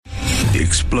the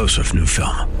explosive new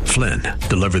film, Flynn,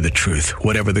 Deliver the Truth,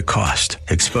 Whatever the Cost,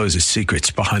 exposes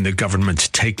secrets behind the government's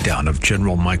takedown of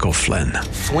General Michael Flynn.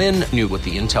 Flynn knew what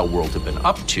the intel world had been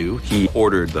up to. He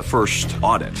ordered the first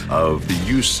audit of the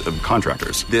use of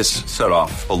contractors. This set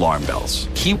off alarm bells.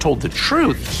 He told the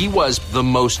truth. He was the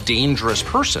most dangerous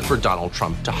person for Donald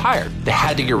Trump to hire. They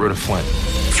had to get rid of Flynn.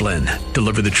 Flynn,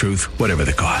 Deliver the Truth, Whatever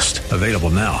the Cost. Available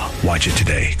now. Watch it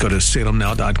today. Go to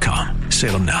salemnow.com.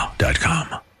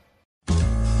 salemnow.com.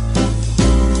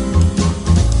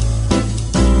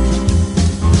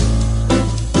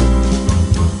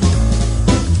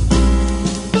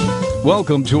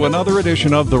 Welcome to another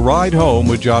edition of The Ride Home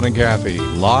with John and Kathy,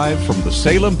 live from the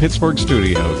Salem-Pittsburgh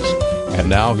studios. And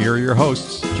now here are your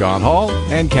hosts, John Hall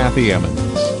and Kathy Emmons.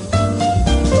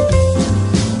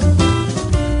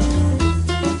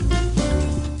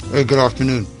 Hey, good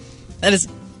afternoon. That is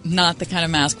not the kind of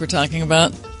mask we're talking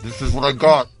about. This is what I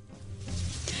got.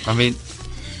 I mean,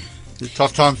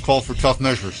 tough times call for tough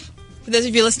measures. For those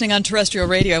of you listening on terrestrial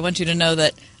radio, I want you to know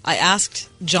that I asked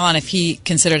John if he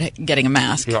considered getting a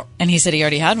mask. Yeah. And he said he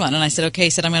already had one. And I said, okay. He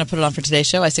said, I'm going to put it on for today's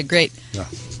show. I said, great. Yeah.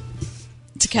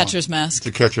 It's a catcher's mask.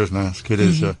 It's a catcher's mask. It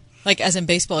is. Like as in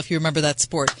baseball, if you remember that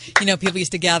sport. You know, people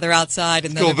used to gather outside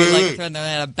and then Go they'd be like big. throwing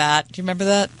their a bat. Do you remember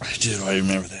that? I do. I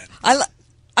remember that.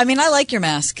 I mean, I like your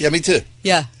mask. Yeah, me too.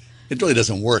 Yeah. It really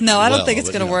doesn't work. No, I don't well, think it's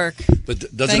but, going to work. But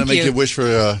doesn't Thank it make you. you wish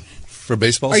for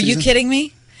baseball Are season? you kidding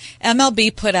me?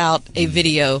 MLB put out a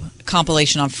video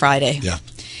compilation on Friday. Yeah.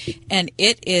 And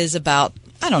it is about,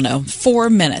 4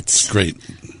 minutes. Great.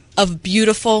 Of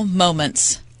beautiful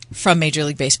moments from Major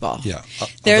League Baseball. Yeah.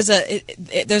 There's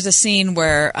a scene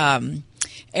where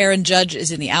Aaron Judge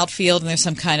is in the outfield and there's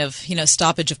some kind of,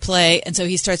 stoppage of play. And so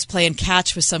he starts playing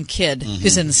catch with some kid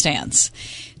who's in the stands.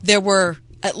 There were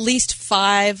at least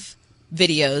 5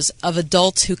 videos of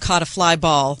adults who caught a fly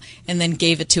ball and then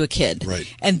gave it to a kid.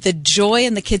 Right. And the joy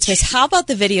in the kid's face. How about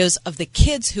the videos of the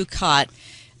kids who caught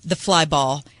the fly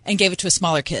ball and gave it to a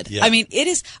smaller kid? Yeah. I mean, it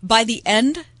is, by the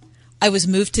end, I was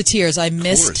moved to tears. I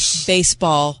missed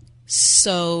baseball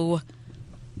so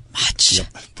much. Yep.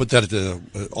 Put that at the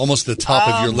almost the top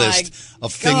of your list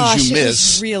of things you It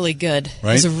miss. was really good.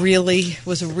 Right? It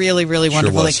was a really, really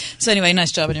wonderful was. thing. So anyway,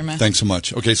 nice job on your mask. Thanks so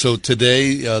much. Okay, so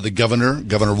today the Governor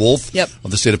Wolf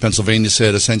of the state of Pennsylvania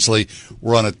said essentially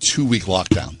we're on a 2-week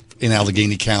lockdown in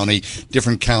Allegheny County,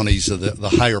 different counties, the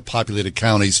higher populated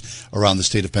counties around the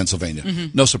state of Pennsylvania.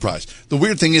 No surprise. The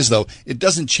weird thing is, though, it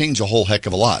doesn't change a whole heck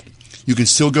of a lot. You can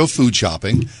still go food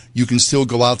shopping. You can still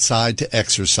go outside to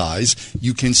exercise.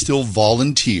 You can still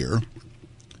volunteer.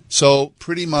 So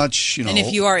pretty much, And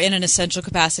if you are in an essential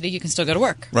capacity, you can still go to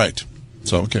work. Right.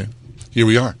 So, okay. Here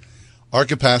we are. Our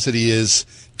capacity is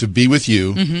to be with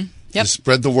you, to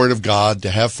spread the word of God, to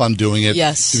have fun doing it,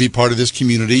 to be part of this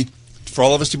community, for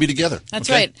all of us to be together. That's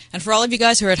right. And for all of you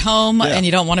guys who are at home and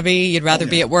you don't want to be, you'd rather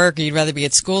be at work or you'd rather be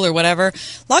at school or whatever,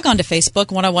 log on to Facebook,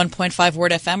 101.5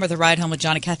 Word FM or The Ride Home with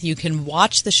John and Kathy. You can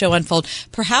watch the show unfold.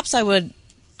 Perhaps I would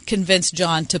convince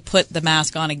John to put the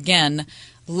mask on again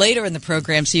later in the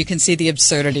program so you can see the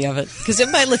absurdity of it. Because it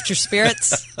might lift your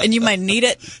spirits and you might need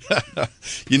it.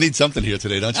 You need something here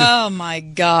today, don't you? Oh, my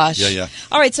gosh. Yeah.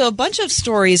 All right, so a bunch of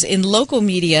stories in local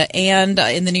media and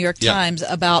in the New York Times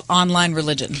about online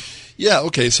religion. Yeah,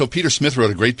 okay. So Peter Smith wrote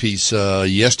a great piece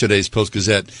yesterday's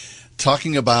Post-Gazette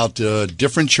talking about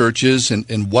different churches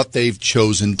and what they've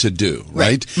chosen to do,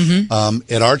 right?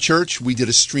 At our church, we did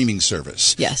a streaming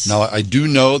service. Yes. Now, I do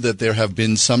know that there have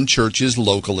been some churches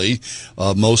locally,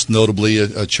 most notably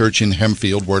a church in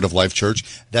Hempfield, Word of Life Church,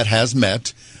 that has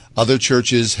met. Other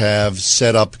churches have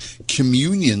set up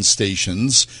communion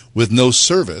stations with no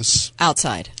service.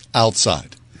 Outside,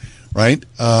 right?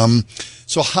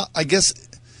 So I guess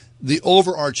the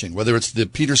overarching, whether it's the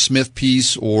Peter Smith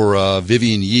piece or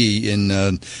Vivian Yee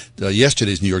in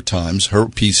yesterday's New York Times, her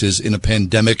piece is, in a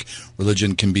pandemic,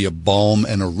 religion can be a balm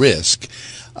and a risk.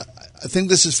 I think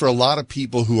this is for a lot of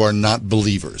people who are not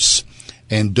believers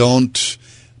and don't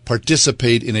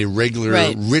participate in a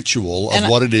regular ritual of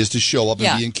what it is to show up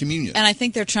and be in communion. And I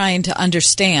think they're trying to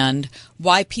understand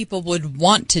why people would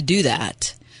want to do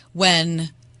that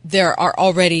when there are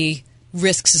already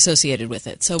risks associated with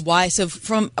it. So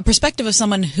from a perspective of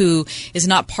someone who is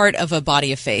not part of a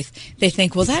body of faith, they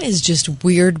think, well, that is just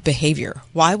weird behavior.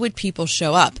 Why would people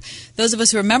show up? Those of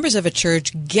us who are members of a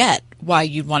church get why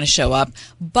you'd want to show up,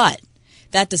 but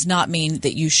that does not mean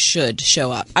that you should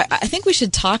show up. I think we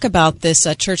should talk about this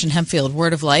church in Hempfield,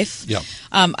 Word of Life. Yeah.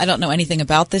 I don't know anything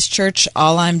about this church.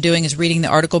 All I'm doing is reading the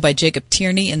article by Jacob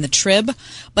Tierney in the Trib.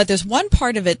 But there's one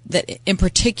part of it that, in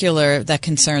particular, that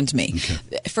concerns me.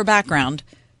 Okay. For background,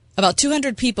 About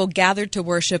 200 people gathered to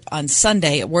worship on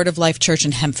Sunday at Word of Life Church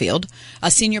in Hempfield.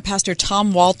 Senior pastor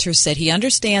Tom Walters said he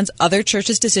understands other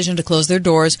churches' decision to close their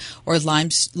doors or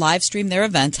live stream their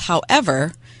events.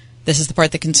 However, this is the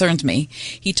part that concerns me.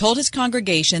 He told his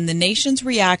congregation the nation's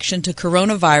reaction to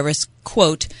coronavirus,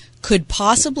 quote, could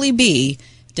possibly be,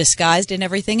 disguised in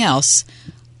everything else,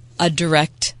 a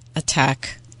direct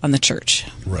attack on the church.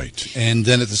 Right. And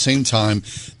then at the same time,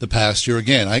 the pastor,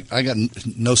 again, I got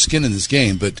no skin in this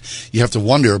game, but you have to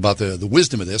wonder about the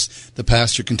wisdom of this. The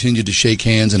pastor continued to shake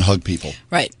hands and hug people.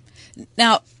 Right.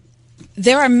 Now,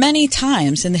 there are many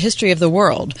times in the history of the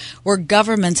world where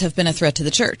governments have been a threat to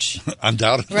the church.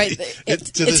 Undoubtedly. Right.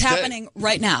 It's happening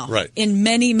right now in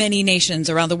many, many nations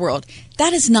around the world.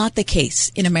 That is not the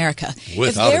case in America.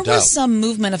 If there was some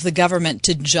movement of the government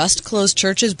to just close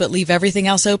churches but leave everything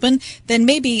else open, then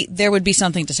maybe there would be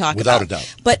something to talk about. Without a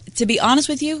doubt. But to be honest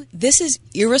with you, this is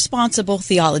irresponsible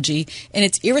theology and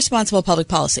it's irresponsible public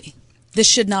policy. This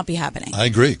should not be happening. I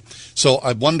agree. So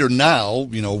I wonder now,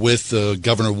 with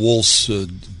Governor Wolf's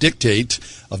dictate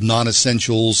of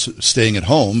non-essentials staying at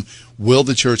home, will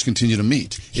the church continue to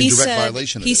meet in direct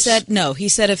violation of this? He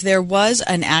said if there was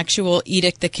an actual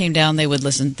edict that came down, they would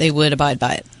listen. They would abide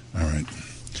by it. All right.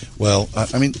 Well,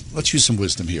 let's use some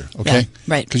wisdom here, okay? Yeah,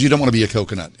 right. Because you don't want to be a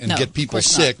coconut and get people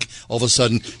sick all of a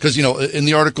sudden. Because, in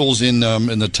the articles in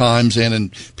the Times and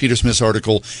in Peter Smith's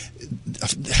article,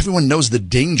 everyone knows the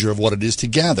danger of what it is to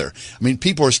gather.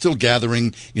 People are still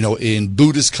gathering, in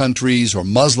Buddhist countries or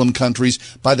Muslim countries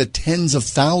by the tens of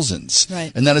thousands.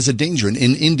 Right. And that is a danger. In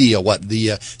India,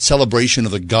 the celebration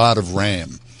of the god of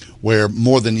Ram, where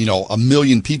more than, 1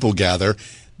 million people gather,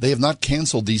 they have not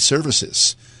canceled these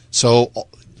services. So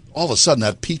all of a sudden,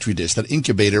 that petri dish, that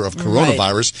incubator of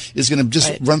coronavirus is going to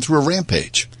just run through a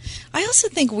rampage. I also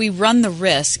think we run the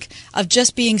risk of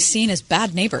just being seen as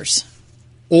bad neighbors.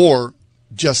 Or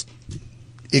just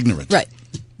ignorant. Right.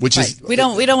 Which is we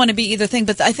don't want to be either thing,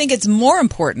 but I think it's more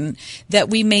important that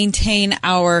we maintain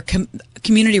our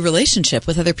community relationship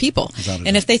with other people.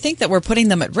 And if they think that we're putting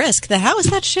them at risk, then how is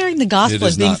that sharing the gospel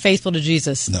as being faithful to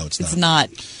Jesus? No, it's not. It's not.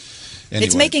 Anyway.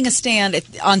 It's making a stand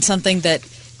on something that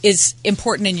is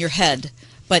important in your head,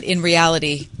 but in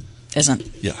reality isn't.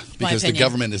 Yeah, because the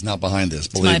government is not behind this.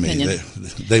 Believe me,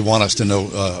 they want us to know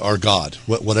our God,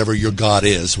 whatever your God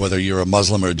is, whether you're a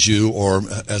Muslim or a Jew or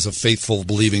as a faithful,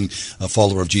 believing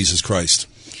follower of Jesus Christ.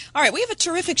 All right, we have a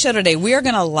terrific show today. We are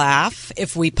going to laugh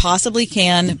if we possibly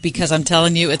can, because I'm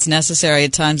telling you it's necessary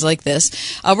at times like this.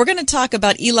 We're going to talk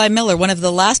about Eli Miller, one of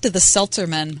the last of the seltzer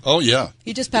men. Oh, yeah.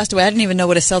 He just passed away. I didn't even know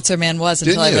what a seltzer man was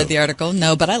until I read the article.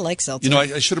 No, but I like seltzer.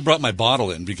 I should have brought my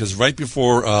bottle in, because right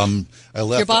before I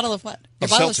left... Your bottle of what? Your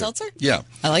bottle of seltzer? Yeah.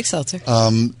 I like seltzer.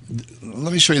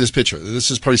 Let me show you this picture. This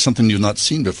is probably something you've not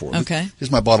seen before. Okay.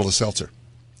 Here's my bottle of seltzer.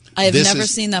 I have never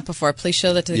seen that before. Please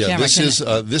show that to the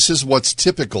camera. This is what's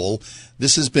typical.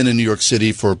 This has been in New York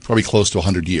City for probably close to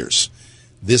 100 years.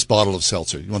 This bottle of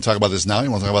seltzer. You want to talk about this now?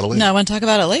 You want to talk about it later? No, I want to talk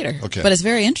about it later. Okay. But it's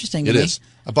very interesting to me. It is.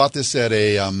 I bought this at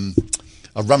a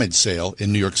rummage sale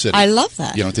in New York City. I love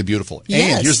that. It's beautiful.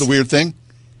 Yes. And here's the weird thing.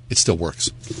 It still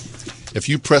works. If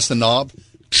you press the knob,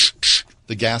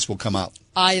 the gas will come out.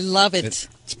 I love it.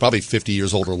 It's probably 50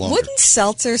 years old or longer. Wouldn't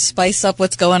seltzer spice up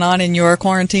what's going on in your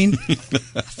quarantine? I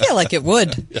feel like it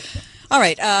would. Yeah. All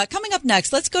right, coming up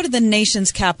next, let's go to the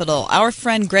nation's capital. Our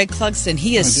friend Greg Clugston,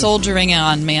 he is soldiering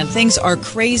on, man. Things are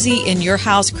crazy in your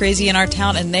house, crazy in our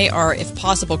town, and they are, if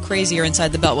possible, crazier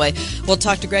inside the Beltway. We'll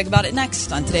talk to Greg about it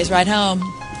next on Today's Ride Home.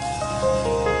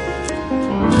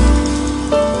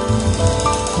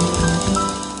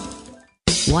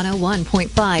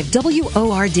 101.5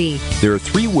 WORD. There are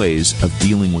three ways of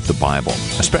dealing with the Bible,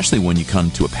 especially when you come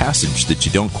to a passage that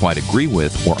you don't quite agree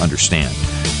with or understand.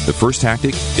 The first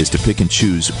tactic is to pick and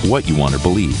choose what you want to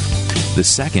believe. The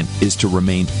second is to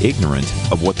remain ignorant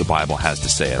of what the Bible has to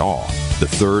say at all. The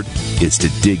third is to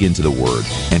dig into the Word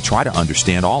and try to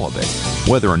understand all of it,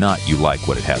 whether or not you like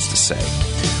what it has to say.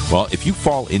 Well, if you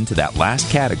fall into that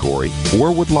last category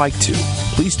or would like to,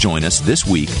 please join us this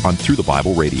week on Through the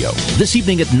Bible Radio. This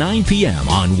evening at 9 p.m.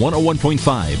 on 101.5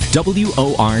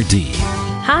 WORD.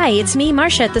 Hi, it's me,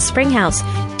 Marcia, at the Springhouse.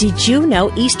 Did you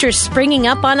know Easter's springing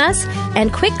up on us?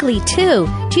 And quickly, too.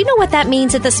 Do you know what that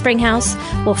means at the Springhouse?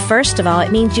 Well, first of all,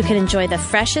 it means you can enjoy the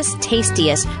freshest,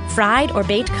 tastiest, fried or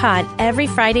baked cod every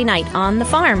Friday night on the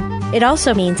farm. It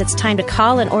also means it's time to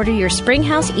call and order your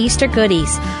Springhouse Easter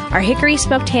goodies. Our hickory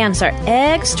smoked hams are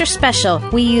extra special.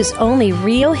 We use only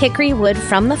real hickory wood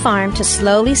from the farm to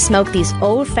slowly smoke these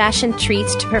old-fashioned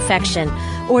treats to perfection.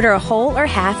 Order a whole or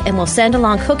half and we'll send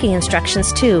along cooking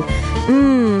instructions too.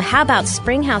 How about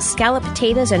Springhouse scalloped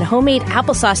potatoes and homemade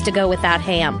applesauce to go with that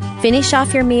ham? Finish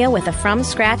off your meal with a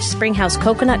from-scratch Springhouse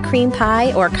coconut cream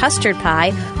pie or custard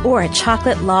pie or a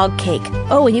chocolate log cake.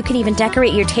 Oh, and you can even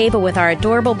decorate your table with our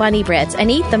adorable bunny breads and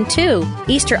eat them too.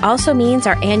 Easter also means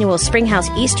our annual Springhouse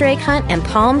Easter egg hunt and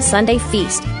Palm Sunday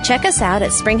feast. Check us out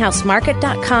at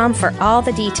springhousemarket.com for all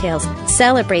the details.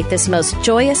 Celebrate this most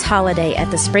joyous holiday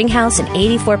at the Springhouse in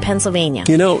 84, Pennsylvania.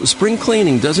 You know, spring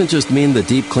cleaning doesn't just mean the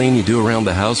deep clean you do around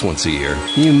the house once a year.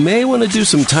 You may want to do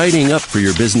some tidying up for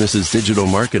your business's digital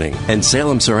marketing, and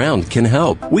Salem Surround can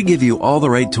help. We give you all the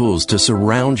right tools to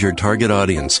surround your target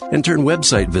audience and turn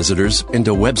website visitors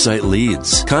into website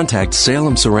leads. Contact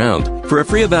Salem Surround for a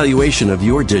free evaluation of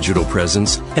your digital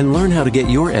presence and learn how to get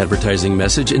your advertising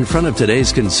message in front of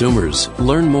today's consumers.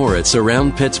 Learn more at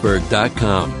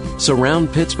surroundpittsburgh.com.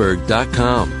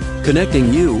 surroundpittsburgh.com.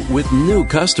 Connecting you with new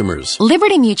customers.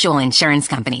 Liberty Mutual Insurance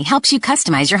Company helps you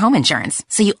customize your home insurance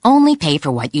so you only pay for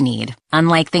what you need.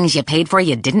 Unlike things you paid for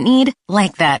you didn't need,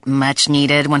 like that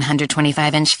much-needed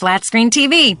 125-inch flat-screen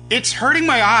TV. It's hurting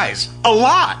my eyes a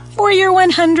lot. For your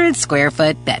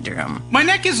 100-square-foot bedroom. My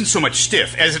neck isn't so much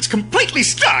stiff as it's completely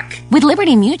stuck. With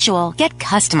Liberty Mutual, get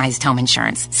customized home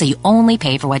insurance so you only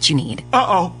pay for what you need.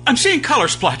 Uh-oh, I'm seeing color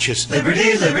splotches.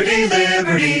 Liberty, liberty,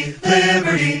 liberty,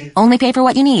 liberty. Only pay for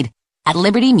what you need at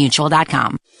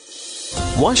libertymutual.com.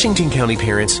 Washington County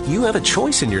parents, you have a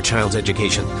choice in your child's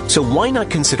education. So why not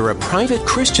consider a private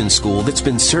Christian school that's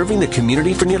been serving the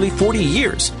community for nearly 40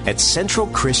 years? At Central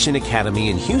Christian Academy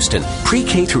in Houston,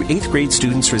 pre-K through 8th grade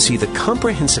students receive the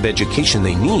comprehensive education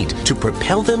they need to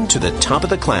propel them to the top of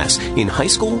the class in high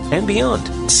school and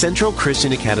beyond. Central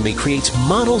Christian Academy creates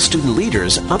model student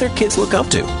leaders other kids look up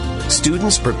to.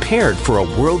 Students prepared for a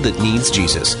world that needs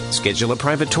Jesus. Schedule a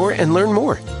private tour and learn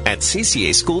more at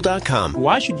ccaschool.com.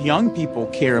 Why should young people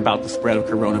care about the spread of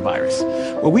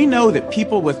coronavirus? Well, we know that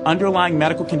people with underlying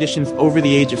medical conditions over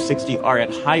the age of 60 are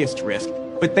at highest risk,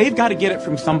 but they've got to get it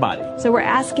from somebody. So we're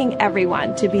asking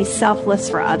everyone to be selfless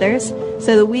for others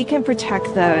so that we can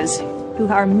protect those who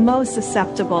are most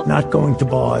susceptible. Not going to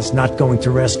bars, not going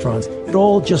to restaurants. It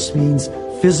all just means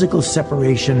physical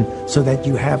separation so that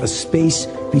you have a space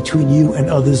between you and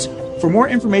others. For more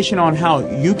information on how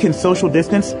you can social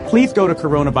distance, please go to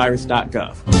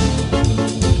coronavirus.gov.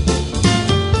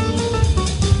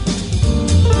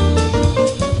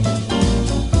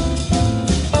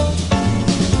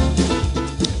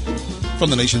 From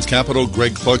the nation's capital,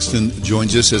 Greg Clarkston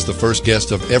joins us as the first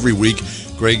guest of every week.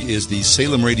 Greg is the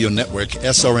Salem Radio Network,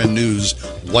 SRN News,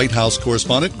 White House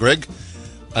correspondent. Greg,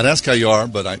 I'd ask how you are,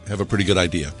 but I have a pretty good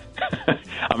idea.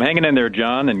 I'm hanging in there,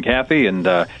 John and Kathy, and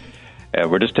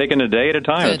we're just taking a day at a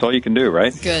time. Good. That's all you can do,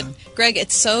 right? Good. Greg,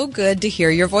 it's so good to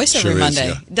hear your voice every Sure Monday.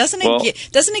 is, yeah.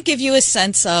 Doesn't it give you a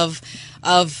sense of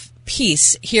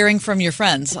peace hearing from your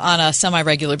friends on a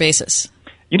semi-regular basis?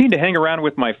 You need to hang around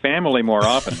with my family more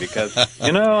often because,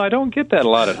 I don't get that a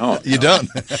lot at home. You don't?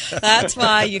 That's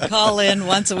why you call in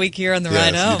once a week here on the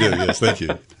Ride Home. You do, yes, thank you.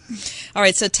 All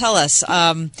right, so tell us,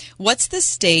 what's the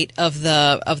state of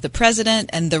the president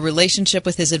and the relationship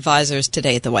with his advisors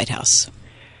today at the White House?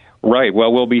 Right.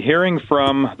 Well, we'll be hearing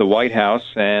from the White House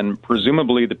and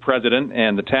presumably the president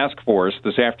and the task force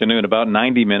this afternoon, about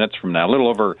 90 minutes from now, a little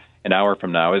over an hour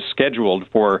from now, is scheduled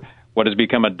for what has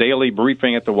become a daily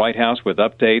briefing at the White House with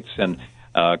updates and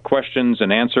questions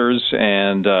and answers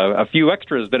and a few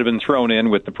extras that have been thrown in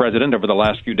with the president over the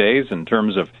last few days in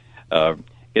terms of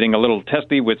getting a little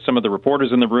testy with some of the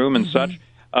reporters in the room and such.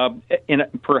 And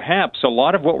perhaps a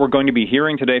lot of what we're going to be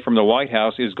hearing today from the White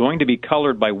House is going to be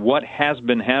colored by what has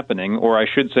been happening, or I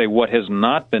should say what has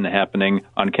not been happening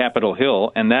on Capitol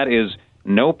Hill, and that is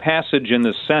no passage in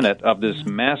the Senate of this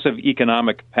massive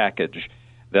economic package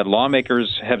that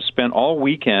lawmakers have spent all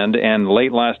weekend and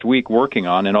late last week working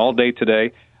on and all day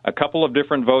today. A couple of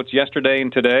different votes yesterday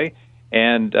and today,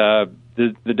 and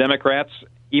the Democrats,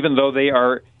 even though they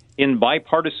are in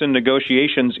bipartisan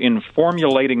negotiations in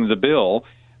formulating the bill,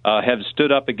 have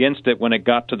stood up against it when it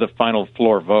got to the final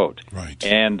floor vote. Right.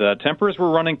 And tempers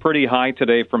were running pretty high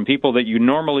today from people that you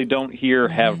normally don't hear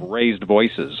have raised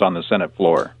voices on the Senate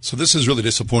floor. So this is really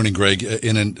disappointing, Greg.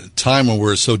 In a time when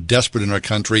we're so desperate in our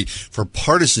country for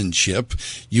partisanship,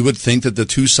 you would think that the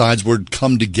two sides would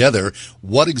come together.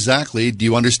 What exactly do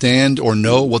you understand or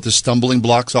know what the stumbling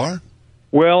blocks are?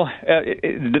 Well,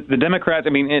 the Democrats, I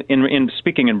mean, in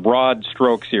speaking in broad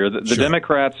strokes here, the Sure.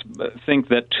 Democrats think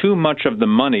that too much of the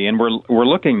money, and we're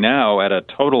looking now at a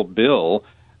total bill,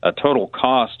 a total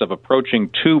cost of approaching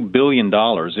 $2 billion,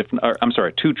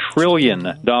 $2 trillion,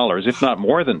 if not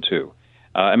more than two.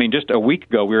 I mean, just a week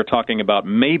ago, we were talking about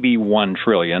maybe $1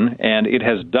 trillion, and it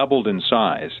has doubled in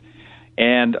size.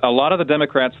 And a lot of the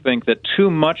Democrats think that too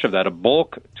much of that,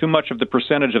 too much of the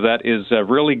percentage of that is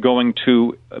really going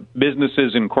to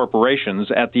businesses and corporations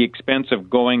at the expense of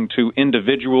going to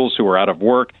individuals who are out of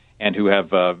work and who have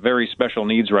very special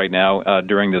needs right now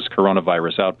during this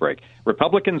coronavirus outbreak.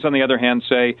 Republicans, on the other hand,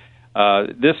 say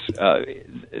this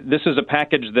is a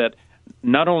package that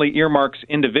not only earmarks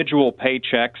individual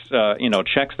paychecks,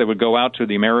 checks that would go out to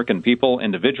the American people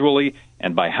individually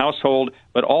and by household,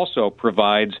 but also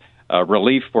provides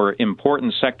relief for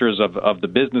important sectors of the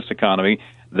business economy.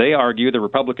 They argue, the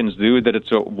Republicans do, that it's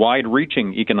a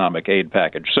wide-reaching economic aid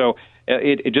package. So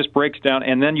it just breaks down.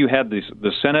 And then you had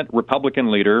the Senate Republican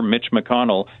leader, Mitch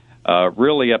McConnell,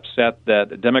 really upset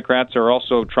that Democrats are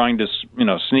also trying to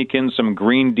sneak in some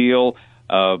Green Deal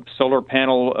solar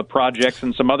panel projects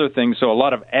and some other things. So a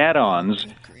lot of add-ons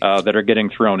that are getting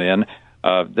thrown in.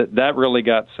 That really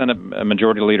got Senate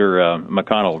Majority Leader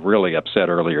McConnell really upset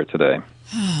earlier today.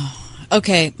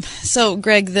 Okay, so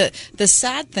Greg, the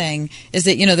sad thing is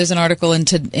that there's an article in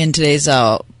today's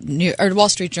Wall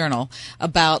Street Journal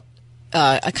about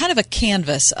a kind of a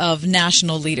canvas of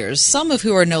national leaders, some of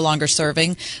who are no longer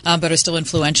serving but are still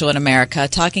influential in America,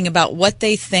 talking about what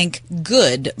they think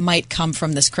good might come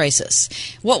from this crisis.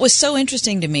 What was so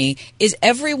interesting to me is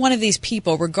every one of these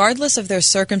people, regardless of their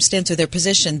circumstance or their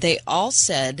position, they all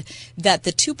said that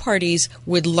the two parties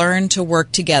would learn to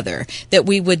work together, that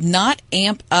we would not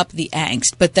amp up the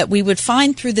angst, but that we would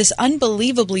find through this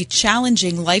unbelievably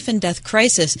challenging life and death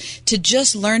crisis to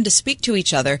just learn to speak to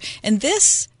each other. And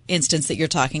this instance that you're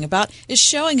talking about is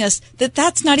showing us that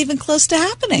that's not even close to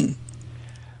happening.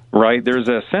 Right. There's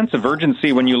a sense of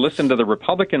urgency when you listen to the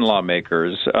Republican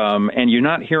lawmakers, and you're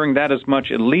not hearing that as much,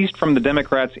 at least from the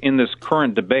Democrats in this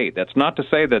current debate. That's not to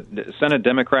say that Senate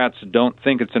Democrats don't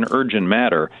think it's an urgent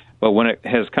matter, but when it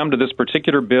has come to this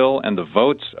particular bill and the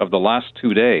votes of the last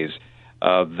 2 days,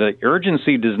 the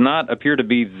urgency does not appear to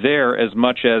be there as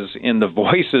much as in the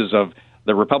voices of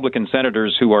the Republican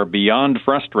senators who are beyond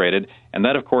frustrated, and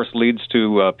that, of course, leads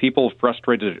to people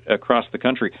frustrated across the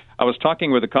country. I was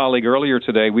talking with a colleague earlier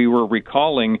today. We were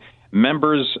recalling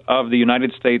members of the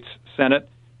United States Senate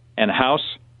and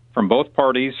House from both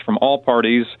parties, from all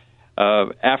parties,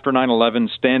 after 9/11,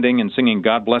 standing and singing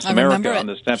God Bless America on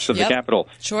the steps of the Capitol.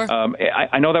 Sure.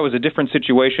 I know that was a different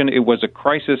situation. It was a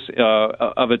crisis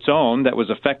of its own that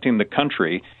was affecting the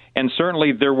country, and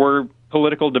certainly there were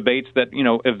political debates that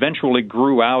eventually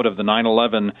grew out of the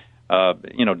 9/11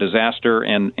 disaster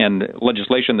and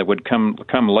legislation that would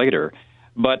come later.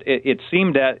 But it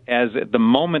seemed that as at the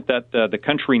moment that the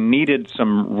country needed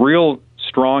some real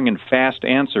strong and fast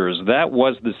answers, that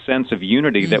was the sense of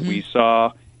unity that we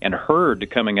saw and heard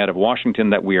coming out of Washington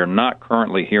that we are not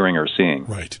currently hearing or seeing.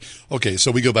 Right. Okay,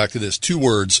 so we go back to this. 2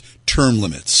 words, term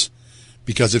limits.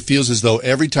 Because it feels as though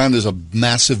every time there's a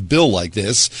massive bill like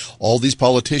this, all these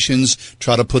politicians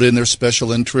try to put in their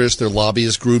special interests, their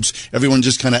lobbyist groups. Everyone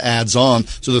just kind of adds on,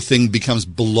 so the thing becomes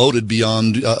bloated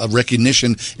beyond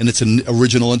recognition in its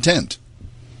original intent.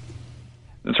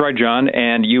 That's right, John.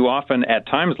 And you often, at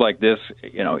times like this,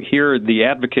 hear the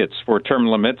advocates for term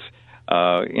limits,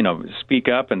 speak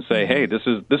up and say, "Hey, this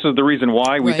is the reason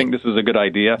why we think this is a good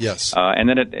idea." Yes. And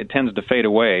then it tends to fade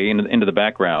away into the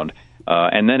background.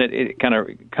 And then it kind of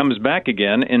comes back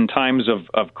again in times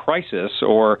of crisis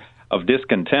or of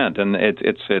discontent. And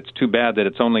it's too bad that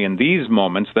it's only in these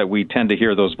moments that we tend to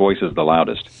hear those voices the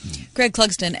loudest. Greg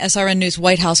Clugston, SRN News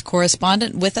White House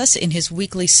correspondent, with us in his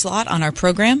weekly slot on our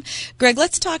program. Greg,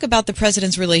 let's talk about the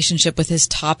president's relationship with his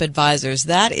top advisors.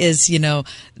 That is,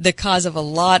 the cause of a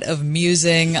lot of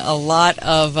musing, a lot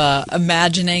of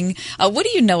imagining. What do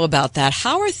you know about that?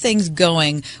 How are things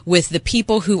going with the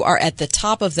people who are at the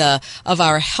top of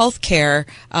our healthcare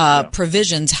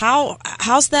provisions?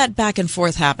 How's that back and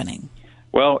forth happening?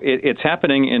 Well, it's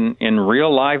happening in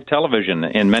real live television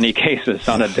in many cases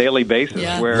on a daily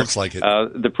basis. Where looks like it.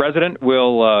 The president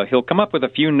he'll come up with a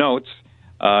few notes.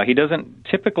 He doesn't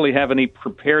typically have any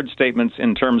prepared statements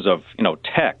in terms of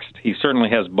text. He certainly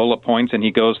has bullet points, and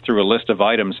he goes through a list of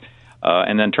items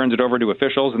and then turns it over to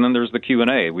officials. And then there's the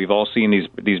Q&A. We've all seen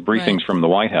these briefings from the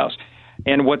White House.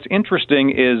 And what's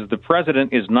interesting is the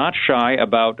president is not shy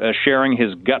about sharing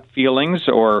his gut feelings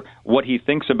or what he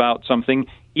thinks about something,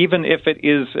 even if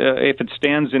it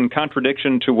stands in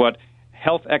contradiction to what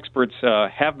health experts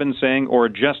have been saying or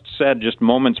just said just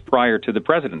moments prior to the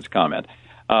president's comment.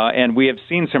 And we have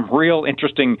seen some real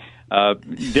interesting,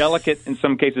 delicate, in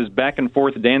some cases, back and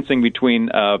forth dancing between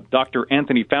Dr.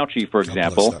 Anthony Fauci, for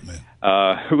example,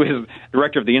 who is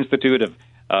director of the Institute of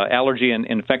Allergy and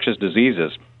Infectious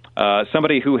Diseases.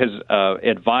 Somebody who has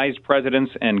advised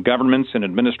presidents and governments and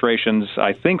administrations,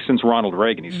 I think, since Ronald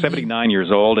Reagan. He's 79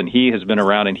 years old, and he has been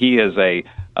around, and he is a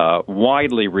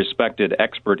widely respected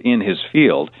expert in his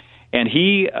field. And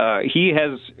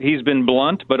he's been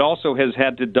blunt, but also has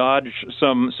had to dodge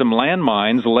some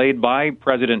landmines laid by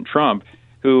President Trump,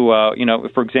 who,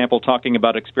 for example, talking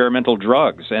about experimental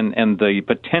drugs and the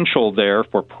potential there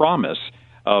for promise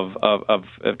of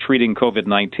treating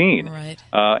COVID-19. Right.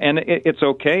 And it's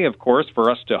okay, of course,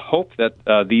 for us to hope that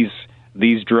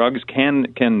these drugs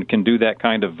can do that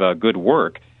kind of good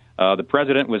work. The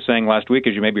president was saying last week,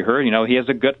 as you maybe heard, he has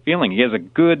a gut feeling. He has a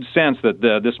good sense that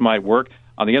this might work.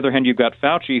 On the other hand, you've got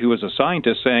Fauci, who is a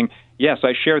scientist, saying, yes,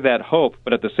 I share that hope,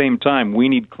 but at the same time, we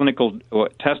need clinical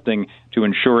testing to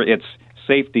ensure its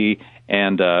safety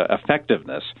and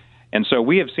effectiveness. And so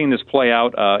we have seen this play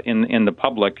out in the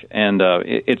public, and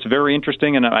it's very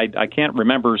interesting, and I can't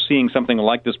remember seeing something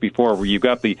like this before, where you've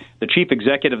got the chief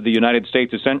executive of the United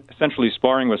States essentially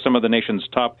sparring with some of the nation's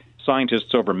top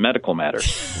scientists over medical matters.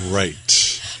 Right.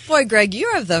 Boy, Greg,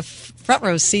 you have the front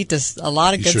row seat to a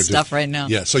lot of good stuff right now.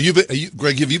 Yeah. So,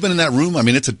 Greg, have you been in that room? I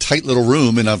mean, it's a tight little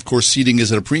room, and of course, seating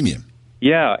is at a premium.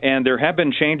 Yeah, and there have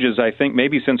been changes, I think,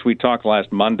 maybe since we talked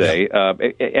last Monday. Yeah.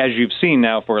 As you've seen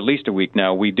now for at least a week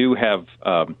now, we do have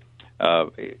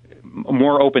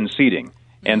more open seating.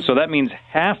 And so that means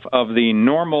half of the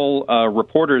normal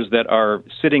reporters that are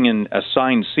sitting in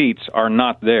assigned seats are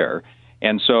not there.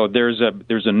 And so there's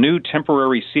a new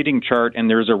temporary seating chart, and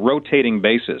there's a rotating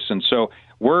basis. And so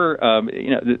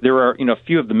there are a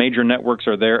few of the major networks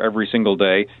are there every single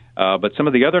day, but some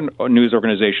of the other news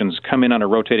organizations come in on a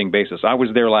rotating basis. I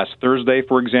was there last Thursday,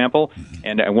 for example,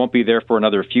 and I won't be there for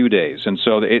another few days. And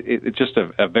so it's just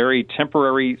a very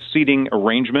temporary seating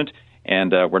arrangement,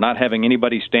 and we're not having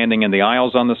anybody standing in the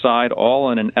aisles on the side, all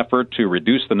in an effort to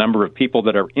reduce the number of people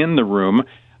that are in the room.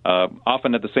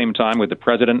 Often at the same time with the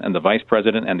president and the vice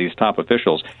president and these top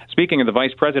officials. Speaking of the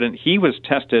vice president, he was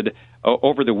tested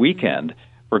over the weekend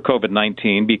for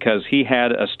COVID-19 because he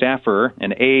had a staffer,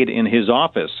 an aide in his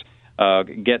office,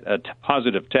 get a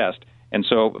positive test. And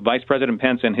so Vice President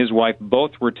Pence and his wife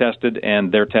both were tested,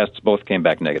 and their tests both came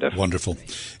back negative. Wonderful.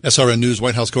 SRN News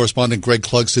White House correspondent Greg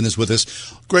Clugston is with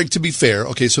us. Greg, to be fair,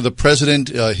 okay, so the president,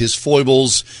 his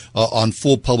foibles on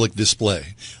full public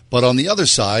display. But on the other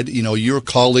side, your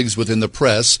colleagues within the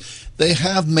press, they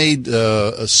have made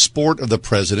a sport of the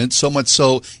president, so much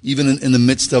so even in the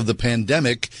midst of the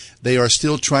pandemic, they are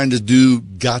still trying to do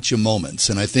gotcha moments.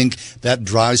 And I think that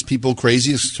drives people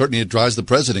crazy. Certainly it drives the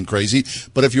president crazy.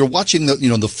 But if you're watching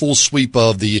the full sweep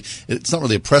of it's not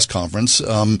really a press conference,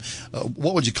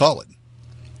 what would you call it?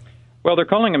 Well, they're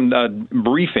calling them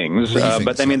briefings,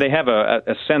 but I mean, they have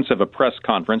a sense of a press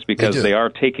conference because they are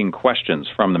taking questions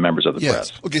from the members of the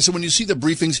press. Okay, so when you see the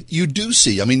briefings, you do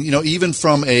see, even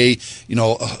from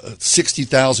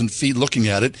 60,000 feet looking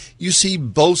at it, you see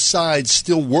both sides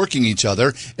still working each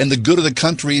other, and the good of the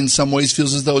country in some ways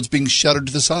feels as though it's being shuttered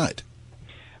to the side.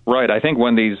 Right. I think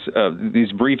when these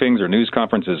briefings or news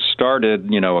conferences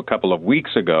started, a couple of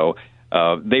weeks ago,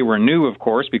 they were new, of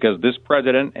course, because this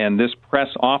president and this press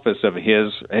office of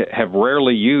his have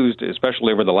rarely used,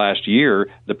 especially over the last year,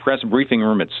 the press briefing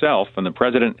room itself. And the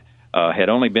president had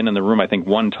only been in the room, I think,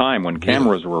 one time when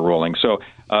cameras were rolling. So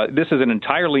this is an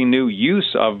entirely new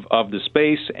use of the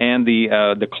space and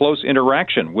the close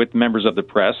interaction with members of the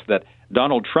press that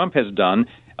Donald Trump has done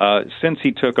since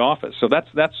he took office. So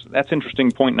that's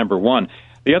interesting. Point number one.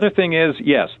 The other thing is,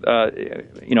 yes,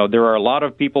 there are a lot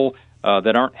of people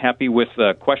that aren't happy with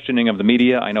questioning of the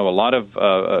media. I know a lot of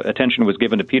attention was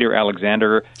given to Peter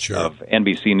Alexander of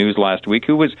NBC News last week,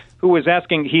 who was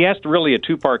asking. He asked really a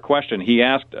two-part question. He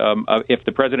asked if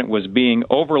the president was being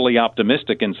overly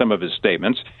optimistic in some of his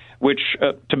statements, which,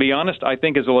 to be honest, I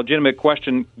think is a legitimate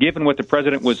question given what the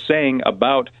president was saying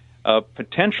about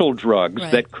potential drugs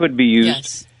that could be used.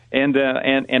 Yes. And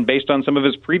based on some of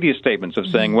his previous statements of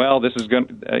saying, well, this is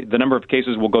the number of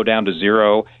cases will go down to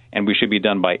 0, and we should be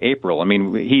done by April. I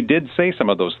mean, he did say some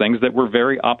of those things that were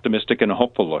very optimistic and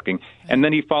hopeful looking. And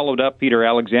then he followed up, Peter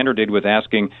Alexander did, with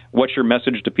asking, what's your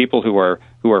message to people who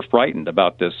are frightened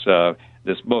about this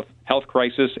this both health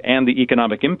crisis and the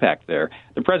economic impact there.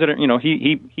 The president,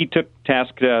 he took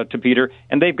task to Peter,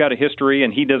 and they've got a history,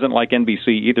 and he doesn't like NBC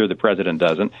either. The president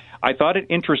doesn't. I thought it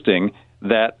interesting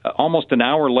that almost an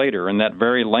hour later, in that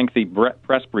very lengthy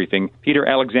press briefing, Peter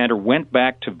Alexander went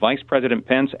back to Vice President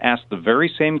Pence, asked the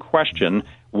very same question,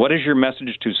 what is your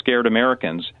message to scared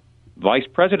Americans? Vice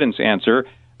President's answer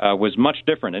was much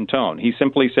different in tone. He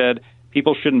simply said,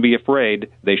 people shouldn't be afraid,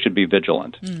 they should be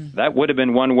vigilant. That would have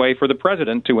been one way for the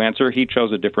president to answer. He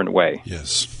chose a different way.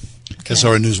 Yes.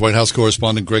 SRN News White House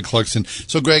correspondent Greg Clugston.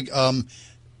 So, Greg,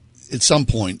 at some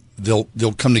point,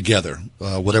 they'll come together,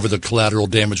 whatever the collateral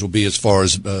damage will be as far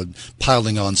as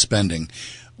piling on spending.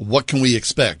 What can we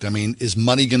expect? I mean, is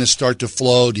money going to start to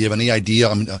flow? Do you have any idea?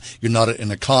 I mean, you're not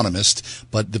an economist,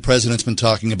 but the president's been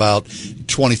talking about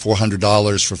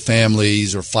 $2,400 for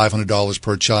families or $500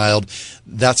 per child.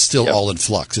 That's still all in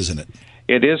flux, isn't it?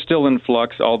 It is still in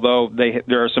flux, although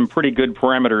there are some pretty good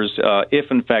parameters. If,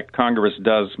 in fact, Congress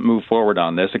does move forward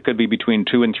on this, it could be between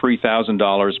 $2,000 and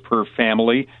 $3,000 per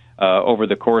family over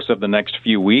the course of the next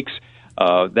few weeks.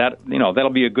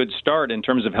 That'll be a good start in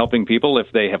terms of helping people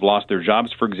if they have lost their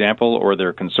jobs, for example, or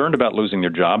they're concerned about losing their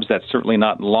jobs. That's certainly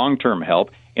not long-term help.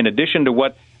 In addition to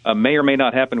what may or may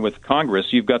not happen with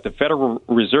Congress, you've got the Federal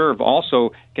Reserve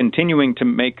also continuing to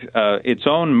make its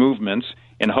own movements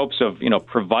in hopes of,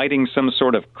 providing some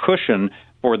sort of cushion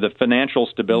for the financial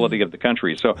stability of the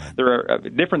country. So there are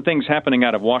different things happening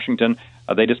out of Washington.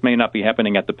 They just may not be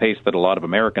happening at the pace that a lot of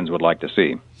Americans would like to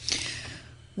see.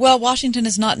 Well, Washington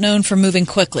is not known for moving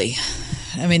quickly.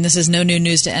 I mean, this is no new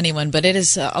news to anyone, but it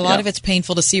is a lot of it's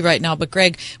painful to see right now. But,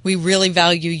 Greg, we really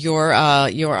value your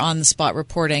on-the-spot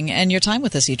reporting and your time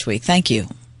with us each week. Thank you.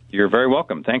 You're very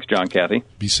welcome. Thanks, John, Kathy.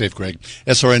 Be safe, Greg.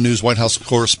 SRN News White House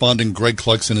correspondent Greg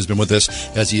Clugston has been with us,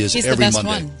 as he is every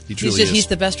Monday. One. He truly is. He's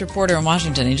the best reporter in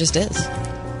Washington. He just is.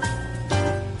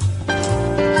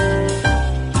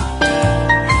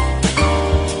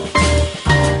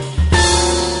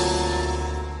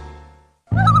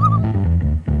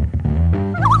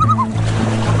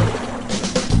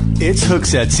 It's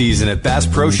hookset season at Bass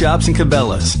Pro Shops and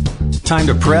Cabela's. Time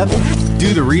to prep,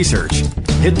 do the research,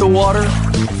 hit the water,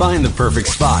 find the perfect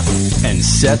spot, and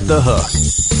set the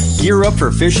hook. Gear up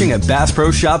for fishing at Bass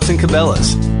Pro Shops and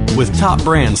Cabela's with top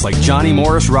brands like Johnny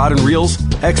Morris Rod and Reels,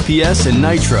 XPS, and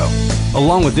Nitro,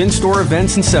 along with in-store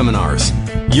events and seminars.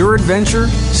 Your adventure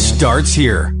starts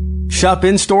here. Shop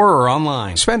in-store or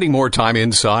online. Spending more time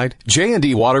inside?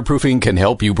 J&D Waterproofing can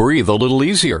help you breathe a little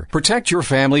easier. Protect your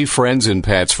family, friends, and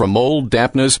pets from mold,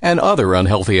 dampness, and other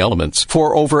unhealthy elements.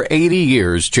 For over 80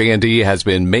 years, J&D has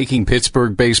been making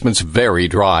Pittsburgh basements very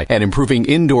dry and improving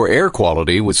indoor air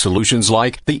quality with solutions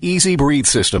like the Easy Breathe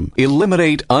system.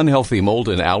 Eliminate unhealthy mold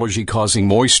and allergy-causing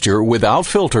moisture without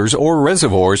filters or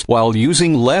reservoirs while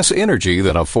using less energy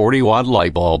than a 40-watt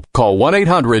light bulb. Call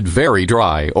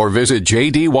 1-800-VERY-DRY or visit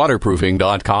jdwaterproofing.com.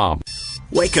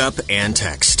 Wake up and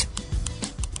text.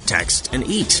 Text and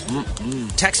eat.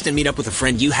 Text and meet up with a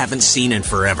friend you haven't seen in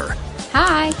forever.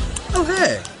 Hi. Oh,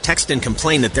 hey. Text and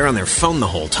complain that they're on their phone the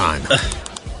whole time.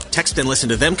 Text and listen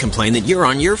to them complain that you're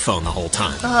on your phone the whole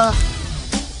time.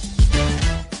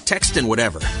 Text and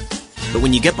whatever. But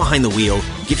when you get behind the wheel,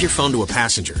 give your phone to a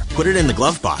passenger. Put it in the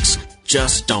glove box.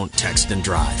 Just don't text and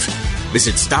drive.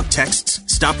 Visit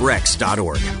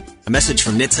StopTextsStopWrecks.org. A message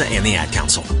from NHTSA and the Ad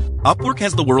Council. Upwork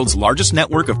has the world's largest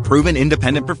network of proven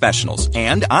independent professionals,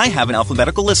 and I have an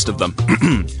alphabetical list of them.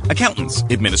 Accountants,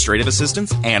 administrative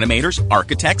assistants, animators,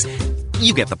 architects.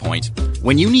 You get the point.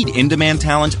 When you need in-demand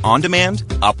talent on demand,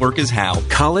 Upwork is how.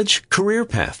 College, career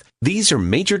path. These are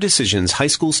major decisions high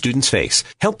school students face.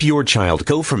 Help your child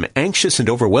go from anxious and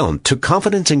overwhelmed to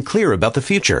confident and clear about the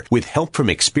future with help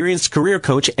from experienced career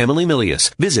coach Emily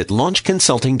Milius. Visit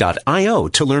launchconsulting.io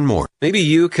to learn more. Maybe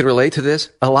you can relate to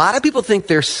this. A lot of people think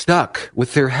they're stuck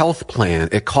with their health plan.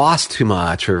 It costs too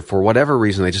much, or for whatever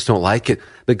reason, they just don't like it.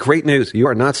 The great news, you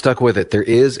are not stuck with it. There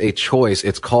is a choice.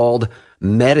 It's called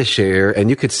Medi-Share, and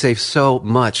you could save so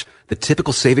much. The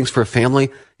typical savings for a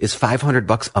family is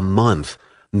 $500 a month.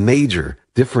 Major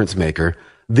difference maker.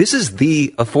 This is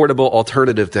the affordable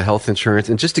alternative to health insurance.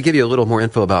 And just to give you a little more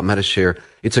info about Medi-Share,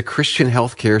 it's a Christian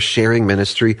healthcare sharing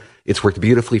ministry. It's worked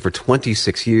beautifully for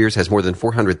 26 years, has more than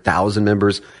 400,000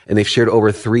 members, and they've shared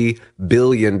over $3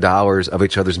 billion of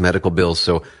each other's medical bills.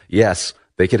 So yes,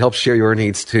 they can help share your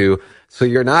needs too. So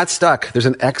you're not stuck. There's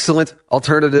an excellent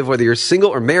alternative, whether you're single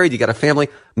or married, you got a family.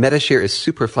 Medi-Share is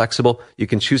super flexible. You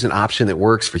can choose an option that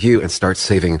works for you and start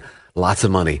saving lots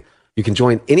of money. You can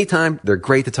join anytime. They're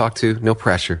great to talk to. No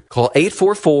pressure. Call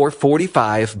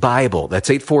 844-45-BIBLE. That's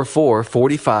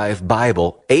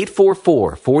 844-45-BIBLE.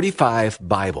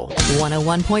 844-45-BIBLE.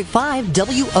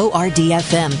 101.5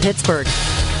 WORD-FM Pittsburgh.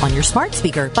 On your smart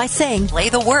speaker by saying, play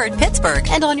the word Pittsburgh.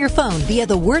 And on your phone via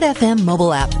the Word FM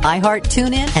mobile app, iHeart,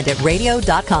 TuneIn, and at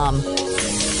radio.com.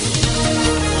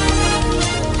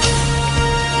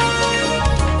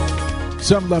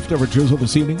 Some leftover drizzle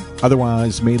this evening,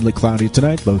 otherwise mainly cloudy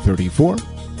tonight, low 34.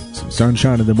 Some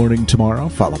sunshine in the morning tomorrow,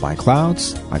 followed by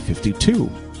clouds, high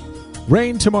 52.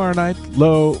 Rain tomorrow night,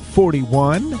 low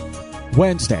 41.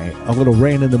 Wednesday, a little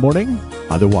rain in the morning,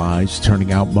 otherwise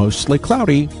turning out mostly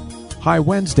cloudy, high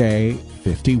Wednesday,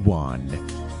 51.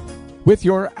 With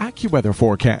your AccuWeather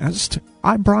forecast,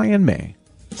 I'm Brian May.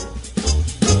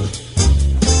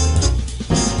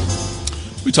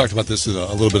 We talked about this a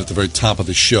little bit at the very top of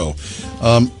the show.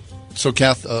 So,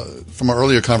 Kath, from our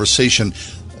earlier conversation,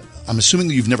 I'm assuming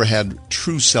that you've never had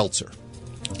true seltzer.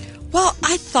 Well,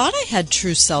 I thought I had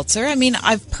true seltzer. I mean,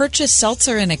 I've purchased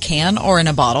seltzer in a can or in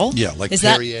a bottle. Yeah, like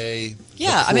Perrier.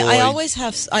 Yeah, I mean, I always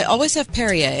have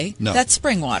Perrier. No. That's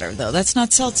spring water, though. That's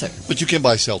not seltzer. But you can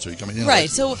buy seltzer.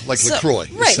 Right. Like LaCroix.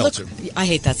 Right. Seltzer. I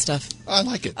hate that stuff. I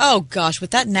like it. Oh, gosh,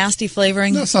 with that nasty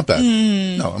flavoring. No, it's not bad.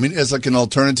 No, I mean, as like an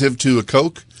alternative to a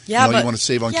Coke. Yeah, you want to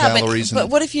save on calories. But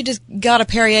what if you just got a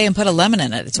Perrier and put a lemon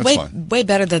in it? It's way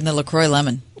better than the LaCroix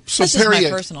lemon. So that's Perrier,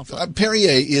 just my personal feeling.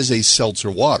 Perrier is a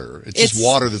seltzer water. It's just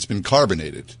water that's been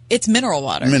carbonated. It's mineral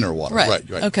water. Mineral water, right.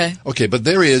 Okay, but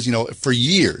there is, for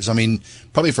years, I mean,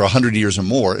 probably for 100 years or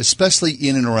more, especially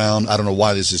in and around, I don't know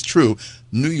why this is true,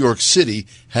 New York City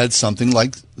had something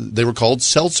like, they were called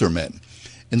seltzer men.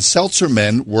 And seltzer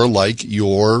men were like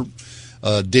your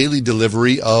daily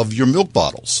delivery of your milk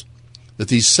bottles. That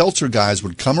these seltzer guys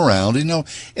would come around, and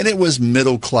it was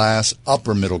middle class,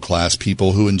 upper middle class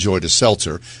people who enjoyed a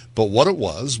seltzer. But what it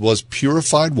was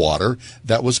purified water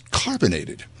that was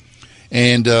carbonated.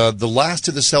 And the last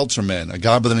of the seltzer men, a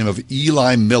guy by the name of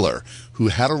Eli Miller, who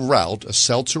had a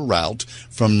seltzer route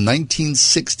from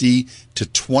 1960 to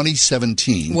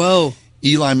 2017. Whoa.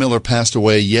 Eli Miller passed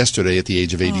away yesterday at the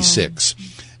age of 86. Oh.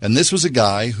 And this was a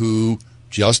guy who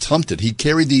just humped it. He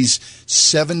carried these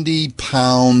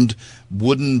 70-pound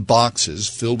wooden boxes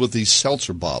filled with these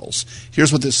seltzer bottles.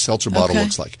 Here's what this seltzer bottle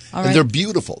looks like. All and they're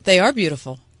beautiful. They are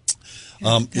beautiful.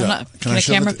 Can a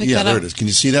camera pick that up? Yeah, there it is. Can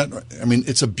you see that? I mean,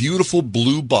 it's a beautiful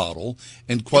blue bottle.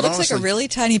 And quite honestly, it looks like a really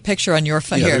tiny picture on your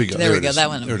phone. Yeah, here. There we go. That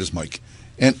one. There it is, Mike.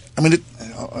 And I mean,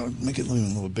 I'll make it a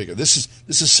little bit bigger. This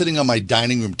is sitting on my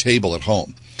dining room table at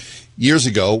home. Years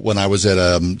ago, when I was at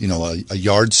a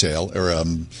yard sale or a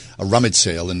rummage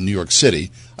sale in New York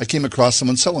City, I came across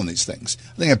someone selling these things.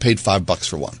 I think I paid $5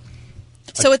 for one.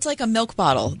 So it's like a milk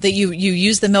bottle that you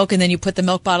use the milk and then you put the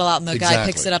milk bottle out and the guy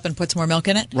picks it up and puts more milk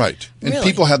in it? Right. And really?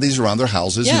 People have these around their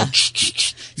houses. Yeah. You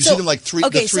see them like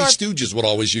the Three Stooges would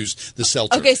always use the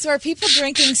seltzer. Okay, so are people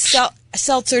drinking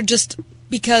seltzer just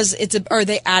because or are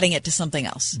they adding it to something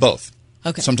else? Both.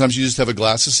 Okay. Sometimes you just have a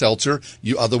glass of seltzer.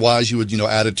 Otherwise you would,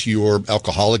 add it to your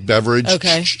alcoholic beverage.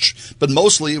 Okay. But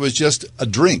mostly it was just a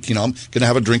drink. I'm going to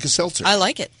have a drink of seltzer. I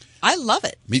like it. I love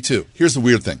it. Me too. Here's the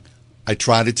weird thing. I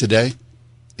tried it today.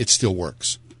 It still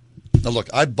works. Now look,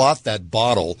 I bought that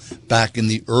bottle back in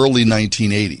the early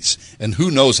 1980s, and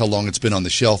who knows how long it's been on the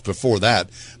shelf before that,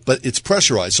 but it's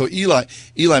pressurized. So Eli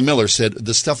Miller said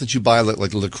the stuff that you buy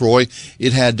like LaCroix,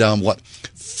 it had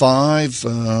five,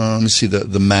 let me see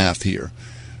the math here.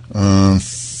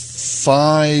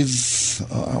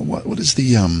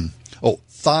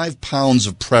 5 pounds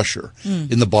of pressure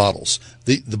in the bottles.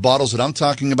 The bottles that I'm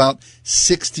talking about,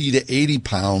 60 to 80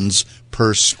 pounds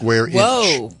per square inch.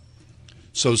 Whoa.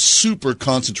 So super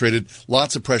concentrated,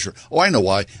 lots of pressure. Oh, I know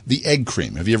why. The egg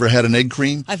cream. Have you ever had an egg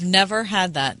cream? I've never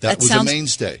had that. That was a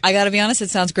mainstay. I got to be honest, it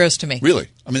sounds gross to me. Really?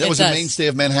 I mean, that was a mainstay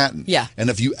of Manhattan. Yeah. And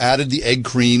if you added the egg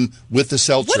cream with the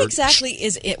seltzer. What exactly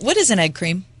is it? What is an egg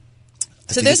cream?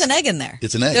 So there's an egg in there.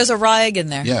 It's an egg. There's a raw egg in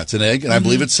there. Yeah, it's an egg, and I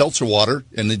believe it's seltzer water,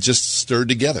 and it just stirred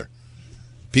together.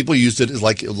 People used it as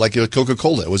like a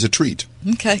Coca-Cola. It was a treat.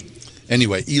 Okay.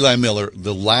 Anyway, Eli Miller,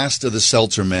 the last of the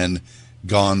seltzer men,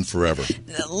 gone forever.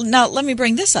 Now, let me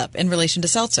bring this up in relation to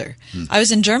seltzer. I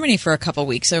was in Germany for a couple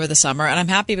weeks over the summer, and I'm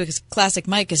happy because Classic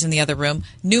Mike is in the other room.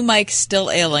 New Mike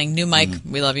still ailing. New Mike,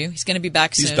 we love you. He's going to be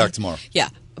back soon. He's back tomorrow. Yeah.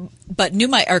 But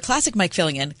Classic Mike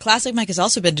filling in. Classic Mike has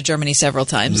also been to Germany several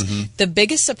times. The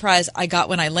biggest surprise I got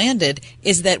when I landed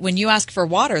is that when you ask for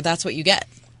water, that's what you get.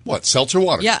 What, seltzer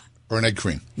water? Yeah. Or an egg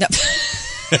cream? No.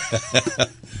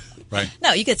 Right.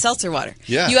 No, you get seltzer water.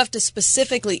 Yeah. You have to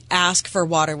specifically ask for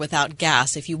water without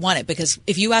gas if you want it, because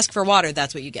if you ask for water,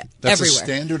 that's what you get. That's everywhere. a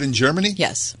standard in Germany?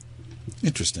 Yes.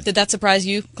 Interesting. Did that surprise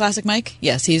you, Classic Mike?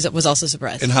 Yes, he was also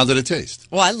surprised. And how did it taste?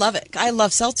 Well, I love it. I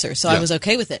love seltzer, so I was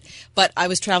okay with it. But I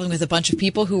was traveling with a bunch of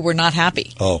people who were not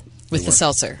happy with the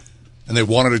seltzer. And they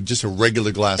wanted just a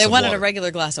regular glass of water. They wanted a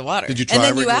regular glass of water. Did you try and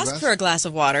then a regular you ask for a glass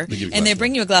of water, and they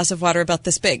bring you a glass of water about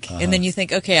this big. And then you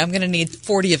think, okay, I'm going to need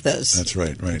 40 of those. That's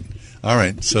right. All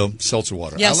right, so seltzer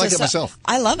water. Yeah, I like it myself.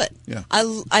 I love it. Yeah.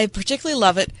 I particularly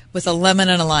love it with a lemon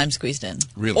and a lime squeezed in.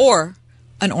 Really? Or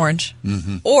an orange.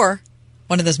 Mm-hmm. Or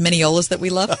one of those miniolas that we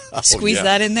love. Squeeze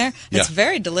that in there. It's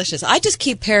very delicious. I just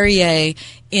keep Perrier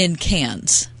in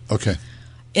cans. Okay.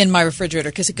 In my refrigerator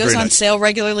because it goes on sale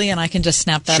regularly and I can just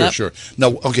snap that up. Sure.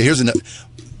 Now, okay, here's another.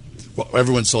 Well,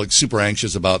 everyone's so super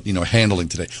anxious about handling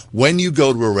today. When you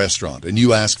go to a restaurant and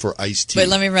you ask for iced tea. Wait,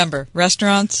 let me remember.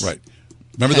 Restaurants? Right.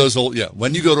 Remember those old,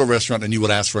 when you go to a restaurant and you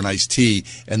would ask for an iced tea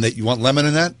and that you want lemon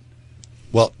in that?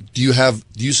 Well, do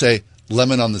you say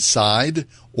lemon on the side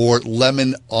or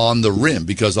lemon on the rim?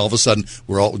 Because all of a sudden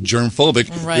we're all germ phobic.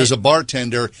 Right. There's a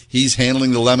bartender. He's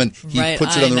handling the lemon. He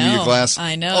puts it on the rim of your glass.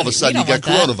 I know. All of a sudden you got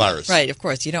coronavirus. Right, of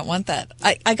course. You don't want that.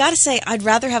 I got to say, I'd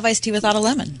rather have iced tea without a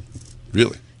lemon.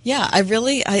 Really? Yeah, I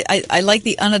like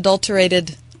the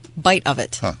unadulterated bite of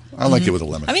it. Huh. I like it with a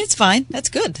lemon. I mean, it's fine. That's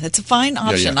good. It's a fine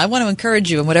option. Yeah. I want to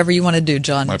encourage you in whatever you want to do,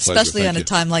 John. My pleasure. Especially Thank on you. a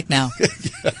time like now.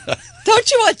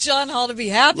 Don't you want John Hall to be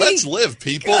happy? Let's live,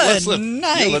 people. Good Let's live.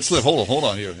 night. Yeah, let's live. Hold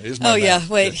on here. Here's my mask.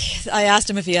 Wait. I asked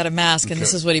him if he had a mask, and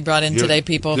this is what he brought in today,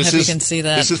 people. If you can see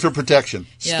that. This is for protection.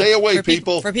 Stay away,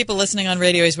 people. For people listening on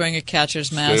radio, he's wearing a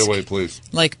catcher's mask. Stay away, please.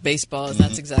 Like baseball, and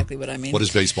that's exactly what I mean. What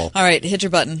is baseball? All right, hit your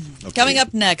button. Okay. Coming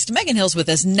up next, Megan Hill's with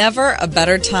us. Never a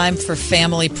better time for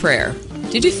family prayer.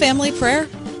 Do you do family prayer?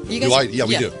 You guys? Yeah,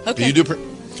 we do. Okay. Do you do prayer?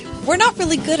 We're not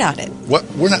really good at it. What?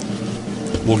 We're not.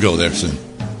 We'll go there soon.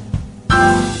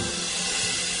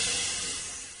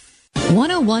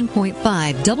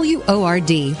 101.5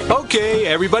 WORD. Okay,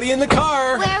 everybody in the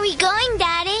car. Where are we going,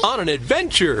 Daddy? On an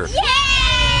adventure.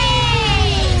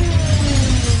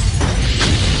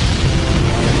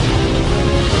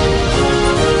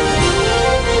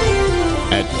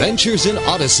 Adventures in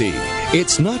Odyssey.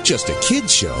 It's not just a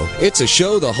kid's show, it's a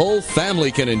show the whole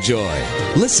family can enjoy.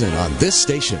 Listen on this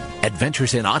station.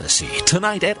 Adventures in Odyssey,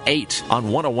 tonight at 8 on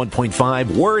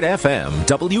 101.5 Word FM,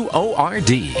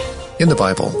 WORD. In the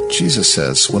Bible, Jesus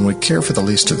says when we care for the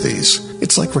least of these,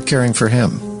 it's like we're caring for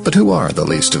Him. But who are the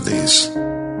least of these?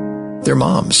 They're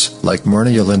moms, like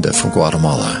Myrna Yolinda from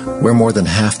Guatemala, where more than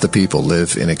half the people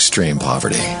live in extreme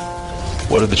poverty.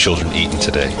 What are the children eating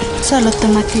today? Solo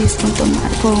tomates con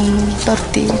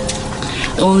tortilla.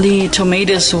 Only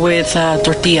tomatoes with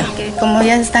tortilla.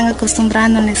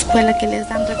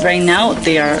 Right now,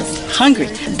 they are hungry.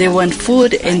 They want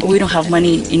food, and we don't have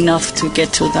money enough to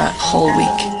get to that whole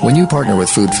week. When you partner with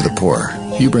Food for the Poor,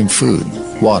 you bring food,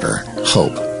 water,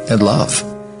 hope, and love.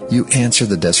 You answer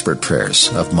the desperate prayers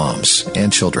of moms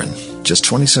and children. Just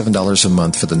 $27 a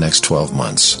month for the next 12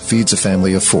 months feeds a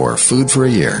family of 4 food for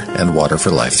a year and water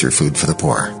for life through Food for the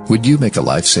Poor. Would you make a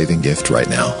life-saving gift right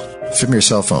now? From your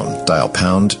cell phone, dial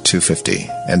pound 250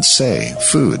 and say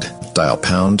food. Dial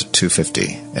pound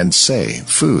 250 and say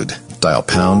food. Dial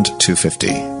pound 250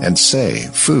 and say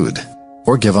food.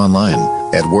 Or give online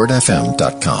at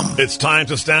wordfm.com. It's time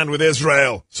to stand with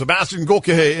Israel. Sebastian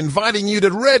Gorka here, inviting you to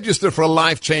register for a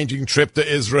life-changing trip to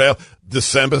Israel,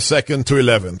 December 2nd to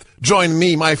 11th. Join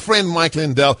me, my friend Mike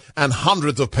Lindell, and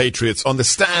hundreds of patriots on the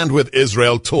Stand with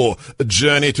Israel tour, a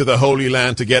journey to the Holy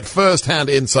Land to get first-hand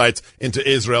insights into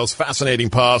Israel's fascinating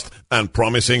past and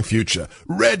promising future.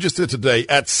 Register today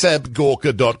at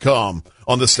sebgorka.com.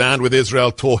 On the Stand with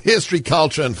Israel tour, history,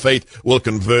 culture, and faith will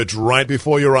converge right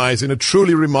before your eyes in a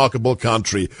truly remarkable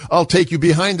country. I'll take you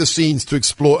behind the scenes to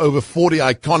explore over 40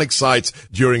 iconic sites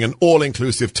during an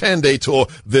all-inclusive 10-day tour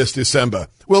this December.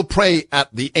 We'll pray at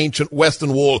the ancient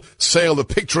Western Wall, sail the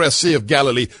picturesque Sea of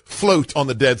Galilee, float on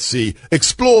the Dead Sea,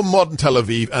 explore modern Tel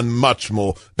Aviv, and much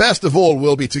more. Best of all,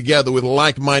 we'll be together with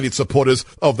like-minded supporters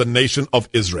of the nation of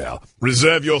Israel.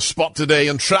 Reserve your spot today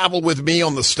and travel with me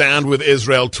on the Stand with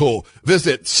Israel tour.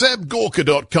 Visit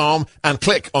sebgorka.com and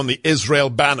click on the Israel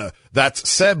banner. That's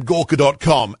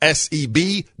sebgorka.com,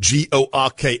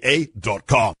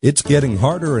 sebgorka.com. It's getting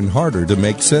harder and harder to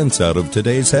make sense out of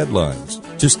today's headlines.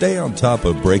 To stay on top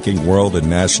of breaking world and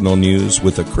national news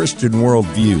with a Christian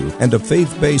worldview and a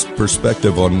faith-based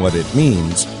perspective on what it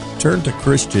means, turn to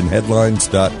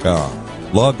ChristianHeadlines.com.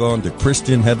 Log on to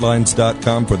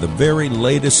ChristianHeadlines.com for the very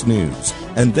latest news,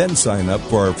 and then sign up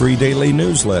for our free daily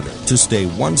newsletter to stay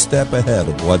one step ahead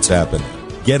of what's happening.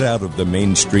 Get out of the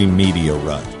mainstream media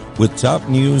rut with top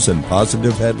news and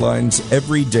positive headlines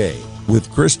every day with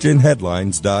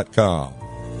ChristianHeadlines.com.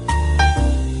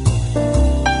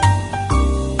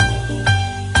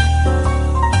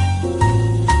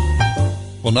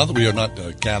 Well, now that we are not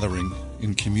gathering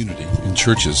in community, in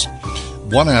churches,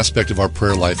 one aspect of our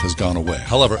prayer life has gone away.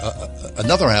 However,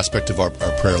 another aspect of our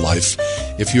prayer life,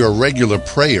 if you're a regular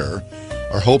prayer,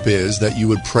 our hope is that you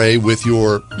would pray with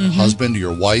your husband, or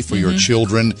your wife, or your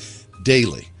children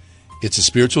daily. It's a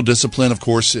spiritual discipline. Of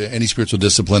course, any spiritual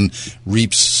discipline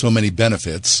reaps so many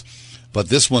benefits. But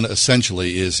this one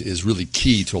essentially is really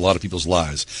key to a lot of people's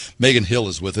lives. Megan Hill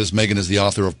is with us. Megan is the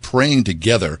author of Praying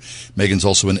Together. Megan's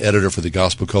also an editor for the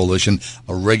Gospel Coalition,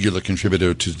 a regular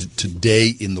contributor to Today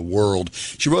in the World.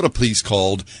 She wrote a piece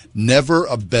called Never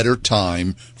a Better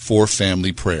Time for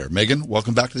Family Prayer. Megan,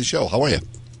 welcome back to the show. How are you?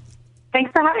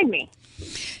 Thanks for having me.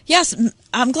 Yes,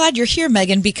 I'm glad you're here,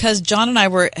 Megan, because John and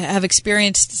I have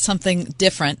experienced something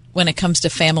different when it comes to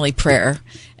family prayer.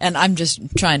 And I'm just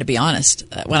trying to be honest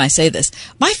when I say this.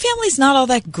 My family's not all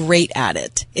that great at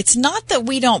it. It's not that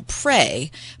we don't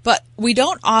pray, but we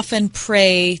don't often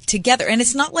pray together. And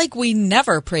it's not like we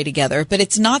never pray together, but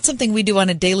it's not something we do on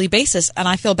a daily basis. And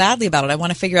I feel badly about it. I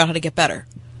want to figure out how to get better.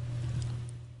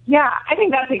 Yeah, I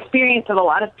think that's the experience of a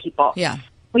lot of people. Yeah.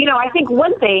 Well, I think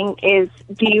one thing is,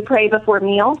 do you pray before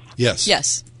meals? Yes.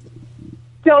 Yes.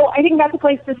 So I think that's a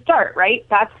place to start, right?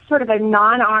 That's sort of a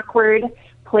non-awkward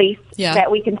place that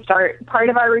we can start, part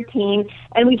of our routine,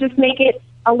 and we just make it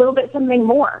a little bit something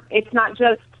more. It's not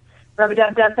just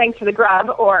rub-a-dub-dub, thanks for the grub,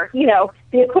 or, the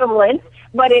equivalent,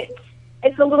 but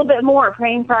it's a little bit more,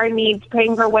 praying for our needs,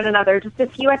 praying for one another. Just a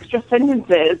few extra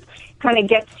sentences kind of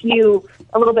gets you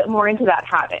a little bit more into that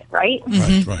habit, right?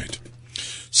 Right.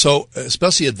 So,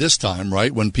 especially at this time, right,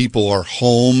 when people are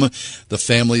home, the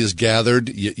family is gathered,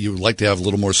 you would like to have a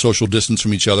little more social distance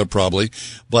from each other, probably.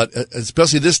 But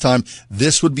especially this time,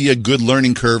 this would be a good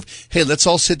learning curve. Hey, let's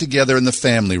all sit together in the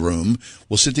family room.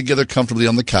 We'll sit together comfortably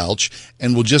on the couch,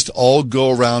 and we'll just all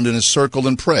go around in a circle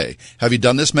and pray. Have you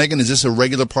done this, Megan? Is this a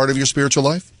regular part of your spiritual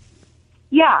life?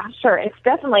 Yeah, sure. It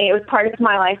was part of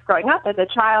my life growing up as a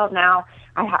child. Now,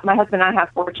 my husband and I have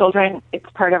 4 children. It's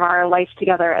part of our life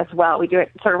together as well. We do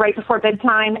it sort of right before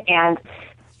bedtime and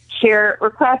share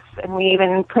requests, and we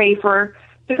even pray for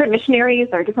different missionaries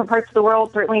or different parts of the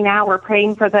world. Certainly now we're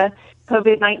praying for the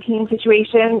COVID-19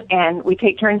 situation, and we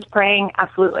take turns praying.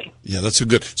 Absolutely. Yeah, that's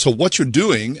good. So what you're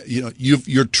doing,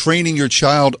 you're training your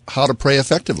child how to pray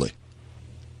effectively.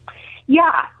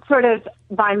 Yeah, sort of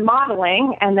by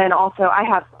modeling, and then also I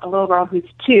have a little girl who's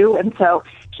 2, and so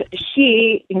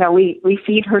she, we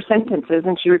feed her sentences,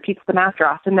 and she repeats them after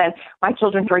us. And then my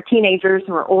children who are teenagers,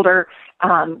 who are older, they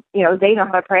know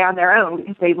how to pray on their own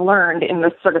because they've learned in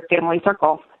this sort of family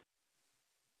circle.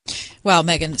 Wow,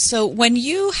 Megan. So when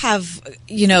you have,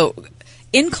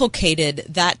 inculcated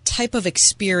that type of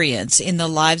experience in the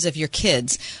lives of your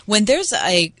kids, when there's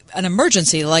an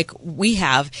emergency like we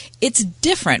have, it's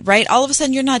different, right? All of a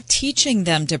sudden you're not teaching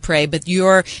them to pray, but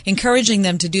you're encouraging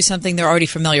them to do something they're already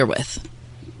familiar with.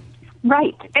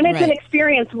 Right. And it's an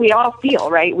experience we all feel,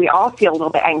 right? We all feel a little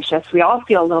bit anxious. We all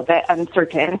feel a little bit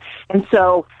uncertain. And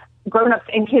so grown-ups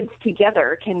and kids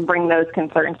together can bring those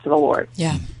concerns to the Lord.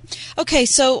 Yeah. Okay,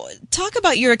 so talk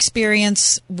about your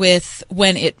experience with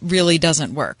when it really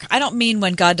doesn't work. I don't mean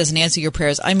when God doesn't answer your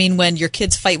prayers. I mean when your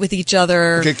kids fight with each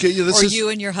other, or you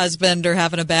and your husband are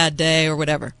having a bad day or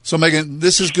whatever. So, Megan,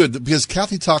 this is good because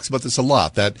Kathy talks about this a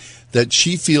lot, that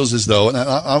she feels as though,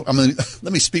 and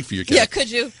let me speak for you, Kathy. Yeah, could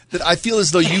you? That I feel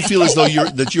as though you feel as though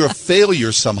you're a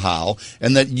failure somehow,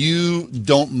 and that you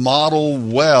don't model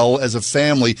well as a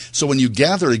family. So when you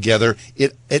gather together,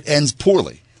 it ends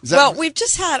poorly. Well, we've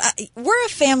just we're a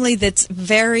family that's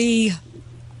very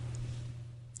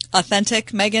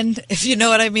authentic, Megan, if you know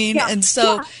what I mean. Yeah, and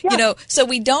so, so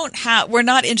we're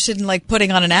not interested in like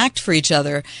putting on an act for each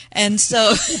other. And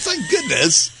so, thank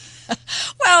goodness.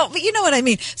 Well, but you know what I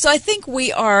mean. So I think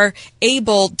we are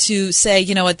able to say,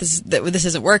 you know what, this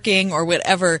isn't working or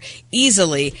whatever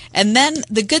easily. And then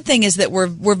the good thing is that we're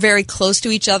very close to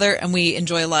each other and we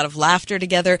enjoy a lot of laughter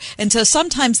together. And so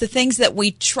sometimes the things that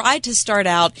we try to start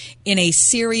out in a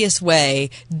serious way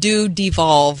do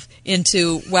devolve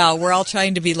into, wow, we're all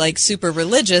trying to be like super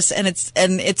religious, and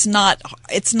it's not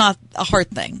a hard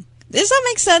thing. Does that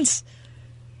make sense?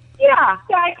 Yeah,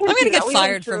 I'm going to get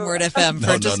fired from Word FM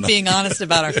for just being honest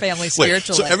about our family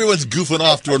spiritual life. So everyone's goofing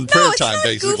off during prayer time,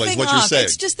 basically, is what you're saying.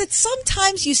 It's just that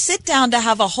sometimes you sit down to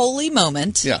have a holy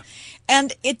moment,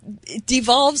 and it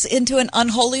devolves into an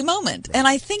unholy moment. And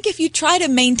I think if you try to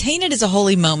maintain it as a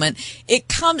holy moment, it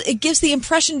gives the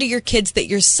impression to your kids that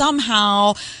you're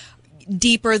somehow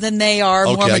deeper than they are,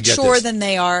 more mature than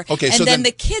they are. Okay, and so then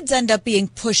the kids end up being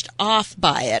pushed off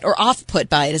by it, or off-put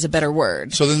by it is a better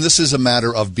word. So then this is a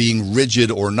matter of being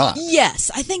rigid or not.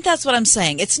 Yes, I think that's what I'm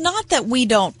saying. It's not that we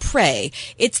don't pray.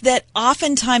 It's that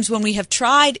oftentimes when we have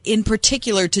tried in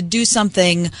particular to do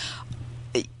something,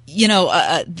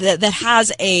 that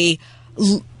has a...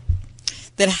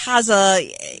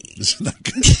 This is not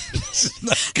good. This is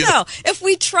not good. No, if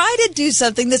we try to do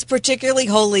something that's particularly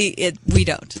holy, we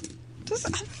don't.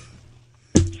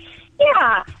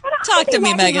 Yeah. Talk to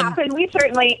me, Megan. Happen. We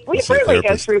certainly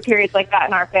go through periods like that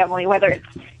in our family, whether it's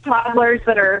toddlers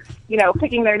that are,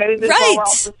 picking their noses while we're all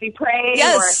supposed to be praying,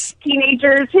 or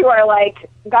teenagers who are like,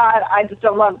 God, I just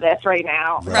don't love this right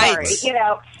now. Right. Sorry,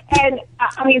 And,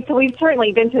 so we've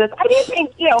certainly been to this. I do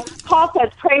think, Paul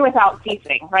says pray without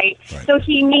ceasing, right? So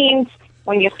he means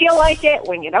when you feel like it,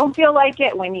 when you don't feel like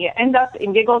it, when you end up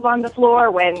in giggles on the floor,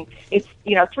 when it's,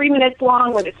 3 minutes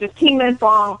long, when it's 15 minutes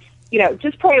long,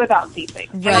 just pray without ceasing.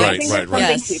 Right. And I think there's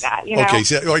something to that, Okay,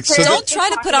 so don't try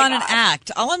to put on an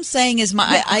act. All I'm saying is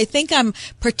I think I'm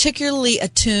particularly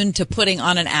attuned to putting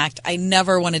on an act. I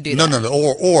never want to do that.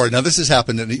 No. Or now this has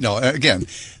happened, again,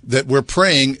 that we're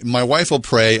praying, my wife will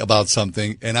pray about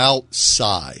something, and I'll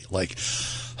sigh, like,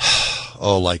 here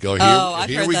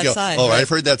we go. Sigh, I've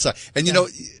heard that sigh. And,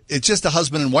 it's just a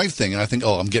husband and wife thing, and I think,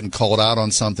 I'm getting called out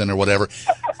on something or whatever.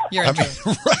 You're right.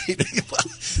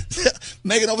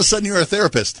 Megan, all of a sudden you're a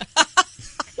therapist.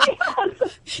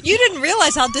 You didn't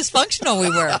realize how dysfunctional we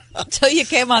were until you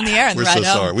came on the air. We're so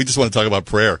sorry. We just want to talk about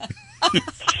prayer.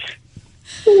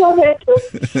 Love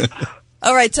it.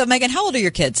 All right. So, Megan, how old are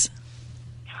your kids?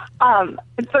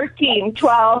 13,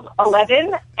 12,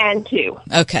 11, and 2.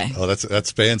 Okay. Oh, that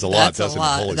spans a lot, doesn't it?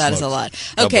 Holy That is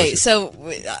smokes. a lot. Okay,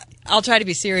 so I'll try to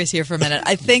be serious here for a minute.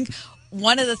 I think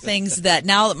one of the things that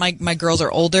now that my girls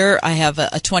are older, I have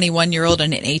a 21-year-old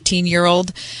and an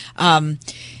 18-year-old.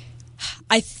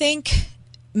 I think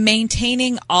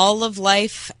maintaining all of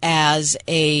life as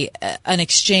an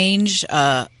exchange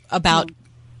about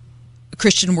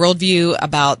Christian worldview,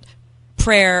 about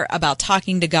prayer, about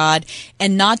talking to God,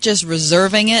 and not just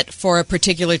reserving it for a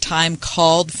particular time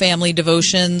called family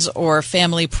devotions or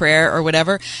family prayer or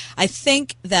whatever. I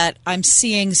think that I'm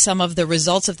seeing some of the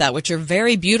results of that, which are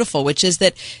very beautiful, which is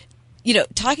that,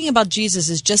 talking about Jesus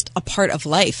is just a part of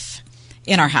life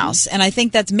in our house. And I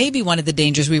think that's maybe one of the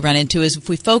dangers we run into is if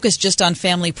we focus just on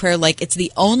family prayer, like it's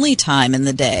the only time in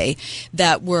the day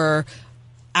that we're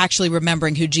actually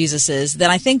remembering who Jesus is,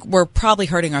 then I think we're probably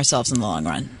hurting ourselves in the long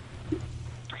run.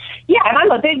 Yeah, and I'm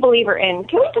a big believer in,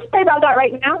 can we just pray about that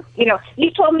right now? You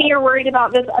told me you're worried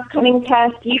about this upcoming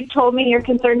test. You told me you're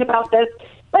concerned about this.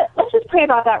 But let's just pray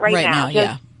about that right now.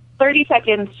 Just 30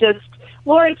 seconds, just,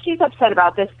 Lord, she's upset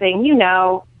about this thing.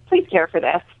 Please care for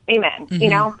this. Amen.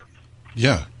 Mm-hmm.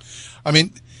 Yeah. I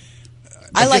mean,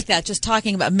 I like that, just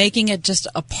talking about making it just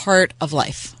a part of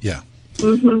life. Yeah.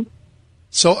 Mm-hmm.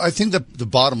 So I think the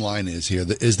bottom line is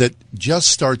that just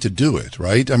start to do it,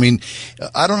 right? I mean,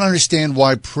 I don't understand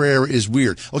why prayer is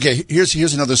weird. Okay,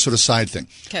 here's another sort of side thing.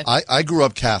 Okay. I grew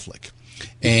up Catholic,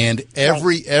 and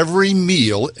every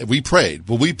meal we prayed.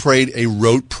 Well, we prayed a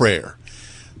rote prayer.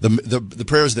 The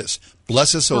prayer is this: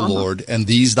 Bless us, O Lord, and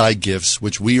these thy gifts,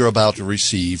 which we are about to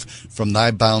receive from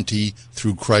thy bounty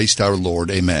through Christ our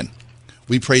Lord. Amen.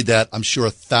 We prayed that, I'm sure,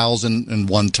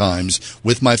 1,001 times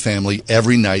with my family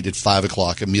every night at 5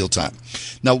 o'clock at mealtime.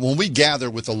 Now, when we gather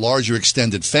with a larger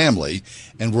extended family,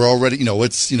 and we're already,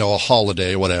 it's, a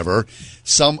holiday or whatever,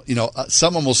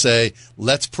 someone will say,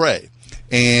 let's pray.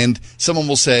 And someone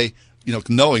will say,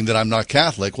 knowing that I'm not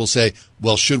Catholic, will say,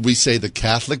 well, should we say the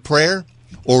Catholic prayer?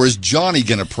 Or is Johnny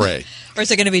going to pray? Or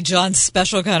is it going to be John's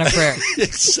special kind of prayer?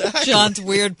 Exactly. John's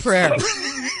weird prayer.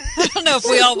 I don't know if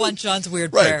we all want John's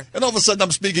weird prayer. And all of a sudden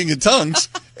I'm speaking in tongues,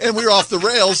 and we're off the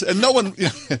rails, and no one...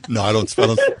 No, I don't...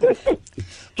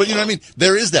 But you know what I mean?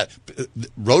 There is that.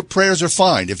 Rote prayers are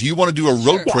fine. If you want to do a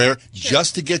rote prayer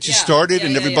just to get you started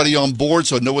and everybody on board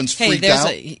so no one's freaked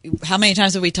out. How many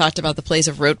times have we talked about the place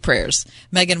of rote prayers?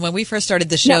 Megan, when we first started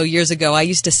the show years ago, I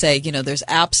used to say, there's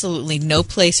absolutely no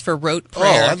place for rote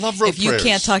prayer. Oh, I love rote prayers. If you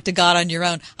can't talk to God on your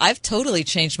own. I've totally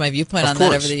changed my viewpoint on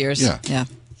that over the years. Yeah.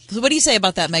 So what do you say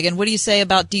about that, Megan? What do you say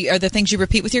about, are there things you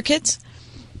repeat with your kids?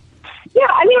 Yeah,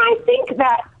 I think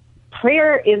that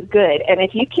prayer is good. And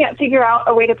if you can't figure out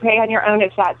a way to pray on your own,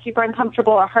 if that's super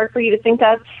uncomfortable or hard for you to think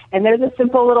of, and there's a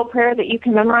simple little prayer that you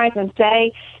can memorize and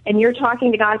say, and you're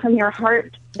talking to God from your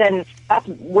heart, then that's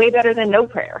way better than no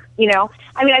prayer.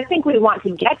 I think we want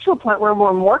to get to a point where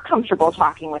we're more comfortable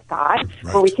talking with God,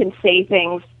 where we can say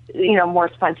things more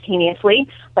spontaneously.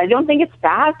 But I don't think it's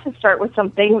bad to start with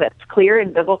something that's clear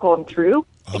and biblical and true.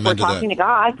 if we're talking to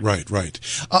God. Right.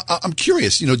 I'm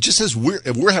curious, just as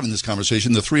we're having this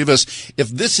conversation, the three of us, if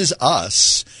this is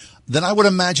us, then I would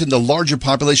imagine the larger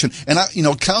population, and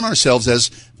count ourselves as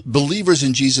believers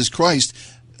in Jesus Christ,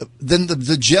 then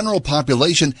the general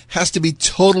population has to be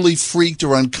totally freaked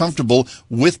or uncomfortable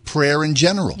with prayer in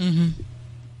general. Mm-hmm.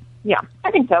 Yeah, I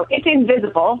think so. It's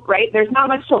invisible, right? There's not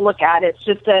much to look at. It's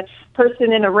just a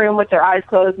person in a room with their eyes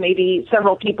closed, maybe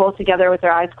several people together with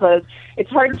their eyes closed. It's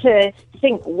hard to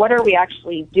think, what are we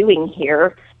actually doing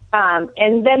here?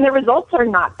 And then the results are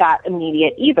not that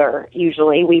immediate either.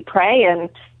 Usually we pray and,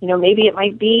 maybe it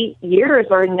might be years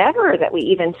or never that we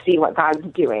even see what God's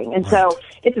doing. And so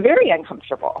it's very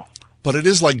uncomfortable. But it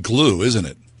is like glue, isn't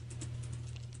it?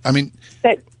 I mean,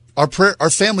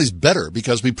 our family's better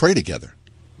because we pray together.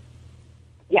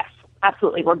 Yes,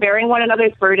 absolutely. We're bearing one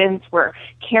another's burdens. We're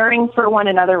caring for one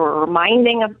another. We're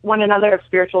reminding one another of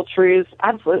spiritual truths.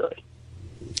 Absolutely.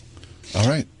 All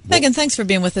right. Megan, thanks for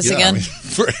being with us again.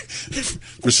 For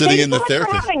sitting in the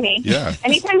therapist. Thanks for having me. Yeah.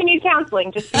 Anytime you need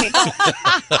counseling, just give me a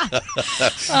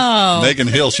call. Megan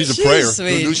Hill, she's a prayer. Who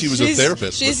knew she was a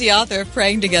therapist? She's the author of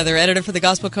Praying Together, editor for the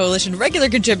Gospel Coalition, regular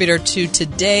contributor to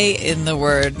Today in the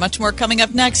Word. Much more coming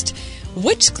up next.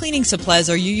 Which cleaning supplies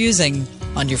are you using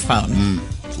on your phone?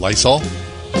 Lysol?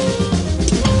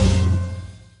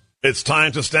 It's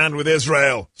time to stand with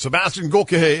Israel. Sebastian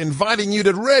Gorka here, inviting you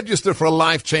to register for a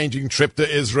life-changing trip to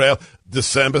Israel,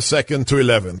 December 2nd to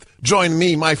 11th. Join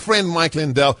me, my friend Mike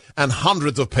Lindell, and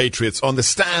hundreds of patriots on the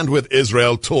Stand with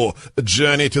Israel tour, a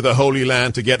journey to the Holy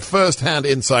Land to get first-hand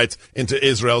insights into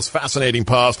Israel's fascinating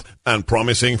past and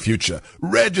promising future.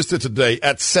 Register today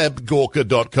at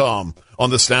sebgorka.com. On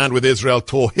the Stand with Israel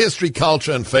tour, history,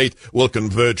 culture, and faith will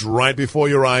converge right before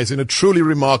your eyes in a truly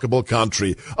remarkable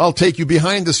country. I'll take you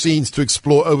behind the scenes to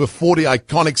explore over 40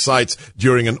 iconic sites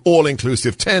during an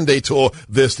all-inclusive 10-day tour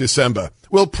this December.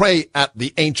 We'll pray at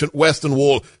the ancient Western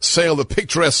Wall, sail the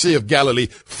picturesque Sea of Galilee,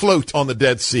 float on the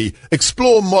Dead Sea,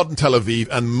 explore modern Tel Aviv,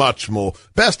 and much more.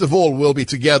 Best of all, we'll be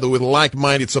together with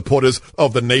like-minded supporters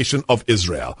of the nation of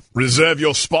Israel. Reserve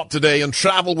your spot today and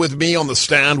travel with me on the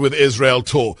Stand with Israel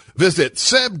tour. Visit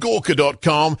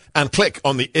sebgorka.com and click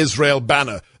on the Israel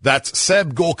banner. That's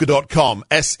sebgorka.com,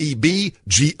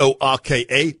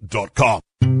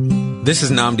 sebgorka.com. This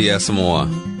is Nnamdi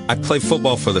Asamoah. I play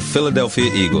football for the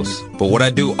Philadelphia Eagles, but what I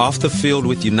do off the field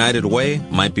with United Way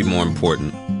might be more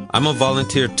important. I'm a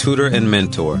volunteer tutor and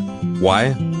mentor.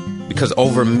 Why? Because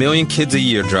over 1 million kids a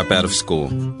year drop out of school,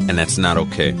 and that's not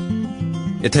okay.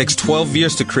 It takes 12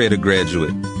 years to create a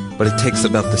graduate, but it takes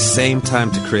about the same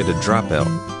time to create a dropout.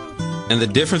 And the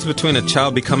difference between a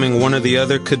child becoming one or the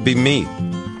other could be me,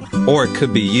 or it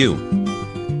could be you.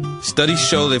 Studies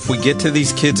show that if we get to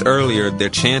these kids earlier, their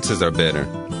chances are better.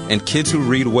 And kids who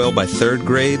read well by 3rd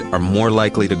grade are more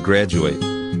likely to graduate.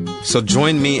 So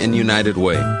join me in United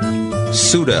Way.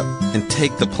 Suit up and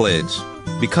take the pledge.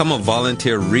 Become a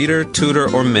volunteer reader, tutor,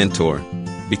 or mentor.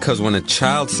 Because when a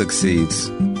child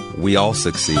succeeds, we all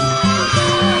succeed.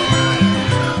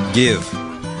 Give,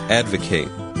 advocate,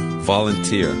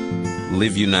 volunteer,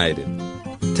 live united.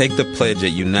 Take the pledge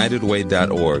at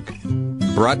unitedway.org.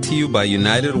 Brought to you by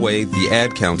United Way, the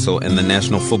Ad Council, and the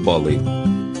National Football League.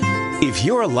 If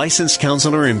you're a licensed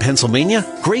counselor in Pennsylvania,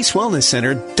 Grace Wellness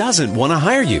Center doesn't want to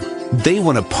hire you. They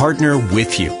want to partner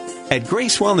with you. At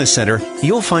Grace Wellness Center,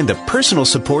 you'll find the personal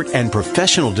support and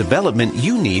professional development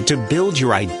you need to build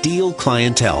your ideal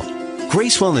clientele.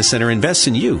 Grace Wellness Center invests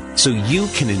in you so you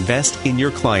can invest in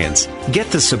your clients. Get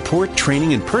the support,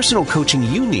 training, and personal coaching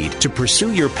you need to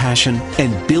pursue your passion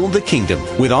and build the kingdom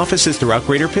with offices throughout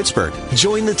Greater Pittsburgh.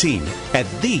 Join the team at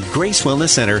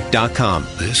thegracewellnesscenter.com.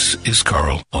 This is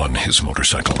Carl on his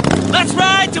motorcycle. Let's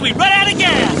ride till we run out of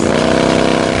gas!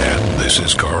 And this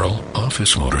is Carl off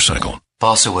his motorcycle.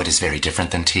 Balsa wood is very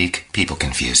different than teak. People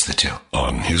confuse the two.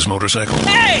 On his motorcycle.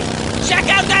 Hey! Check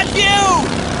out that view!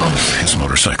 Off his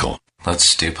motorcycle.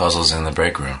 Let's do puzzles in the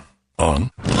break room.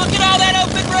 On. Look at all that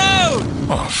open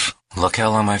road! Off. Look how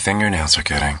long my fingernails are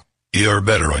getting. You're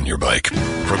better on your bike.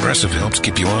 Progressive helps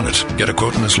keep you on it. Get a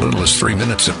quote in as little as 3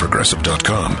 minutes at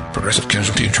Progressive.com. Progressive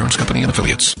Casualty Insurance Company and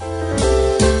Affiliates.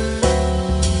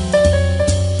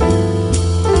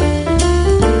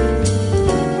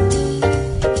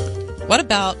 What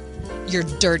about your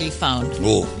dirty phone?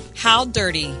 Ooh. How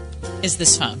dirty is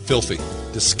this phone? Filthy.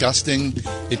 Disgusting.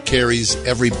 It carries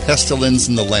every pestilence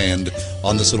in the land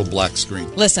on this little black screen.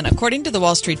 Listen, according to the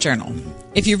Wall Street Journal,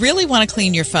 if you really want to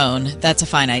clean your phone, that's a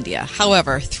fine idea.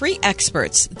 However, 3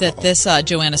 experts that this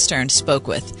Joanna Stern spoke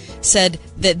with said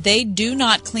that they do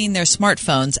not clean their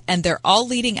smartphones, and they're all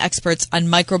leading experts on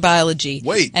microbiology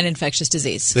and infectious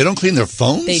disease. They don't clean their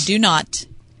phones? They do not.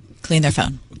 clean their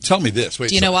phone. Tell me this. Wait,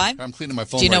 do you know why? I'm cleaning my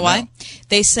phone. Do you know right why?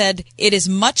 They said it is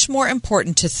much more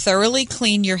important to thoroughly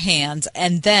clean your hands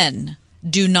and then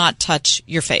do not touch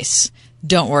your face.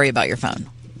 Don't worry about your phone.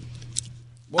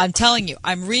 Well, I'm telling you,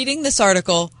 I'm reading this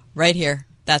article right here.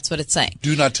 That's what it's saying.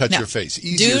 Do not touch your face.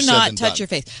 Easier do not touch your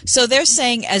face. So they're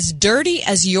saying as dirty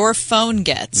as your phone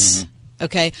gets,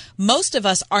 okay, most of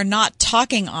us are not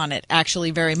talking on it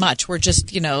actually very much. We're just,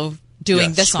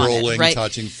 doing this on it, right? Scrolling,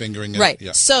 touching, fingering it. Right.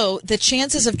 Yeah. So the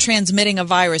chances of transmitting a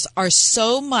virus are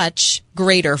so much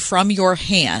greater from your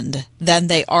hand than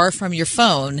they are from your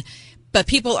phone, but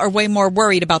people are way more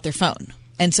worried about their phone.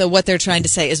 And so what they're trying to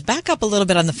say is back up a little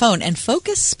bit on the phone and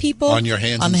focus people on your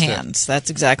hands. On the hands. That's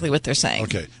exactly what they're saying.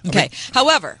 Okay.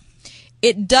 However,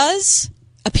 it does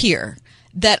appear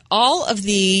that all of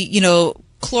the,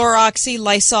 Cloroxy,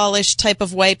 Lysol-ish type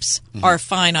of wipes are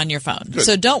fine on your phone. Good.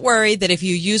 So don't worry that if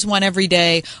you use one every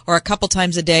day or a couple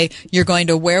times a day, you're going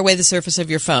to wear away the surface of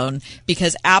your phone,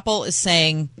 because Apple is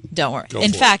saying don't worry.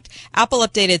 In fact, Apple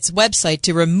updated its website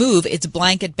to remove its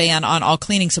blanket ban on all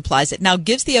cleaning supplies. It now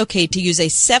gives the okay to use a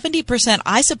 70%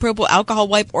 isopropyl alcohol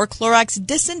wipe or Clorox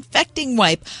disinfecting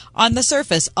wipe on the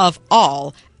surface of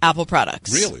all Apple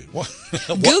products. Really?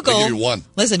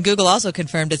 Google also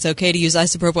confirmed it's okay to use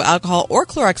isopropyl alcohol or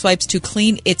Clorox wipes to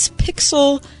clean its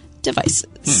Pixel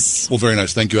devices. Well, very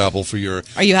nice. Thank you, Apple, for your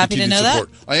Are you happy to know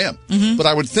support. that? I am. But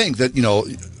I would think that,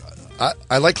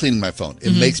 I like cleaning my phone.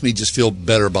 It makes me just feel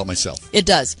better about myself. It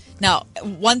does. Now,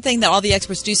 one thing that all the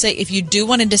experts do say, if you do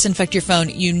want to disinfect your phone,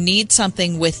 you need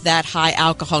something with that high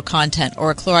alcohol content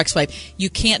or a Clorox wipe. You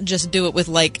can't just do it with,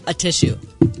 like, a tissue.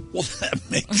 Well, that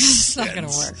makes It's sense. not going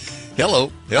to work.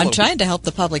 Hello. I'm trying to help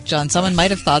the public, John. Someone might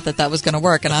have thought that was going to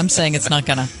work, and I'm saying it's not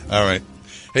going to. All right.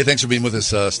 Hey, thanks for being with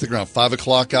us. Stick around. 5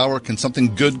 o'clock hour. Can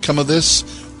something good come of this?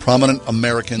 Prominent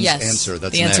Americans answer.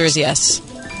 That's the answer is yes.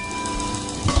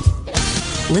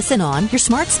 Listen on your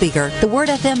smart speaker, the Word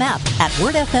FM app at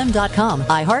wordfm.com,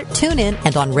 iHeart, TuneIn,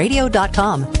 and on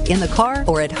radio.com. In the car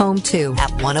or at home, too,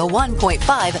 at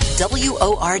 101.5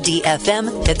 WORD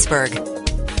FM, Pittsburgh.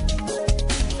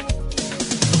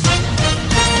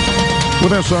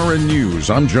 With SRN News,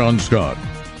 I'm John Scott.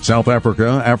 South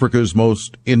Africa, Africa's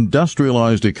most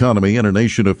industrialized economy and a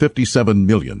nation of 57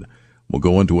 million, will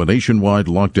go into a nationwide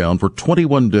lockdown for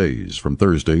 21 days from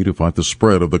Thursday to fight the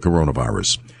spread of the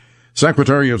coronavirus.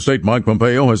 Secretary of State Mike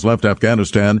Pompeo has left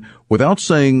Afghanistan without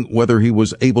saying whether he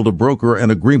was able to broker an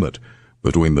agreement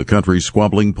between the country's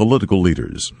squabbling political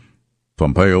leaders.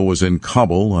 Pompeo was in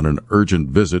Kabul on an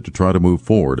urgent visit to try to move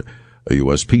forward a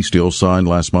U.S. peace deal signed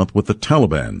last month with the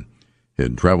Taliban.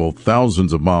 He'd traveled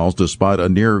thousands of miles despite a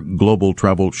near global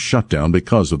travel shutdown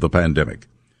because of the pandemic.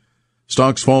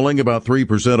 Stocks falling about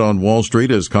 3% on Wall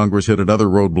Street as Congress hit another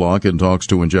roadblock in talks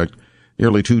to inject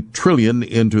nearly $2 trillion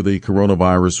into the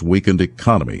coronavirus-weakened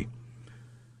economy.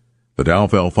 The Dow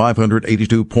fell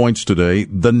 582 points today.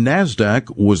 The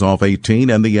Nasdaq was off 18,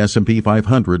 and the S&P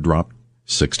 500 dropped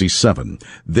 67.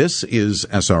 This is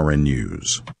SRN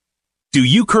News. Do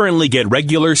you currently get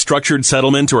regular structured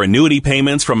settlement or annuity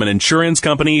payments from an insurance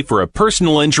company for a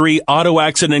personal injury, auto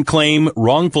accident claim,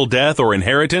 wrongful death, or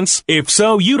inheritance? If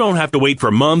so, you don't have to wait for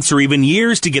months or even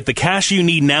years to get the cash you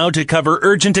need now to cover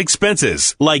urgent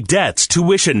expenses like debts,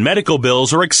 tuition, medical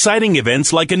bills, or exciting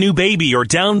events like a new baby or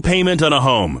down payment on a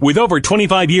home. With over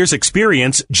 25 years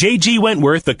experience, J.G.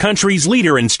 Wentworth, the country's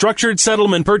leader in structured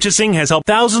settlement purchasing, has helped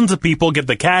thousands of people get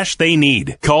the cash they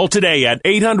need. Call today at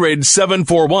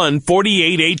 800-741-4818.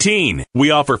 We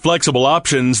offer flexible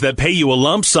options that pay you a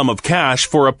lump sum of cash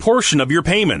for a portion of your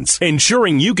payments,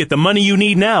 ensuring you get the money you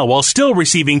need now while still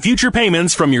receiving future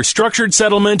payments from your structured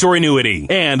settlement or annuity.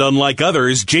 And unlike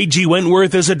others, J.G.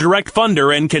 Wentworth is a direct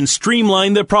funder and can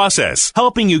streamline the process,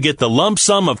 helping you get the lump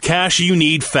sum of cash you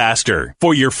need faster.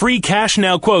 For your free Cash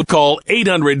Now quote, call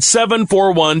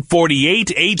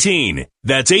 800-741-4818.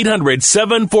 That's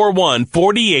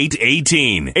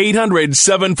 800-741-4818.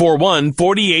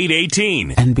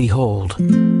 800-741-4818. And behold,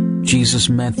 Jesus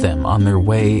met them on their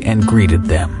way and greeted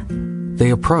them.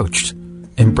 They approached,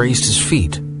 embraced his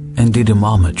feet, and did him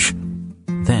homage.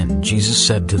 Then Jesus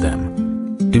said to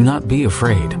them, "Do not be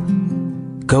afraid.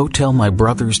 Go tell my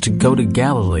brothers to go to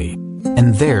Galilee,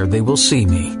 and there they will see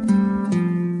me."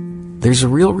 There's a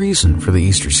real reason for the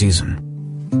Easter season.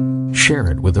 Share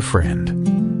it with a friend.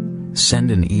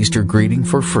 Send an Easter greeting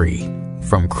for free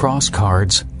from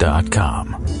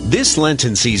crosscards.com. This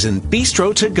Lenten season,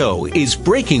 Bistro To Go is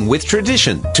breaking with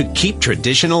tradition to keep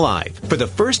tradition alive. For the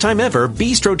first time ever,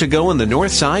 Bistro To Go on the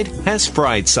North Side has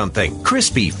fried something.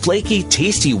 Crispy, flaky,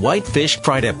 tasty white fish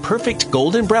fried a perfect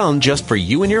golden brown just for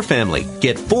you and your family.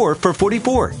 Get 4 for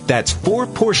 $44. That's 4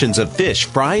 portions of fish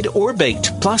fried or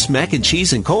baked, plus mac and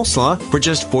cheese and coleslaw for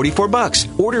just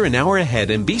 $44. Order an hour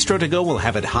ahead and Bistro To Go will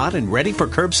have it hot and ready for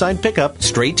curbside pickup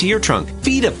straight to your trunk.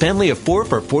 Feed a family of 4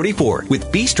 for $44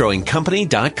 with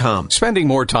bistroandcompany.com. Spending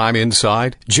more time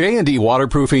inside? J&D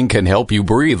Waterproofing can help you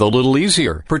breathe a little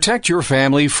easier. Protect your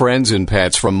family, friends, and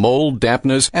pets from mold,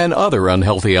 dampness, and other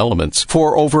unhealthy elements.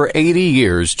 For over 80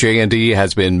 years, J&D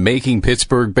has been making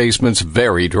Pittsburgh basements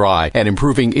very dry and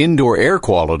improving indoor air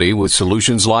quality with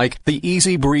solutions like the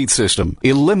Easy Breathe system.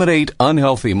 Eliminate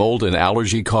unhealthy mold and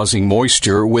allergy-causing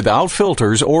moisture without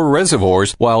filters or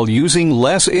reservoirs while using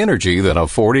less energy than a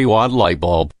 40-watt light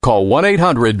bulb. Call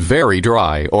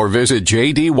 1-800-VERY-DRY or visit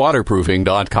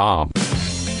jdwaterproofing.com.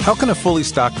 How can a fully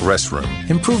stocked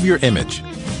restroom improve your image?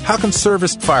 How can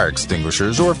serviced fire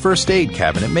extinguishers or a first aid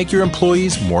cabinet make your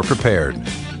employees more prepared?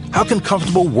 How can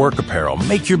comfortable work apparel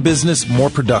make your business more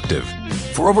productive?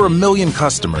 For over 1 million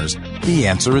customers, the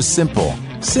answer is simple.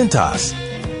 Cintas.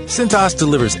 Cintas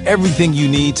delivers everything you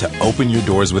need to open your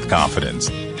doors with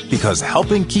confidence. Because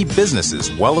helping keep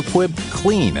businesses well-equipped,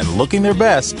 clean, and looking their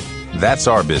best, that's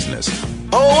our business.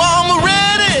 Oh, I'm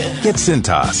ready! Get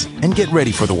Cintas and get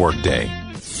ready for the workday.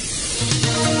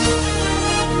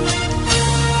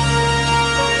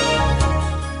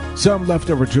 Some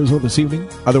leftover drizzle this evening,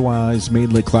 otherwise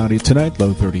mainly cloudy tonight,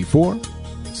 low 34.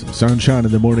 Some sunshine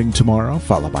in the morning tomorrow,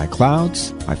 followed by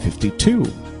clouds, high 52.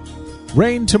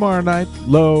 Rain tomorrow night,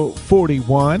 low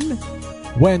 41.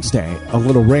 Wednesday, a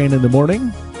little rain in the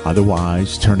morning,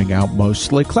 otherwise turning out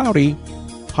mostly cloudy,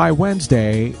 high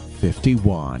Wednesday,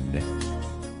 51.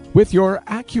 With your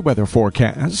AccuWeather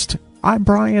forecast, I'm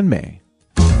Brian May.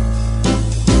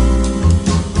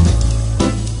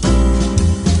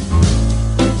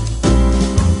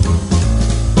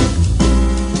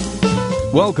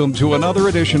 Welcome to another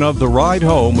edition of The Ride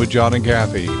Home with John and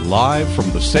Kathy, live from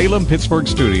the Salem-Pittsburgh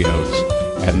studios.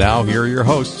 And now here are your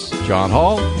hosts, John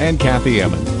Hall and Kathy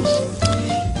Emmons.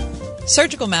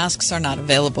 Surgical masks are not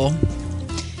available,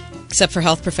 except for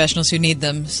health professionals who need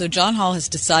them. So John Hall has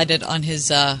decided on his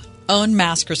own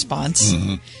mask response,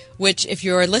 which if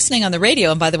you're listening on the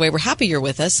radio, and by the way, we're happy you're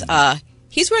with us,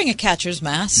 he's wearing a catcher's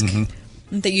mask.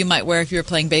 That you might wear if you were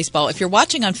playing baseball. If you're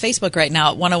watching on Facebook right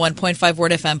now at 101.5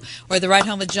 Word FM or The Ride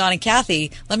Home with John and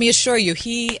Kathy, let me assure you,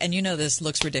 and you know this,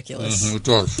 looks ridiculous. It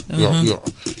does. Yeah.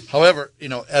 However,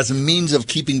 as a means of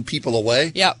keeping people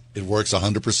away, it works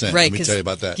 100%. Right, let me tell you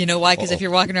about that. You know why? Because if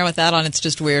you're walking around with that on, it's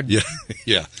just weird. Yeah.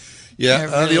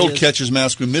 Really the old catcher's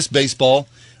mask. We miss baseball.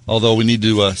 Although we need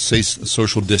to say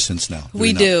social distance now.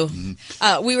 We do.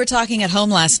 We were talking at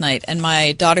home last night, and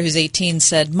my daughter, who's 18,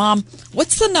 said, Mom,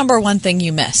 what's the number one thing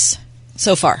you miss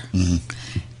so far? And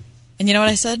you know what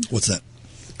I said? What's that?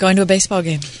 Going to a baseball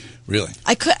game. Really?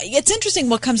 It's interesting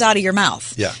what comes out of your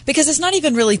mouth. Yeah. Because it's not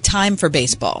even really time for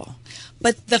baseball.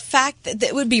 But the fact that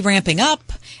it would be ramping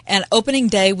up, and opening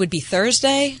day would be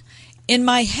Thursday, in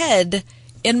my head,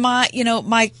 in my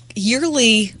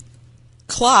yearly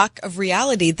clock of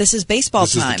reality, this is baseball time.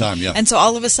 This is the time, yeah. And so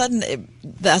all of a sudden,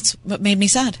 that's what made me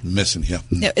sad. Missing, yeah.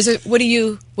 What do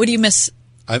you miss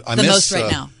the most right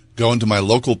now? Going to my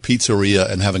local pizzeria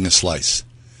and having a slice.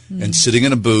 And sitting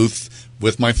in a booth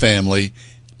with my family,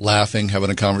 laughing, having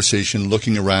a conversation,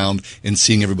 looking around, and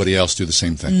seeing everybody else do the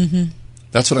same thing.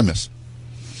 That's what I miss.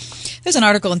 There's an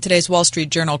article in today's Wall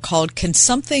Street Journal called, Can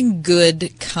Something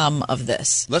Good Come of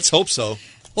This? Let's hope so.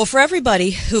 Well, for everybody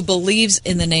who believes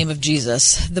in the name of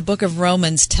Jesus, the book of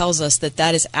Romans tells us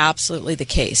that is absolutely the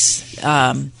case,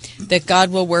 that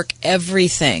God will work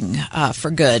everything for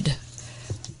good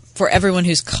for everyone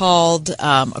who's called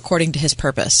according to his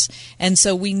purpose. And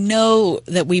so we know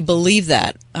that we believe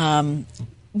that.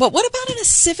 But what about in a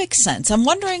civic sense? I'm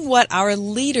wondering what our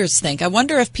leaders think. I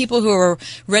wonder if people who are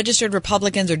registered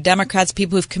Republicans or Democrats,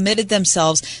 people who've committed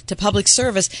themselves to public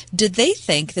service, did they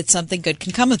think that something good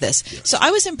can come of this? Yes. So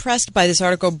I was impressed by this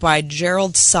article by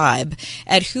Gerald Seib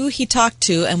at who he talked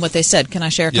to and what they said. Can I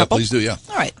share a couple? Yeah, please do, yeah.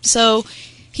 All right. So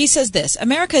he says this: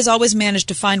 America has always managed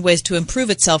to find ways to improve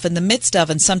itself in the midst of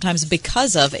and sometimes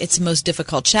because of its most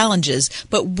difficult challenges.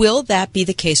 But will that be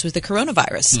the case with the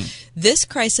coronavirus? This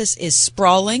crisis is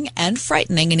sprawling and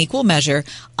frightening in equal measure.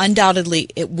 Undoubtedly,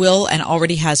 it will and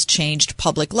already has changed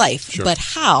public life. Sure. But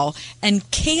how? And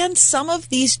can some of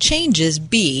these changes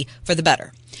be for the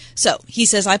better? So he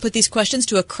says, I put these questions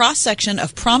to a cross-section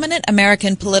of prominent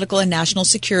American political and national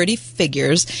security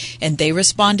figures, and they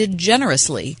responded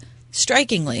generously.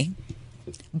 Strikingly,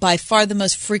 by far the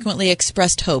most frequently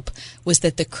expressed hope was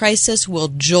that the crisis will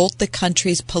jolt the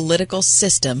country's political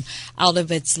system out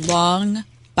of its long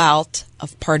bout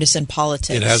of partisan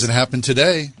politics. It hasn't happened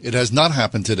today. It has not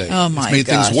happened today. Oh, my It's made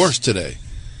gosh. things worse today.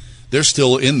 They're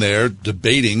still in there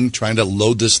debating, trying to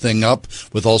load this thing up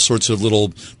with all sorts of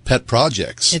little pet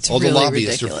projects. It's all really the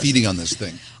lobbyists ridiculous. are feeding on this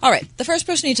thing. All right. The first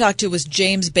person you talked to was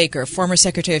James Baker, former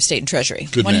Secretary of State and Treasury.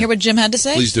 Good Want to man. hear what Jim had to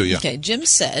say? Please do, yeah. Okay. Jim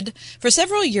said, for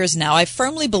several years now, I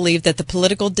firmly believe that the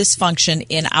political dysfunction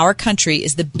in our country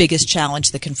is the biggest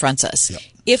challenge that confronts us. Yep.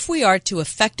 If we are to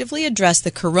effectively address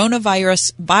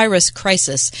the virus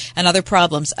crisis and other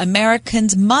problems,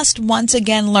 Americans must once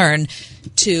again learn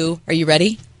to, are you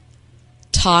ready?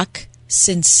 Talk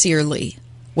sincerely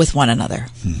with one another.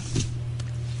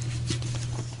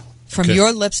 From Okay.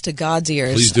 your lips to God's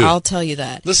ears, Please do. I'll tell you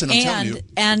that. Listen, I'm telling you.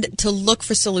 And to look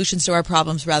for solutions to our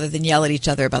problems rather than yell at each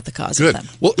other about the cause Good. of them.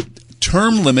 Well,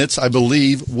 term limits, I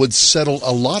believe, would settle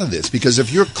a lot of this, because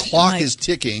if your clock is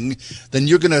ticking, then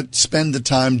you're going to spend the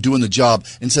time doing the job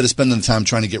instead of spending the time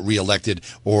trying to get reelected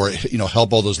or,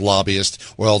 help all those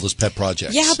lobbyists or all those pet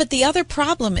projects. Yeah, but the other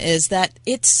problem is that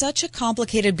it's such a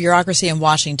complicated bureaucracy in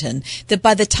Washington that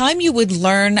by the time you would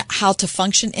learn how to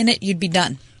function in it, you'd be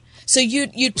done. So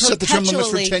you'd set the term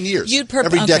limits for 10 years,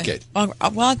 every decade.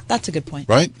 Well, that's a good point.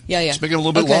 Right? Yeah. Just make it a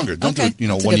little bit longer. Don't do it,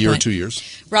 That's a 1 good year or point. 2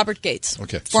 years. Robert Gates,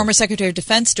 Okay. former Secretary of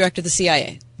Defense, Director of the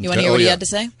CIA. You want to Okay. hear what he yeah. had to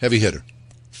say? Heavy hitter.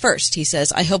 First, he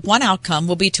says, I hope one outcome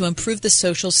will be to improve the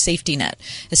social safety net,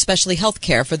 especially health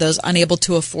care for those unable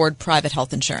to afford private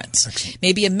health insurance. Excellent.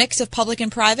 Maybe a mix of public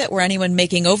and private, where anyone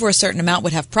making over a certain amount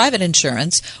would have private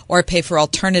insurance or pay for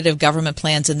alternative government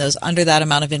plans, and those under that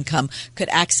amount of income could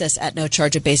access at no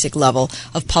charge a basic level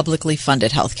of publicly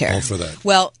funded health care. All for that.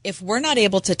 Well, if we're not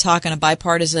able to talk on a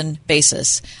bipartisan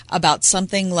basis about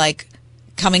something like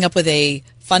coming up with a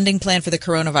funding plan for the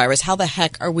coronavirus, how the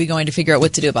heck are we going to figure out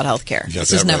what to do about health care? You got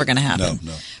This that is never right. going to happen.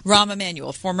 No. Rahm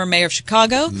Emanuel, former mayor of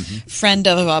Chicago, friend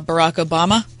of Barack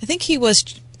Obama. I think he was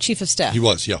chief of staff. He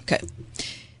was, yeah. Okay.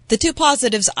 The two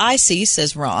positives I see,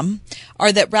 says Rahm,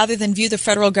 are that rather than view the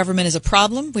federal government as a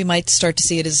problem, we might start to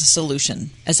see it as a solution,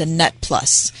 as a net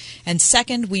plus. And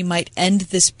second, we might end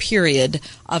this period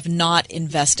of not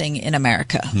investing in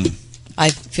America. I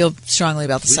feel strongly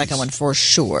about the second one for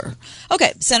sure.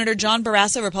 Okay, Senator John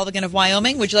Barrasso, Republican of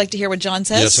Wyoming. Would you like to hear what John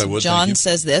says? Yes, I would. John Thank you.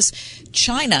 says this: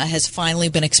 China has finally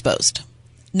been exposed.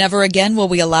 Never again will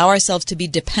we allow ourselves to be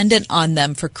dependent on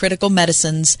them for critical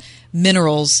medicines,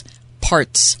 minerals,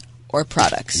 parts, or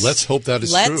products. Let's hope that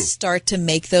is Let's true. start to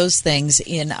make those things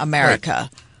in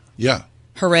America. Yeah.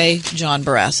 Hooray, John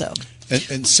Barrasso.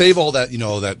 And save all that,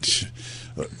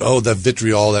 that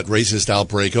vitriol, that racist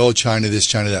outbreak, China this,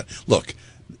 China that. Look,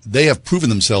 they have proven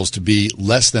themselves to be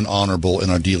less than honorable in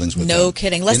our dealings with them. No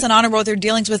kidding. Less than honorable with their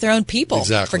dealings with their own people.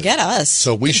 Exactly. Forget us.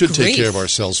 So we Good should take grief. care of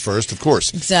ourselves first, of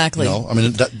course. Exactly.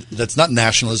 That's not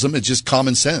nationalism. It's just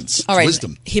common sense. All right.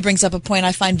 Wisdom. He brings up a point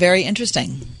I find very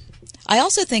interesting. I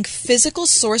also think physical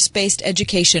source-based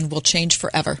education will change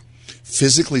forever.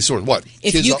 Physically sort what?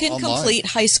 If Kids you can online? complete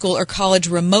high school or college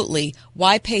remotely,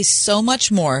 why pay so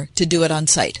much more to do it on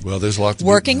site? Well, there's a lot to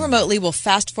Working remotely will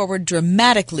fast forward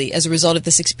dramatically as a result of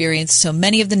this experience. So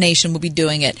many of the nation will be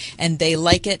doing it, and they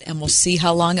like it, and we'll see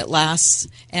how long it lasts.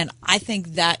 And I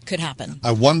think that could happen.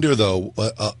 I wonder, though,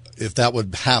 if that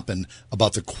would happen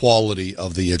about the quality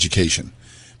of the education.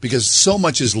 Because so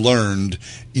much is learned,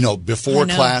 before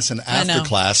class and after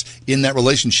class in that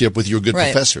relationship with your good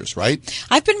professors, right?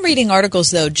 I've been reading articles,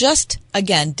 though, just,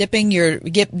 again, dipping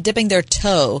their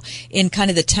toe in kind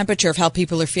of the temperature of how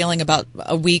people are feeling about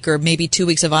a week or maybe 2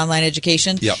 weeks of online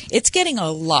education. Yep. It's getting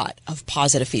a lot of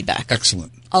positive feedback.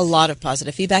 Excellent. A lot of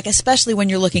positive feedback, especially when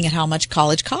you're looking at how much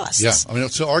college costs. Yeah.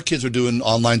 So our kids are doing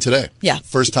online today. Yeah.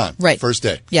 First time. Right. First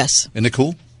day. Yes. Isn't it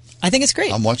cool? I think it's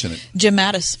great. I'm watching it. Jim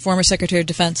Mattis, former Secretary of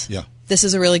Defense. Yeah. This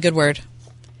is a really good word.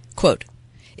 Quote,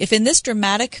 if in this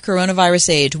dramatic coronavirus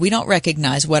age we don't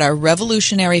recognize what our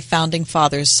revolutionary founding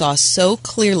fathers saw so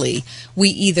clearly, we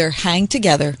either hang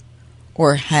together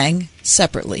or hang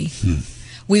separately.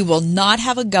 We will not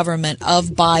have a government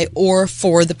of, by, or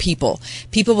for the people.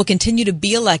 People will continue to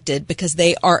be elected because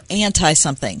they are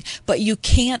anti-something. But you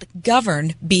can't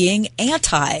govern being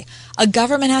anti. A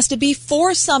government has to be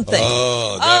for something.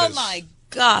 My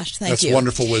gosh, thank you. That's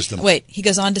wonderful wisdom. Wait, he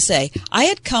goes on to say, I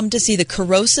had come to see the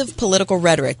corrosive political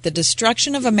rhetoric, the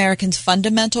destruction of Americans'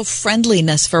 fundamental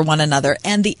friendliness for one another,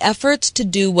 and the efforts to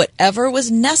do whatever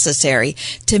was necessary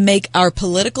to make our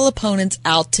political opponents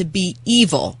out to be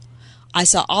evil. I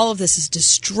saw all of this as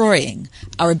destroying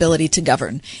our ability to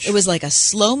govern. It was like a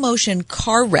slow motion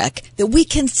car wreck that we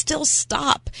can still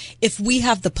stop if we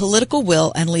have the political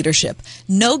will and leadership.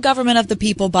 No government of the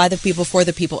people, by the people, for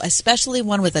the people, especially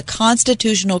one with a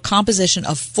constitutional composition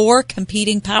of 4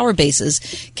 competing power bases,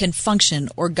 can function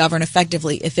or govern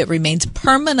effectively if it remains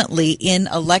permanently in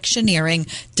electioneering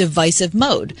divisive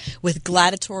mode with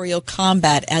gladiatorial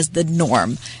combat as the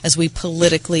norm as we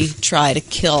politically try to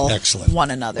kill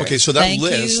one another. Okay, so that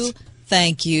list.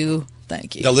 Thank you.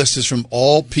 That list is from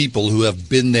all people who have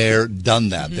been there, done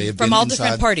that. Mm-hmm. They have from been all inside,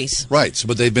 different parties. Right,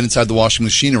 but they've been inside the washing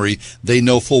machinery. They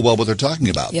know full well what they're talking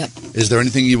about. Yep. Is there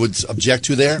anything you would object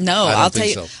to there? No, I don't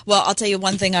think tell you. So. Well, I'll tell you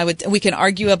one thing. We can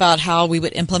argue about how we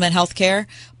would implement health care,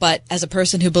 but as a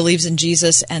person who believes in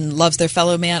Jesus and loves their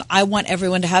fellow man, I want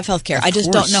everyone to have health care. I just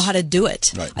don't know how to do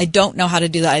it. Right. I don't know how to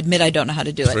do that. I admit I don't know how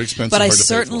to do it. Very expensive, but I hard to pay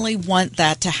certainly want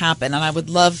that to happen, and I would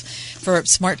love for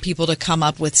smart people to come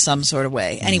up with some sort of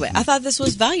way. Anyway, I thought this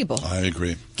was valuable. I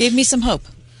agree. Gave me some hope.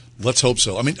 Let's hope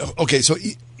so. I mean, okay, so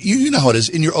you know how it is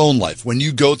in your own life. When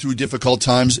you go through difficult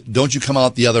times, don't you come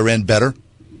out the other end better?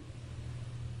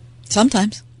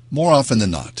 Sometimes. More often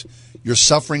than not. Your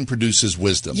suffering produces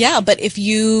wisdom. Yeah, but if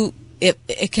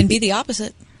it can be the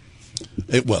opposite.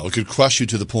 It could crush you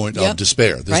to the point of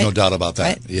despair. There's no doubt about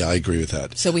that. Right. Yeah, I agree with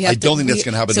that. So I don't think that's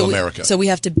going to happen to America. So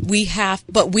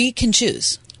but we can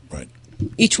choose. Right.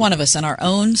 Each one of us in our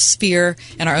own sphere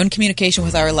and our own communication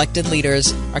with our elected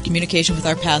leaders, our communication with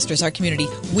our pastors, our community,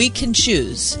 we can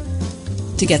choose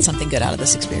to get something good out of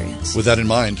this experience. With that in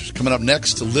mind, coming up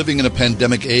next, Living in a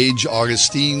Pandemic Age,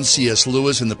 Augustine C.S.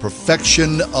 Lewis and the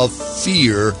Perfection of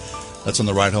Fear. That's on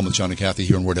the Ride Home with John and Kathy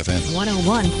here on Word FM.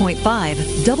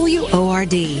 101.5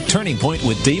 WORD. Turning Point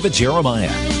with David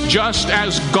Jeremiah. Just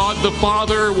as God the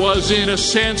Father was, in a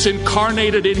sense,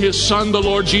 incarnated in His Son, the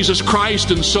Lord Jesus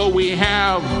Christ, and so we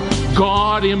have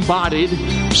God embodied,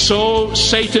 so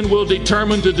Satan will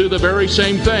determine to do the very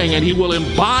same thing, and he will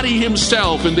embody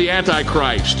himself in the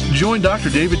Antichrist. Join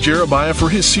Dr. David Jeremiah for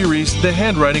his series, The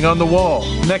Handwriting on the Wall,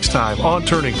 next time on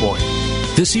Turning Point.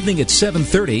 This evening at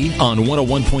 7:30 on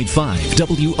 101.5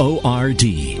 WORD.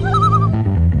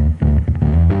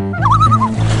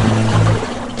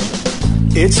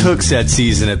 It's hook set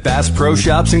season at Bass Pro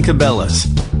Shops and Cabela's.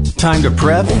 Time to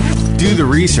prep, do the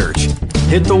research,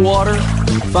 hit the water,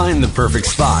 find the perfect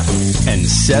spot, and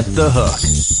set the hook.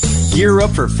 Gear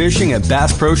up for fishing at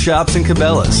Bass Pro Shops and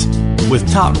Cabela's with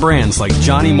top brands like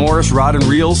Johnny Morris Rod and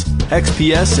Reels,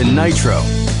 XPS, and Nitro,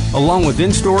 along with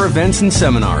in-store events and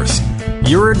seminars.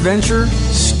 Your adventure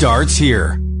starts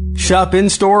here. Shop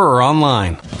in-store or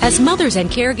online. As mothers and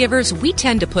caregivers, we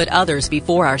tend to put others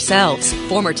before ourselves.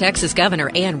 Former Texas Governor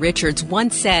Ann Richards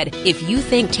once said, "If you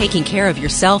think taking care of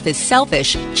yourself is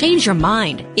selfish, change your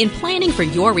mind. In planning for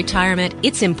your retirement,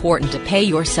 it's important to pay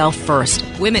yourself first.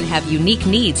 Women have unique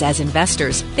needs as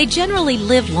investors. They generally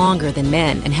live longer than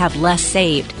men and have less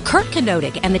saved. Kurt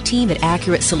Knodik and the team at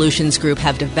Accurate Solutions Group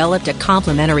have developed a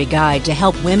complimentary guide to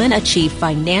help women achieve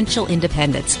financial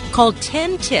independence called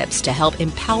 10 Tips to Help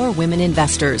Empower Women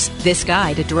Investors. This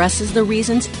guide addresses the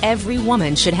reasons every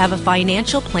woman should have a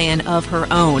financial plan of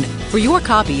her own. For your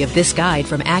copy of this guide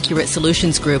from Accurate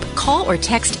Solutions Group, call or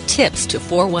text TIPS to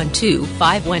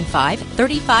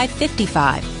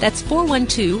 412-515-3555. That's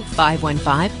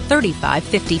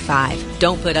 412-515-3555.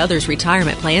 Don't put others'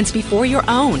 retirement plans before your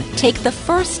own. Take the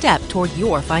first step toward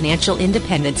your financial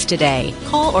independence today.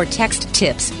 Call or text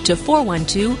TIPS to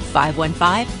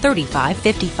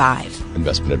 412-515-3555.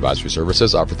 Investment advisory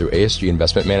services offered through ASG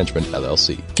Investment Management,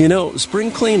 LLC. You know, spring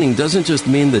cleaning doesn't just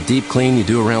mean the deep clean you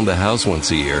do around the house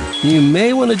once a year. You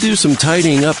may want to do some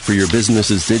tidying up for your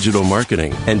business's digital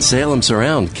marketing, and Salem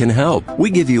Surround can help. We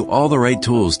give you all the right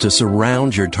tools to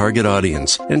surround your target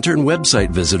audience and turn website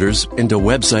visitors into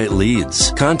website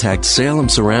leads. Contact Salem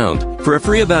Surround for a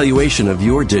free evaluation of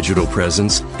your digital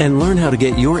presence and learn how to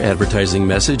get your advertising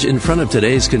message in front of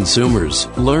today's consumers.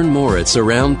 Learn more at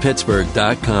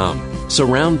surroundpittsburgh.com.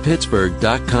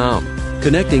 surroundpittsburgh.com,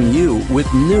 connecting you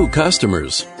with new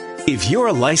customers. If you're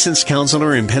a licensed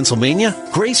counselor in Pennsylvania,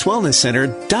 Grace Wellness Center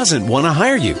doesn't want to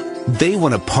hire you. They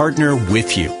want to partner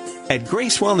with you. At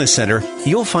Grace Wellness Center,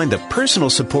 you'll find the personal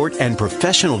support and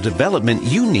professional development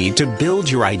you need to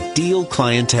build your ideal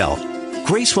clientele.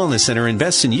 Grace Wellness Center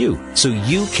invests in you so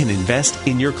you can invest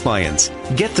in your clients.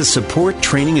 Get the support,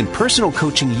 training, and personal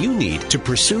coaching you need to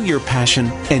pursue your passion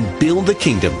and build the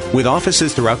kingdom with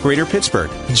offices throughout Greater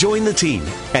Pittsburgh. Join the team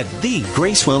at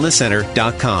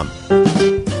thegracewellnesscenter.com.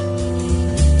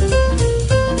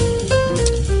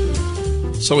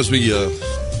 So as we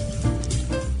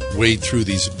wade through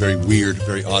these very weird,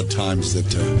 very odd times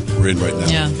that we're in right now.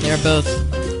 Yeah, they're both.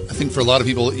 I think for a lot of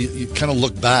people, you kind of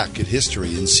look back at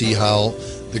history and see how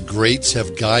the greats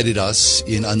have guided us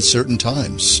in uncertain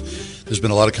times. There's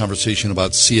been a lot of conversation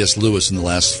about C.S. Lewis in the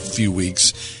last few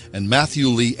weeks, and Matthew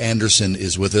Lee Anderson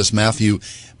is with us. Matthew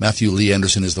Lee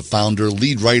Anderson is the founder,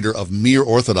 lead writer of Mere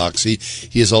Orthodoxy.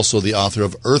 He is also the author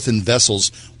of Earthen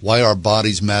Vessels, Why Our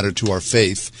Bodies Matter to Our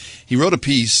Faith. He wrote a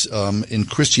piece in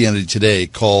Christianity Today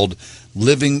called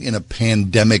Living in a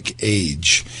Pandemic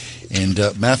Age. And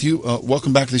Matthew,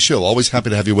 welcome back to the show. Always happy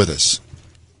to have you with us.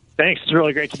 Thanks. It's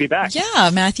really great to be back.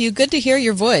 Yeah, Matthew, good to hear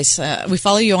your voice. We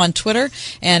follow you on Twitter,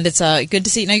 and it's good to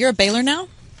see you. Now, you're at Baylor now?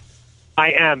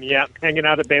 I am, yeah. Hanging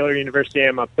out at Baylor University.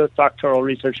 I'm a postdoctoral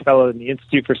research fellow in the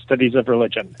Institute for Studies of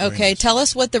Religion. Okay, tell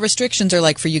us what the restrictions are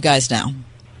like for you guys now.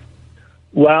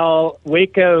 Well,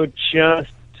 Waco just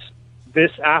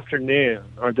this afternoon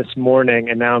or this morning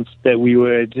announced that we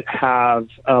would have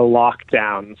a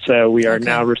lockdown. So we are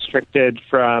now restricted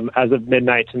from, as of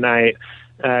midnight tonight,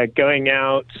 going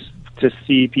out to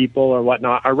see people or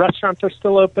whatnot. Our restaurants are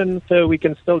still open, so we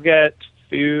can still get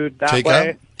food that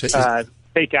way.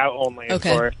 Takeout only, of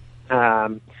course.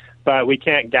 But we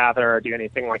can't gather or do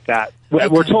anything like that.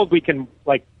 We're told we can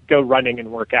go running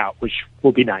and work out, which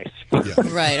will be nice.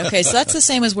 Right. Okay. So that's the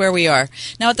same as where we are.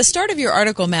 Now, at the start of your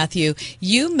article, Matthew,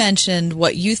 you mentioned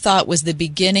what you thought was the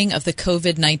beginning of the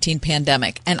COVID-19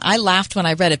 pandemic. And I laughed when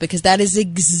I read it because that is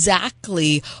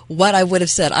exactly what I would have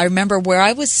said. I remember where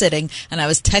I was sitting and I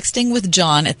was texting with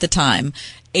John at the time.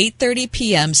 8:30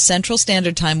 p.m. Central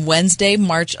Standard Time, Wednesday,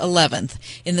 March 11th.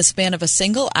 In the span of a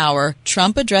single hour,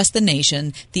 Trump addressed the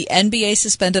nation, the NBA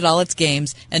suspended all its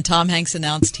games, and Tom Hanks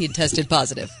announced he had tested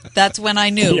positive. That's when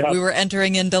I knew we were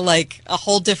entering into a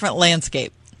whole different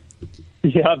landscape.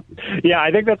 Yeah,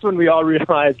 I think that's when we all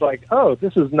realized,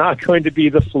 this is not going to be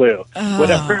the flu.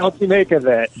 Whatever else you make of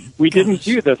it, we didn't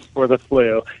do this for the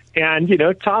flu. And,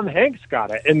 Tom Hanks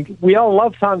got it. And we all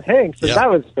love Tom Hanks, and that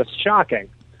was just shocking.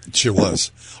 It sure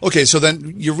was. Okay, so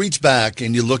then you reach back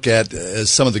and you look at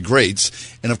some of the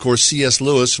greats. And, of course, C.S.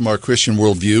 Lewis, from our Christian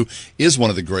worldview, is one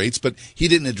of the greats. But he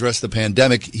didn't address the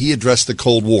pandemic. He addressed the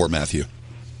Cold War, Matthew.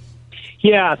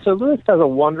 Yeah, so Lewis has a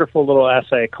wonderful little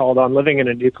essay called On Living in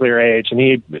a Nuclear Age. And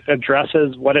he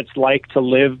addresses what it's like to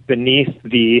live beneath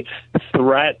the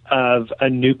threat of a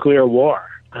nuclear war.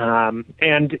 I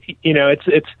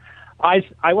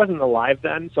wasn't alive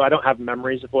then, so I don't have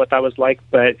memories of what that was like,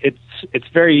 but it's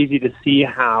very easy to see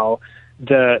how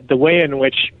the way in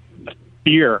which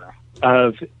fear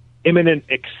of imminent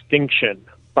extinction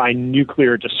by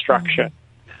nuclear destruction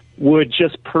would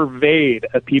just pervade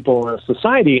a people in a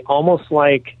society, almost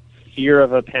like fear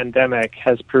of a pandemic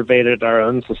has pervaded our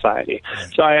own society.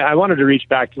 So I wanted to reach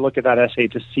back to look at that essay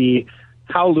to see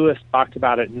how Lewis talked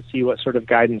about it and see what sort of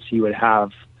guidance he would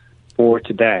have for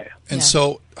today. And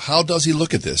so how does he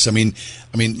look at this? I mean,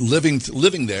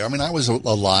 living there. I mean, I was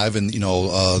alive in,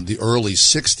 the early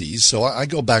 60s, so I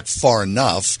go back far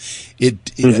enough.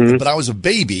 But I was a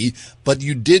baby, but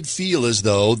you did feel as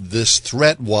though this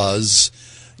threat was,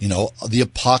 the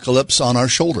apocalypse on our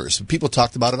shoulders. People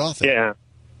talked about it often.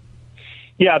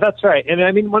 Yeah, that's right. And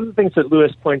I mean, one of the things that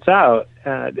Lewis points out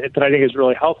that I think is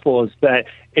really helpful is that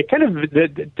it kind of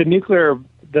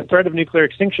the threat of nuclear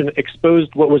extinction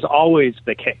exposed what was always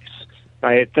the case,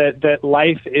 right? That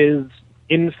life is,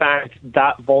 in fact,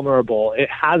 that vulnerable. It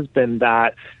has been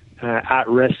that at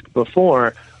risk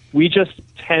before. We just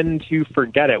tend to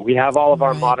forget it. We have all of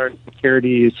our modern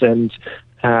securities and,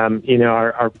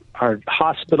 our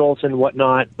hospitals and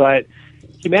whatnot, but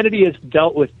humanity has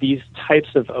dealt with these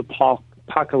types of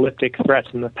apocalyptic threats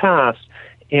in the past,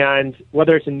 and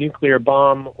whether it's a nuclear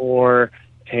bomb or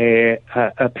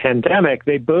a pandemic,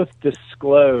 they both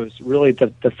disclose really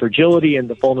the fragility and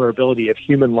the vulnerability of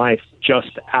human life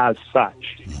just as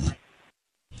such.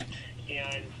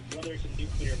 And whether it's a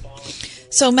nuclear bomb.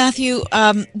 So, Matthew,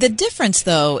 the difference,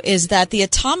 though, is that the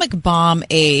atomic bomb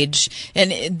age, and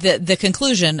the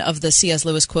conclusion of the C.S.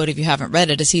 Lewis quote, if you haven't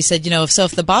read it, is he said,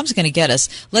 if the bomb's going to get us,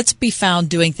 let's be found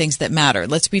doing things that matter.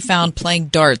 Let's be found playing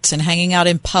darts and hanging out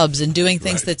in pubs and doing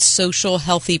things that social,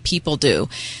 healthy people do.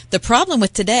 The problem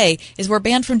with today is we're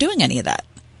banned from doing any of that.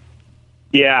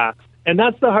 Yeah. And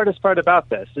that's the hardest part about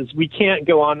this, is we can't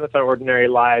go on with our ordinary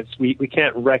lives. We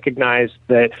can't recognize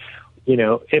that,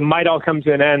 it might all come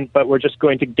to an end, but we're just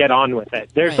going to get on with it.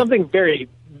 There's something very,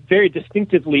 very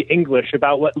distinctively English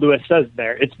about what Lewis says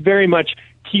there. It's very much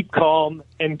keep calm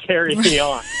and carry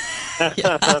on.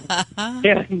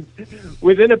 And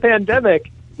within a pandemic,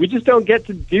 we just don't get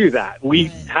to do that. We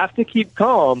have to keep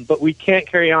calm, but we can't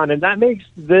carry on. And that makes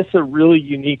this a really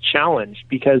unique challenge,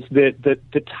 because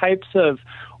the types of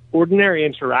ordinary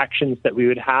interactions that we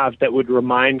would have that would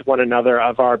remind one another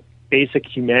of our basic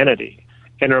humanity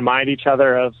and remind each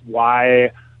other of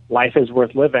why life is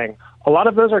worth living, a lot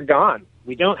of those are gone.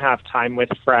 We don't have time with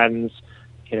friends,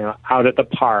 out at the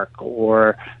park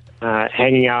or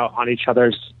hanging out on each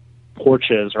other's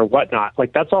porches or whatnot.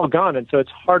 Like, that's all gone. And so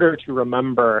it's harder to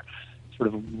remember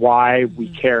sort of why we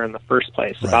care in the first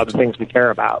place about the things we care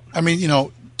about. I mean,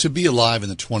 to be alive in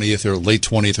the 20th or late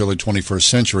 20th, early 21st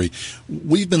century,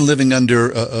 we've been living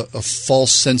under a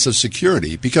false sense of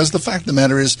security, because the fact of the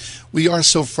matter is we are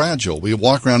so fragile. We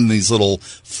walk around in these little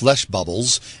flesh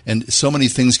bubbles, and so many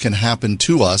things can happen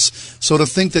to us. So to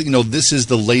think that, this is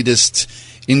the latest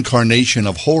incarnation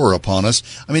of horror upon us.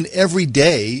 I mean, every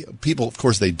day, people, of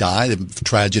course, they die,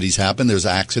 tragedies happen, there's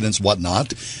accidents,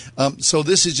 whatnot. So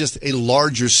this is just a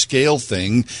larger scale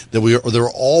thing that they're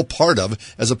all part of,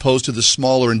 as opposed to the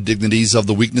smaller indignities of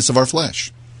the weakness of our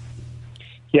flesh.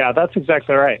 Yeah, that's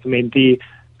exactly right. I mean,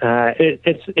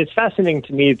 it's fascinating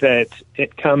to me that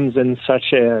it comes in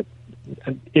such an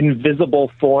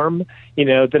invisible form,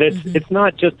 that it's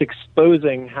not just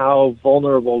exposing how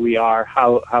vulnerable we are,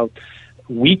 how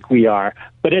weak we are,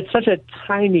 but it's such a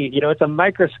tiny, it's a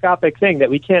microscopic thing that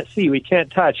we can't see, we can't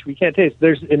touch, we can't taste.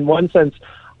 There's, in one sense,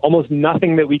 almost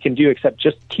nothing that we can do except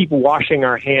just keep washing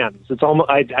our hands. It's almost,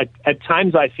 at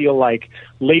times I feel like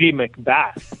Lady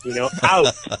Macbeth,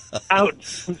 out,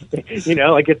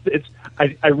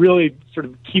 I really sort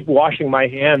of keep washing my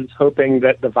hands, hoping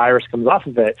that the virus comes off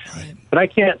of it, but I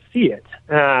can't see it.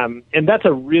 And that's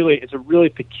it's a really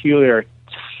peculiar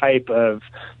type of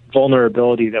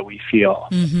vulnerability that we feel.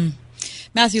 Mm-hmm.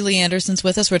 Matthew Lee Anderson's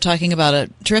with us. We're talking about a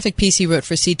terrific piece he wrote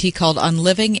for CT called On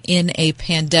Living in a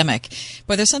Pandemic.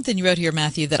 But there's something you wrote here,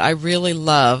 Matthew, that I really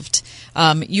loved.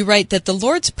 You write that the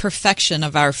Lord's perfection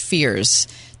of our fears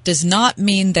does not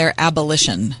mean their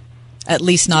abolition, at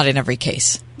least not in every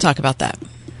case. Talk about that.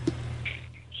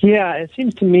 Yeah, it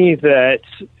seems to me that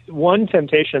one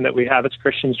temptation that we have as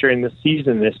Christians during this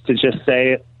season is to just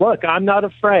say, look, I'm not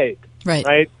afraid.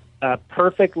 Right?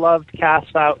 Perfect love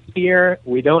casts out fear.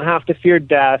 We don't have to fear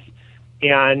death.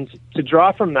 And to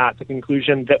draw from that the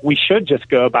conclusion that we should just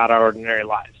go about our ordinary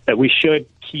lives, that we should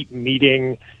keep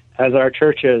meeting as our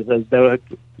churches as though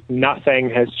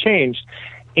nothing has changed.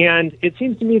 And it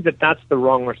seems to me that that's the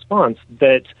wrong response,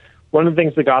 that one of the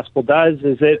things the gospel does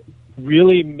is it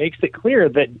really makes it clear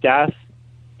that death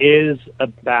is a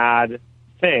bad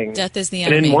thing. Death is the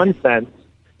enemy. And in one sense,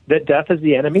 that death is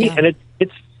the enemy, and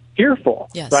it's fearful,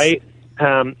 right?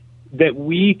 That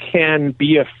we can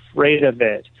be afraid of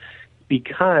it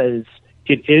because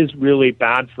it is really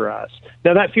bad for us.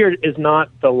 Now, that fear is not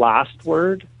the last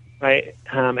word, right?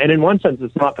 And in one sense,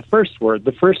 it's not the first word.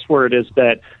 The first word is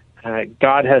that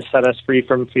God has set us free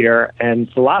from fear,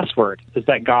 and the last word is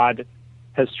that God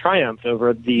has triumphed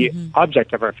over the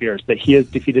object of our fears, that he has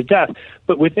defeated death.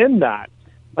 But within that,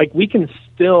 we can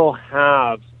still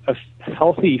have a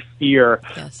healthy fear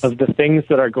of the things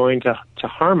that are going to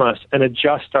harm us and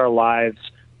adjust our lives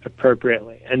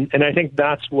appropriately. And I think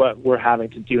that's what we're having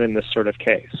to do in this sort of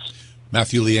case.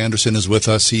 Matthew Lee Anderson is with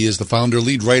us. He is the founder,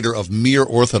 lead writer of Mere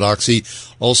Orthodoxy,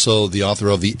 also the author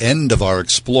of The End of Our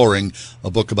Exploring, a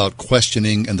book about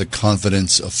questioning and the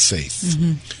confidence of faith.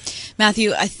 Mm-hmm.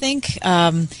 Matthew, I think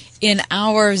in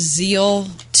our zeal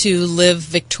to live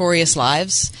victorious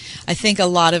lives, I think a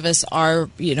lot of us are,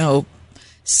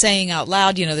 saying out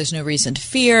loud, there's no reason to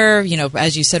fear,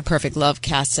 as you said, perfect love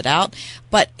casts it out.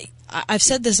 But I've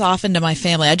said this often to my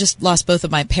family. I just lost both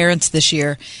of my parents this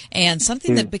year, and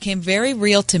something that became very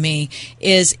real to me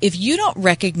is if you don't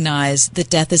recognize that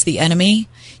death is the enemy,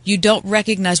 you don't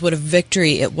recognize what a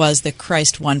victory it was that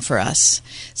Christ won for us.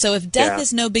 So if death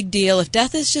is no big deal, if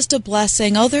death is just a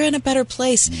blessing, they're in a better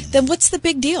place, then what's the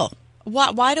big deal?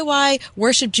 Why do I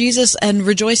worship Jesus and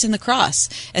rejoice in the cross?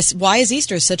 Why is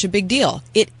Easter such a big deal?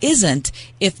 It isn't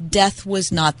if death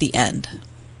was not the end.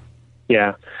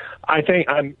 Yeah.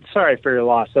 I'm sorry for your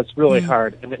loss. That's really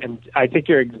hard. And I think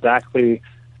you're exactly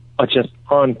just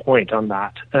on point on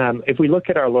that. If we look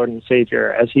at our Lord and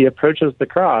Savior, as he approaches the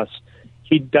cross,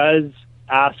 he does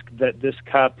ask that this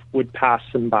cup would pass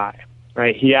him by,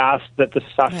 right? He asks that the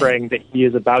suffering that he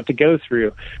is about to go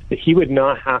through, that he would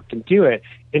not have to do it,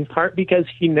 in part because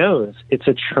he knows it's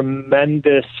a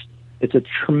tremendously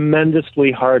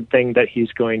hard thing that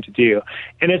he's going to do.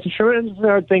 And it's a tremendously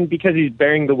hard thing because he's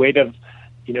bearing the weight of,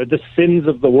 the sins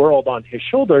of the world on his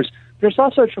shoulders. There's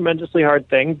also a tremendously hard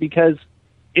thing because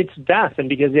it's death, and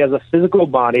because he has a physical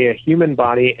body, a human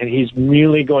body, and he's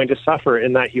really going to suffer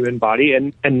in that human body,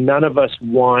 and none of us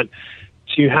want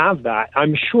to have that.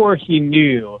 I'm sure he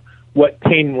knew what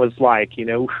pain was like.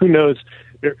 Who knows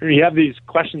you have these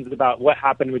questions about what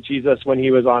happened with Jesus when he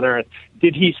was on earth.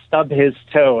 Did he stub his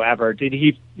toe ever? Did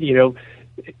he,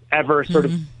 ever sort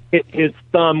of hit his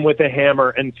thumb with a hammer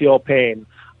and feel pain?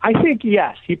 I think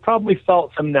yes, he probably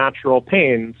felt some natural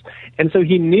pains, and so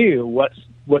he knew what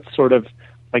sort of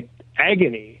like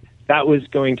agony that was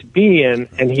going to be in,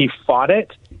 and he fought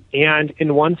it. And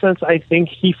in one sense, I think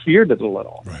he feared it a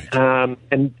little. Right.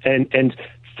 And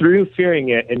through fearing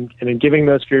it and in giving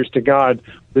those fears to God,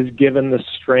 was given the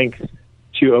strength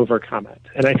to overcome it.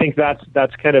 And I think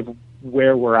that's kind of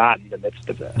where we're at in the midst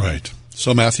of this. Right.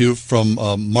 So, Matthew, from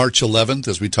March 11th,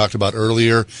 as we talked about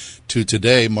earlier, to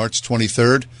today, March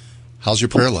 23rd, how's your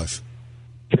prayer life?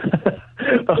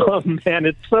 Oh, man,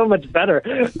 it's so much better.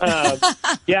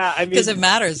 Yeah, I mean... Because it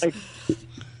matters.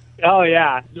 Oh,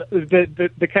 yeah.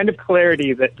 The kind of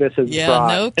clarity that this has brought.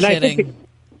 No and kidding. I think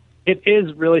it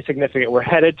is really significant. We're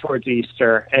headed towards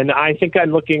Easter, and I think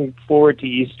I'm looking forward to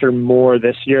Easter more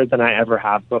this year than I ever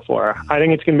have before. I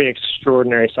think it's going to be an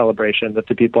extraordinary celebration that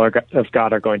the people of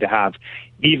God are going to have,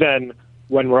 even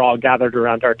when we're all gathered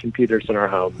around our computers in our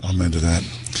homes. Amen to that.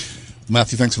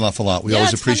 Matthew, thanks an awful lot. We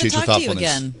always appreciate your thoughtfulness. To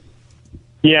you again.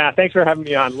 Yeah, thanks for having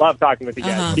me on. Love talking with you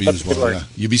guys. Keep up the good work. Yeah.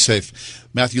 You be safe.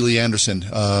 Matthew Lee Anderson,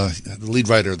 the lead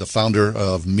writer, the founder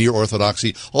of Mere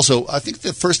Orthodoxy. Also, I think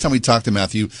the first time we talked to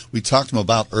Matthew, we talked to him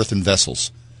about earthen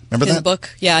vessels. Remember that? In the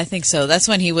book? Yeah, I think so. That's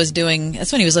when he was living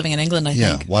in England, I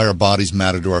think. Yeah, why our bodies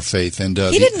matter to our faith. And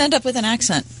he didn't end up with an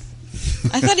accent.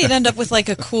 I thought he'd end up with like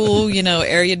a cool,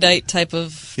 erudite type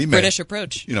of British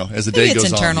approach. As the day goes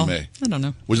internal. on, he may. I don't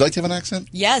know. Would you like to have an accent?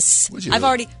 Yes. I've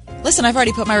already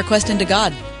put my request into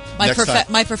God.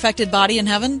 My perfected body in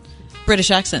heaven,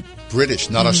 British accent. British,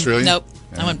 not Australian? Nope.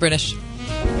 Yeah. I went British.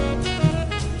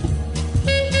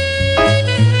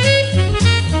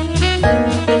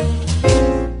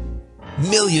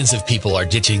 Millions of people are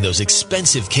ditching those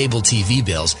expensive cable TV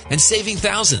bills and saving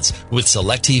thousands with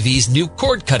Select TV's new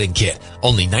cord-cutting kit,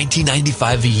 only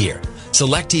 $19.95 a year.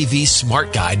 Select TV's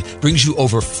Smart Guide brings you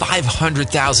over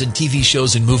 500,000 TV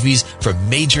shows and movies from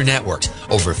major networks,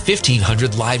 over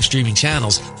 1,500 live streaming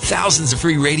channels, thousands of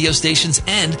free radio stations,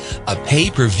 and a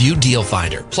pay-per-view deal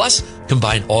finder. Plus,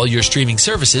 combine all your streaming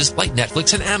services like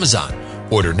Netflix and Amazon.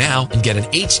 Order now and get an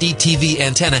HD TV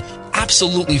antenna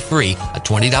absolutely free, a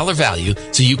 $20 value,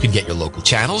 so you can get your local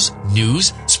channels,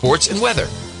 news, sports, and weather.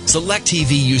 Select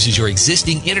TV uses your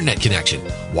existing internet connection.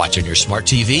 Watch on your smart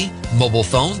TV, mobile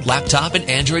phone, laptop, and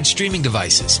Android streaming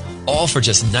devices. All for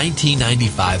just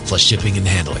 $19.95 plus shipping and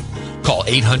handling. Call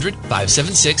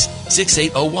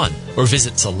 800-576-6801 or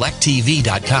visit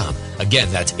selecttv.com.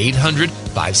 Again, that's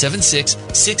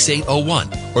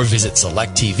 800-576-6801 or visit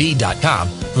selecttv.com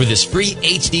for this free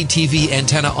HD TV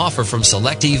antenna offer from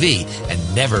Select TV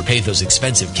and never pay those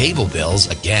expensive cable bills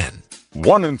again.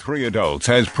 1 in 3 adults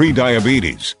has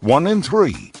prediabetes. 1 in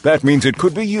 3. That means it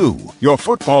could be you, your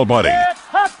football buddy,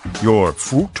 your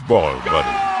football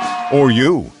buddy, or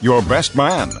you, your best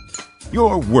man,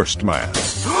 your worst man,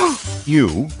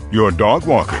 you, your dog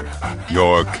walker,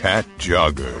 your cat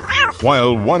jogger.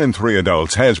 While 1 in 3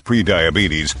 adults has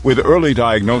prediabetes, with early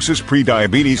diagnosis,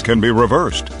 prediabetes can be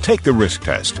reversed. Take the risk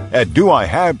test at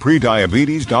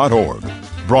doihaveprediabetes.org.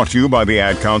 Brought to you by the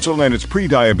Ad Council and its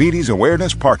Prediabetes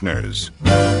Awareness Partners.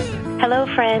 Hello,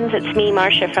 friends. It's me,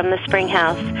 Marcia, from the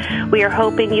Springhouse. We are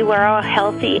hoping you are all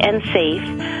healthy and safe.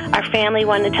 Our family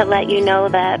wanted to let you know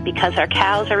that because our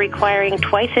cows are requiring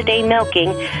twice-a-day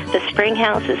milking, the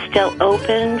Springhouse is still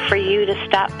open for you to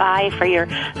stop by for your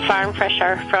farm fresh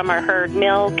from our herd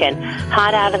milk and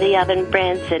hot out of the oven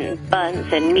breads and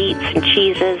buns and meats and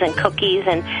cheeses and cookies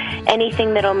and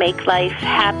anything that'll make life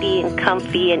happy and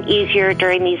comfy and easier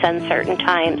during these uncertain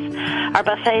times. Our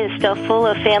buffet is still full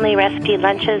of family recipe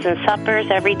lunches and suppers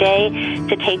every day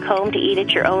to take home to eat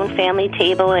at your own family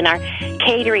table, and our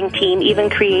catering team even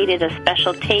created a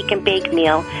special take and bake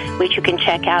meal, which you can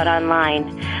check out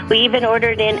online. We even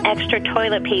ordered in extra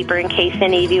toilet paper in case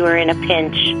any of you are in a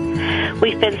pinch.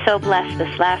 We've been so blessed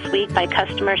this last week by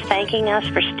customers thanking us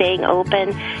for staying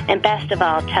open, and best of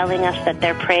all, telling us that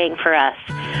they're praying for us.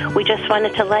 We just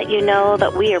wanted to let you know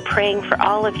that we are praying for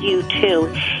all of you, too.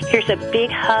 Here's a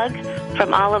big hug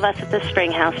from all of us at the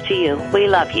Springhouse to you. We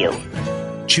love you.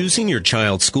 Choosing your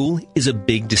child's school is a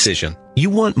big decision. You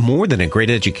want more than a great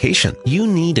education. You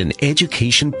need an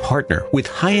education partner with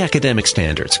high academic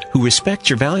standards who respects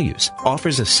your values,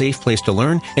 offers a safe place to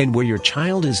learn, and where your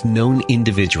child is known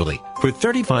individually. For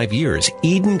 35 years,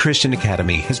 Eden Christian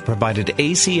Academy has provided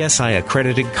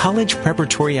ACSI-accredited college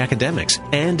preparatory academics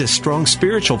and a strong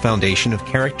spiritual foundation of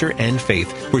character and faith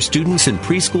for students in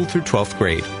preschool through 12th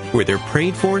grade, where they're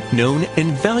prayed for, known,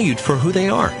 and valued for who they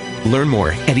are. Learn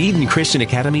more at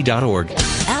EdenChristianAcademy.org.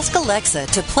 Ask Alexa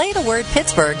to play the word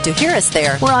Pittsburgh to hear us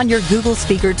there. We're on your Google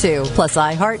speaker too, plus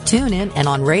iHeart, TuneIn, and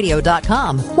on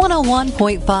radio.com.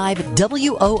 101.5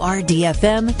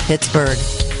 WORD-FM, Pittsburgh.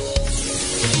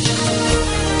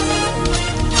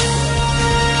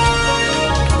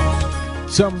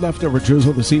 Some leftover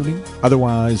drizzle this evening,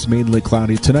 otherwise mainly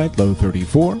cloudy tonight, low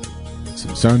 34.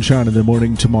 Some sunshine in the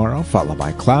morning tomorrow, followed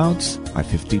by clouds, high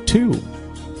 52.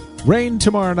 Rain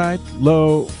tomorrow night,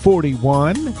 low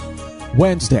 41.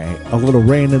 Wednesday, a little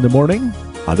rain in the morning,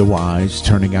 otherwise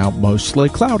turning out mostly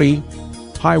cloudy,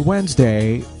 high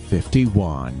Wednesday,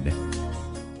 51.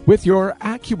 With your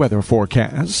AccuWeather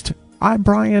forecast, I'm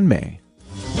Brian May.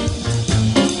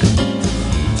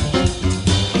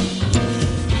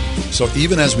 So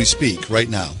even as we speak right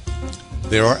now,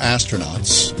 there are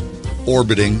astronauts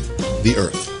orbiting the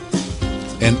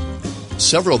Earth. And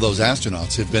several of those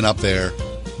astronauts have been up there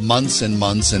months and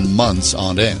months and months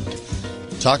on end.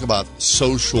 Talk about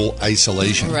social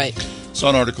isolation. Right. Saw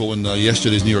an article in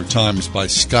yesterday's New York Times by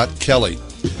Scott Kelly.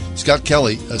 Scott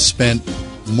Kelly spent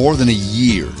more than a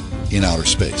year in outer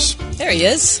space. There he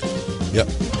is. Yep.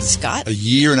 Scott. A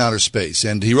year in outer space.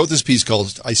 And he wrote this piece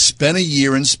called, I Spent a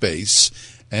Year in Space,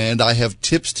 and I Have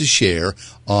Tips to Share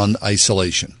on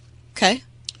Isolation. Okay.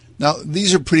 Now,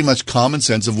 these are pretty much common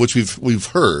sense of which we've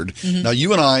heard. Mm-hmm. Now,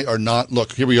 you and I are not,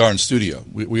 look, here we are in studio.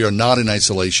 We are not in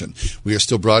isolation. We are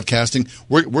still broadcasting.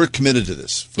 We're committed to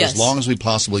this for as long as we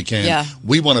possibly can. Yeah.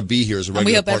 We want to be here as a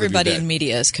regular part of your day. And we hope everybody in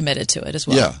media is committed to it as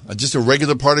well. Yeah, just a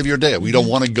regular part of your day. We don't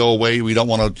want to go away. We don't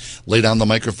want to lay down the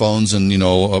microphones and,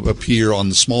 appear on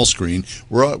the small screen.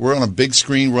 We're on a big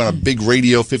screen. We're on a big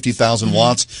radio, 50,000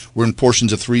 watts. We're in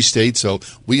portions of 3 states, so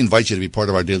we invite you to be part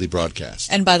of our daily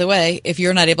broadcast. And by the way, if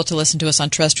you're not able to listen to us on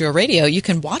terrestrial radio, you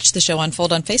can watch the show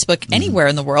unfold on Facebook anywhere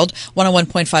in the world,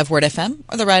 101.5 Word FM,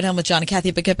 or The Ride Home with John and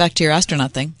Kathy. But get back to your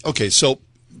astronaut thing. Okay, so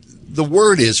the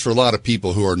word is for a lot of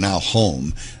people who are now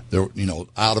home, they're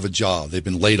out of a job, they've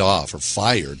been laid off or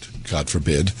fired, God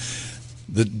forbid.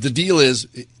 The deal is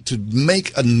to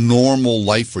make a normal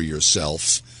life for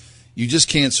yourself. You just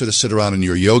can't sort of sit around in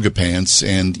your yoga pants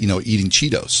and eating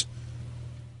Cheetos.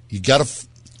 You got to.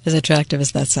 As attractive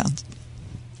as that sounds.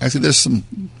 Actually, there's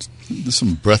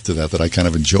some breadth to that I kind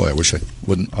of enjoy. I wish I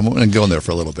wouldn't. I'm going to go in there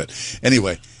for a little bit.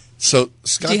 Anyway, so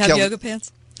Scott Do you have Kelly, yoga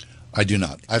pants? I do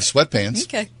not. I have sweatpants.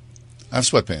 Okay. I have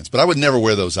sweatpants, but I would never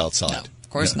wear those outside. No, of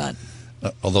course not.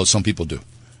 Although some people do.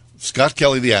 Scott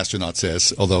Kelly, the astronaut,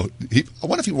 says, I wonder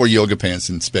if he wore yoga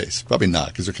pants in space. Probably not,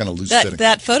 because they're kind of loose-fitting.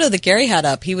 That photo that Gary had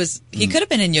up, he could have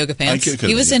been in yoga pants.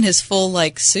 He was in his full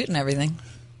suit and everything.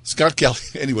 Scott Kelly,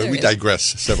 anyway, we digress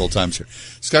several times here.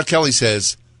 Scott Kelly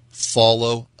says,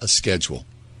 follow a schedule.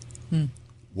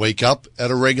 Wake up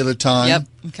at a regular time. Yep.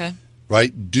 Okay.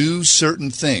 Right? Do certain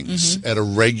things at a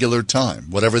regular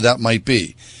time, whatever that might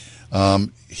be.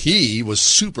 He was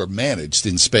super managed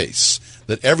in space.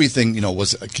 That everything,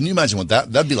 was. Can you imagine what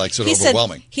that'd be like? Sort of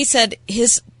overwhelming. He said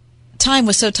his time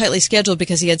was so tightly scheduled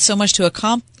because he had so much to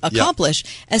accomplish,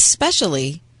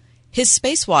 especially his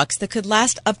spacewalks that could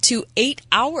last up to 8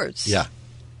 hours. Yeah.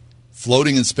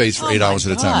 Floating in space for 8 hours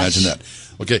at a time. Imagine that.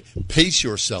 Okay, pace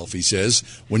yourself, he says.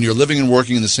 When you're living and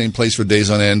working in the same place for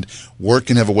days on end, work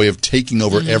can have a way of taking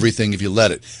over everything if you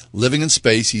let it. Living in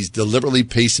space, he's deliberately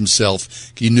paced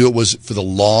himself. He knew it was for the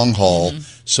long haul.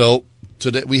 So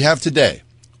today we have today.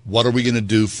 What are we going to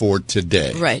do for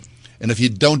today? Right. And if you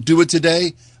don't do it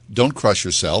today, don't crush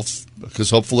yourself,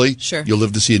 because hopefully you'll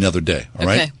live to see another day. All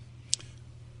right?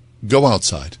 Go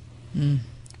outside.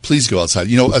 Please go outside.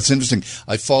 It's interesting.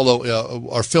 I follow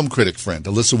our film critic friend,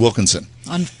 Alyssa Wilkinson.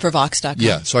 For Vox.com.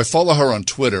 Yeah, so I follow her on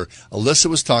Twitter. Alyssa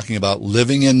was talking about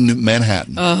living in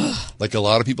Manhattan, like a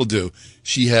lot of people do.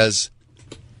 She has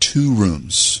 2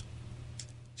 rooms.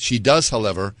 She does,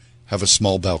 however, have a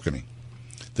small balcony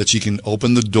that she can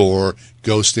open the door,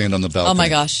 go stand on the balcony. Oh, my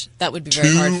gosh. That would be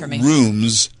very hard for me. 2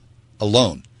 rooms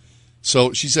alone.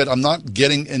 So she said, I'm not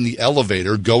getting in the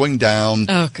elevator, going down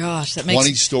 20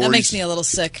 stories. That makes me a little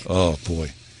sick. Oh,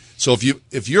 boy. So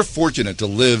if you're fortunate to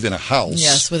live in a house.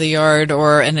 Yes, with a yard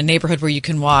or in a neighborhood where you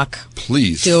can walk.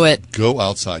 Please. Do it. Go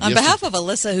outside. On behalf of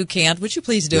Alyssa, who can't, would you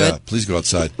please do it? Yeah, please go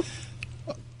outside.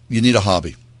 You need a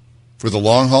hobby. For the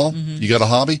long haul, you got a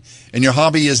hobby. And your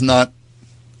hobby is not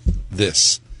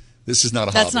this. This is not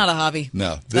a hobby. That's not a hobby.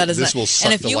 No. That is this not. will suck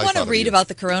and if the you life want to out of read you. about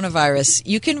the coronavirus,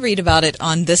 you can read about it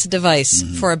on this device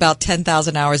for about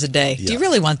 10,000 hours a day. Yeah. Do you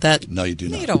really want that? No, you do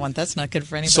No, not. you don't want that. That's not good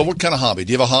for anybody. So what kind of hobby?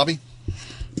 Do you have a hobby?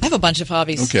 I have a bunch of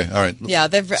hobbies. Okay, all right. Yeah,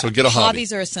 So get a hobby.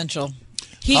 hobbies are essential.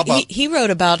 How about- He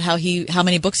wrote about how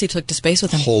many books he took to space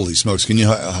with him. Holy smokes.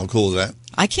 How cool is that?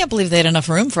 I can't believe they had enough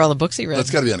room for all the books he read.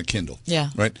 That's got to be on a Kindle. Yeah.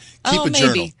 Right? Keep a maybe.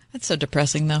 journal. That's so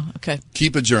depressing, though. Okay.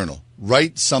 Keep a journal.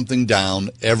 Write something down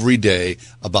every day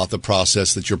about the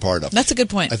process that you're part of. That's a good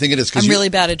point. I think it is. 'Cause I'm really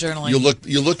bad at journaling.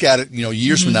 You look at it,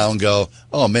 years from now and go,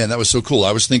 oh man, that was so cool.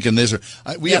 I was thinking this.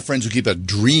 We have friends who keep a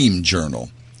dream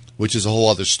journal, which is a whole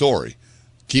other story.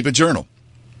 Keep a journal.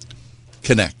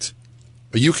 Connect.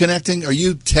 Are you connecting? Are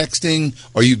you texting?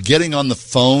 Are you getting on the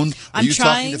phone? Are you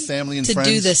talking to family and friends? I'm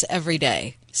trying to do this every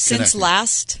day. Since Connecting.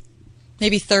 last,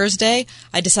 maybe Thursday,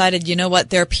 I decided, you know what?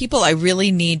 There are people I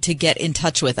really need to get in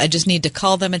touch with. I just need to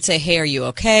call them and say, hey, are you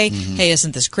okay? Hey,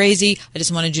 isn't this crazy? I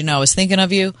just wanted you to know I was thinking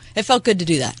of you. It felt good to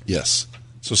do that. Yes.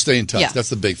 So stay in touch. Yeah. That's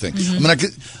the big thing. I mean,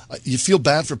 you feel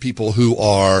bad for people who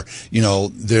are,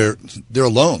 they're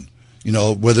alone.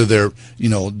 Whether they're,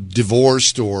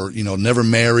 divorced or, never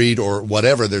married or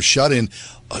whatever, they're shut in.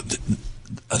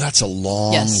 That's a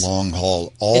long, long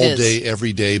haul all day,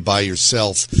 every day by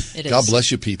yourself. God bless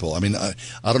you, people. I mean, I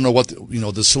don't know what,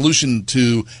 the solution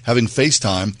to having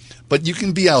FaceTime, but you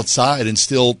can be outside and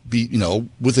still be,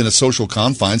 within a social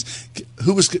confines.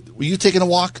 Were you taking a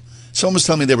walk? Someone was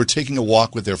telling me they were taking a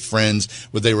walk with their friends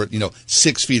where they were,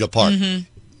 6 feet apart.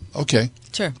 Okay.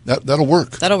 Sure. That'll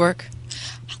work. That'll work.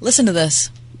 Listen to this.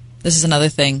 This is another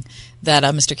thing that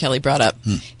Mr. Kelly brought up.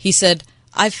 He said,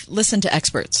 I've listened to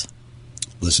experts.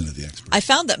 Listen to the experts. I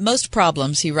found that most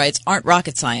problems, he writes, aren't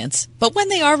rocket science. But when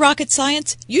they are rocket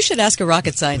science, you should ask a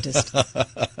rocket scientist.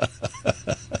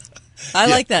 I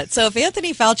like that. So if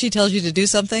Anthony Fauci tells you to do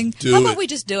something, how about we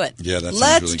just do it? Yeah, that sounds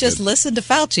Let's really just good. listen to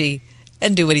Fauci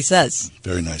and do what he says.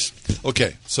 Very nice.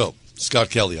 Okay, so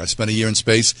Scott Kelly, I spent a year in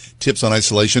space. Tips on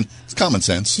isolation. It's common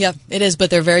sense. Yeah, it is,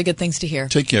 but they're very good things to hear.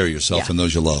 Take care of yourself and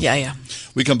those you love. Yeah.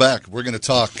 We come back. We're going to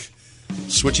talk,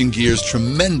 switching gears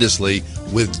tremendously,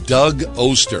 with Doug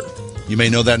Oster. You may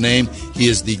know that name. He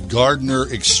is the gardener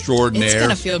extraordinaire. It's going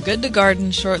to feel good to garden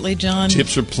shortly, John.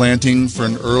 Tips for planting for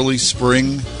an early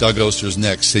spring. Doug Oster's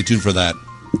next. Stay tuned for that.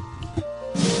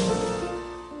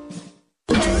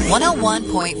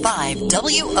 101.5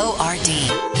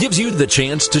 WORD. Gives you the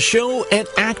chance to show an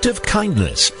act of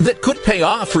kindness that could pay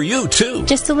off for you, too.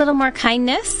 Just a little more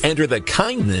kindness. Enter the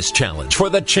Kindness Challenge for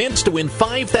the chance to win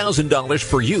 $5,000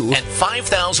 for you and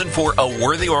 $5,000 for a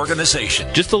worthy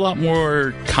organization. Just a lot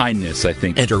more kindness, I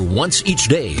think. Enter once each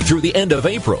day through the end of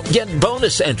April. Get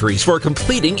bonus entries for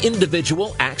completing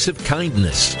individual acts of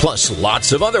kindness, plus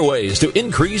lots of other ways to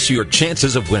increase your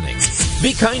chances of winning.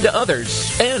 Be kind to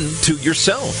others and to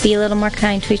yourself. Be a little more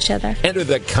kind to each other. Enter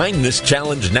the Kindness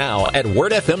Challenge now at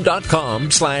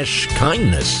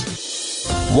wordfm.com/kindness.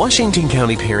 Washington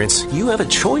County parents, you have a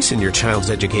choice in your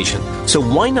child's education. So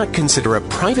why not consider a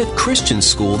private Christian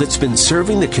school that's been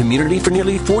serving the community for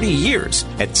nearly 40 years?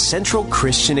 At Central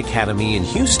Christian Academy in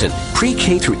Houston,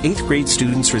 pre-K through 8th grade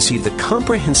students receive the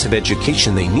comprehensive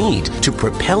education they need to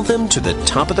propel them to the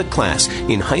top of the class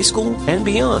in high school and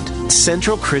beyond.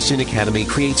 Central Christian Academy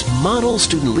creates model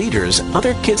student leaders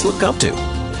other kids look up to.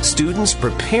 Students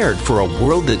prepared for a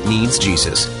world that needs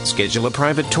Jesus. Schedule a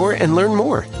private tour and learn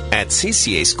more at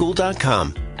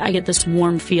ccaschool.com. I get this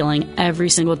warm feeling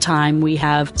every single time we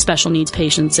have special needs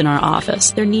patients in our office.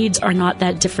 Their needs are not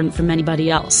that different from anybody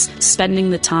else.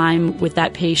 Spending the time with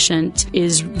that patient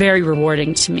is very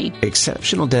rewarding to me.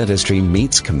 Exceptional dentistry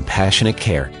meets compassionate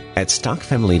care at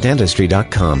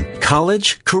stockfamilydentistry.com.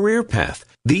 College, career path.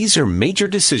 These are major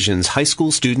decisions high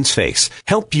school students face.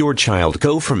 Help your child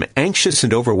go from anxious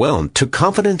and overwhelmed to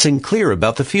confident and clear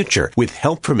about the future with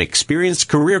help from experienced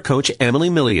career coach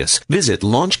Emily Milius. Visit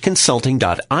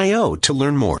launchconsulting.io to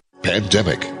learn more.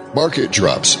 Pandemic, market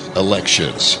drops,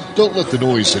 elections. Don't let the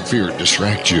noise and fear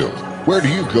distract you. Where do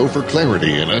you go for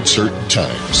clarity in uncertain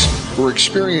times? For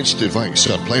experienced advice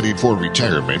on planning for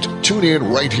retirement, tune in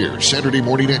right here Saturday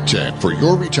morning at 10 for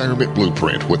your retirement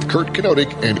blueprint with Kurt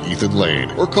Knodik and Ethan Lane.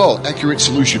 Or call Accurate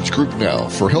Solutions Group now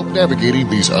for help navigating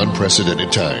these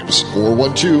unprecedented times.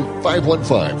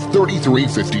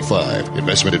 412-515-3355.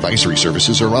 Investment advisory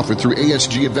services are offered through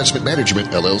ASG Investment Management,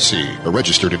 LLC, a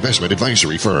registered investment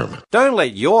advisory firm. Don't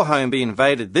let your home be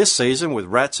invaded this season with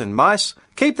rats and mice.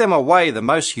 Keep them away the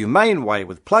most humane way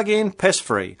with Plug-In Pest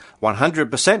Free,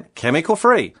 100% chemical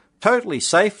free, totally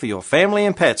safe for your family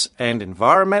and pets, and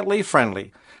environmentally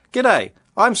friendly. G'day,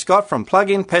 I'm Scott from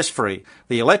Plug-in Pest Free,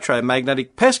 the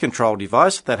electromagnetic pest control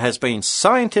device that has been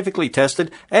scientifically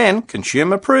tested and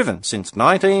consumer proven since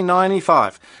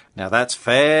 1995. Now that's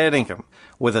fair income.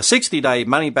 With a 60-day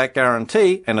money-back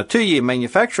guarantee and a 2-year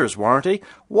manufacturer's warranty,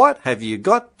 what have you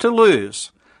got to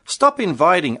lose? Stop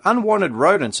inviting unwanted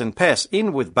rodents and pests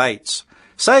in with baits.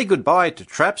 Say goodbye to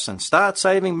traps and start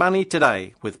saving money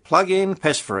today with Plug-in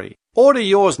Pest Free. Order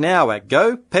yours now at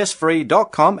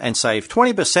gopestfree.com and save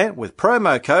 20% with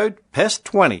promo code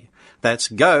PEST20. That's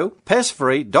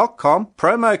gopestfree.com,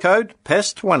 promo code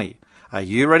PEST20. Are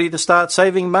you ready to start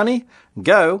saving money?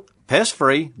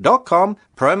 Gopestfree.com,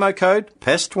 promo code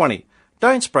PEST20.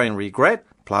 Don't spray and regret,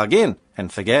 plug in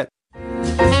and forget.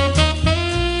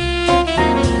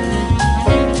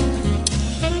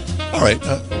 All right,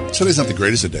 today's not the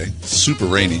greatest of day. Super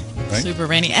rainy, right? Super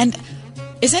rainy. And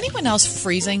is anyone else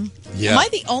freezing? Yeah. Am I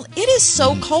the only? It is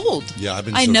so cold. Yeah, I've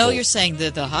been. I so know cold. you're saying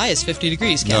that the high is 50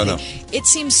 degrees. Kathy. No. It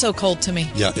seems so cold to me.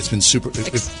 Yeah, it's been super.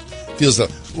 It feels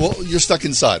like, well, you're stuck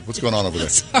inside. What's going on over there?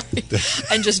 Sorry.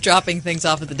 I'm just dropping things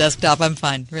off at the desktop. I'm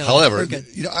fine. Really. However, we're good.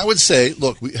 I would say,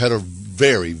 look, we had a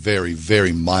very, very,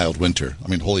 very mild winter. I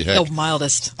mean, holy heck. Oh,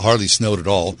 mildest. Hardly snowed at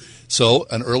all. So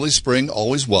an early spring,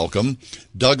 always welcome.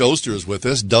 Doug Oster is with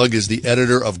us. Doug is the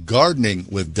editor of Gardening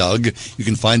with Doug. You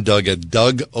can find Doug at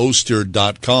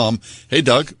DougOster.com. Hey,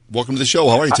 Doug, welcome to the show.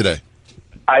 How are you today?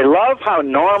 I love how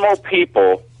normal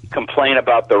people complain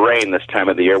about the rain this time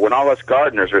of the year when all us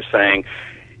gardeners are saying,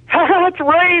 it's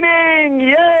raining!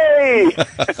 Yay!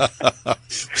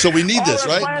 So we need this,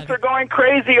 right? Our plants are going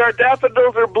crazy. Our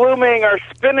daffodils are blooming. Our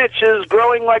spinach is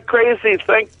growing like crazy.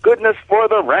 Thank goodness for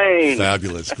the rain.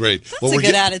 Fabulous. Great. That's a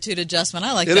good attitude adjustment.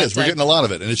 I like that. It is. We're getting a lot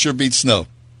of it, and it sure beats snow.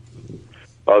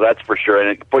 Oh, that's for sure.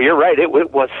 And but you're right. It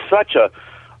was such a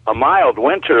mild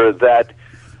winter that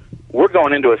we're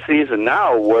going into a season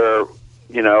now where,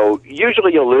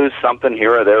 usually you'll lose something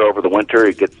here or there over the winter.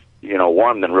 It gets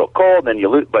warm, then real cold, then you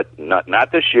lose. But not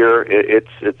this year.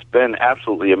 It's been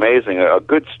absolutely amazing. A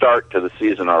good start to the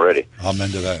season already. Amen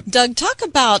to that. Doug, talk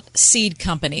about seed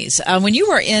companies. When you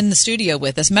were in the studio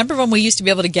with us, remember when we used to be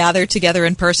able to gather together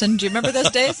in person? Do you remember those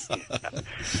days?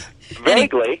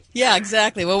 Vaguely. Yeah,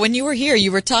 exactly. Well, when you were here,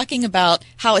 you were talking about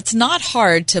how it's not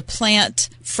hard to plant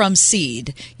from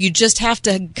seed. You just have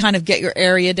to kind of get your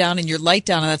area down and your light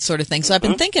down and that sort of thing. So I've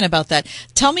been thinking about that.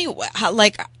 Tell me,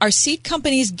 are seed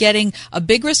companies getting a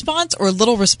big response or a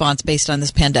little response based on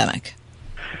this pandemic?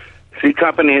 Seed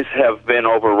companies have been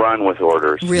overrun with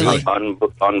orders. Really?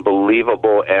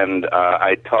 Unbelievable. And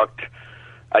I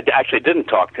actually didn't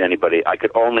talk to anybody. I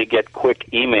could only get quick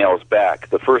emails back.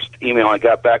 The first email I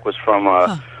got back was from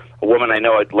a woman I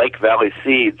know at Lake Valley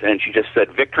Seeds, and she just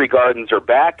said, Victory Gardens are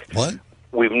back. What?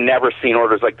 We've never seen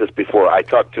orders like this before. I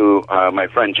talked to my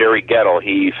friend Jerry Gettle.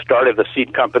 He started the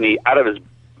seed company out of his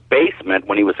basement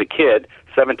when he was a kid,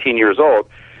 17 years old,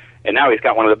 and now he's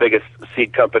got one of the biggest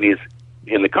seed companies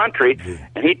in the country.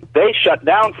 And they shut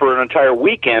down for an entire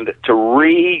weekend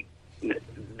to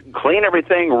clean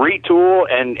everything, retool,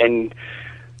 and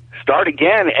start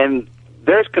again. And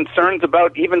there's concerns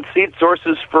about even seed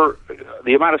sources for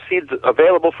the amount of seeds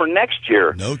available for next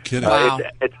year. No kidding. Wow.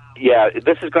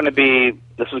 This is going to be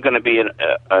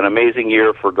an amazing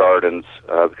year for gardens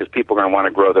because people are going to want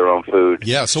to grow their own food.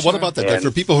 Yeah. So what about that? Doug?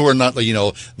 For people who are not,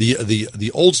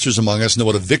 the oldsters among us know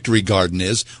what a victory garden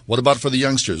is. What about for the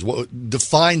youngsters?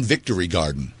 Define victory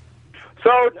garden.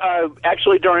 So,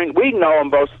 actually, we know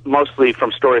them mostly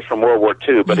from stories from World War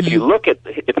II. But if you look at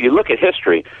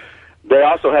history, they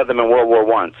also have them in World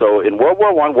War I. So, in World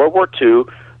War I, World War II,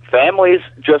 families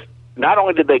just not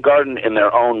only did they garden in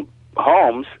their own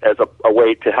homes as a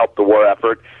way to help the war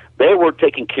effort, they were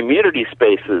taking community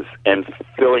spaces and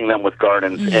filling them with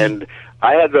gardens. And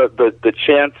I had the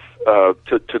chance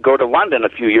to go to London a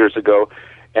few years ago,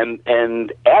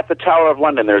 and at the Tower of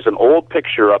London, there's an old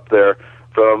picture up there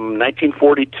from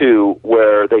 1942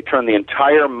 where they turned the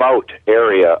entire moat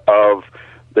area of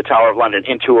the Tower of London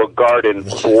into a garden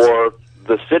for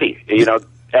the city.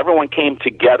 Everyone came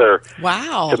together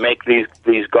to make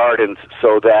these gardens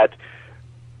so that,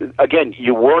 again,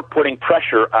 you weren't putting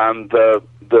pressure on the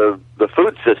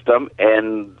food system,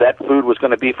 and that food was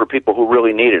going to be for people who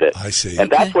really needed it. I see.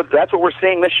 And that's what we're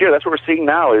seeing this year. That's what we're seeing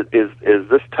now is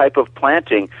this type of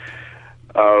planting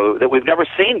that we've never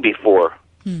seen before.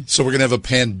 So we're going to have a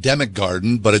pandemic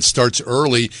garden, but it starts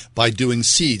early by doing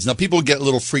seeds. Now, people get a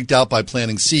little freaked out by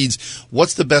planting seeds.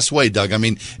 What's the best way, Doug? I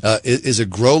mean, is a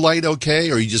grow light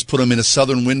okay, or you just put them in a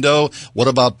southern window? What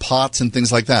about pots and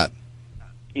things like that?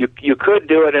 You could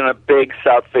do it in a big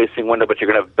south-facing window, but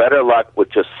you're going to have better luck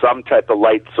with just some type of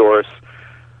light source.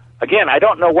 again, I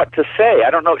don't know what to say. I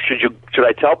don't know. Should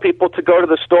I tell people to go to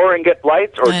the store and get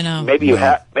lights, or maybe you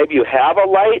have a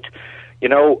light? You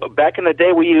know, back in the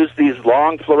day, we used these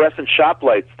long fluorescent shop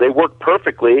lights. They work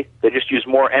perfectly. They just use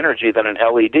more energy than an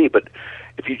LED. But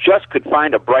if you just could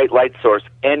find a bright light source,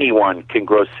 anyone can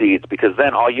grow seeds, because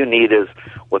then all you need is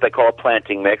what they call a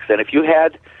planting mix. And if you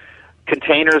had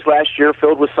containers last year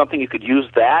filled with something, you could use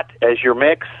that as your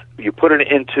mix. You put it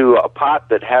into a pot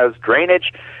that has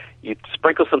drainage. You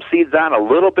sprinkle some seeds on, a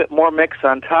little bit more mix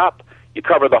on top. You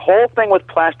cover the whole thing with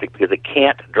plastic because it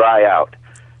can't dry out.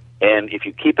 And if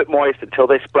you keep it moist until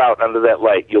they sprout under that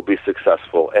light, you'll be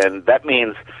successful. And that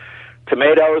means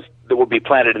tomatoes that will be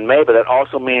planted in May, but that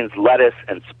also means lettuce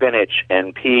and spinach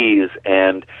and peas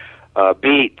and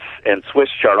beets and Swiss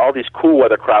chard, all these cool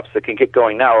weather crops that can get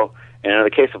going now. And in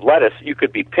the case of lettuce, you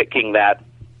could be picking that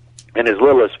in as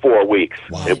little as 4 weeks.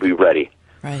 Wow. It'll be ready.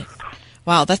 Right.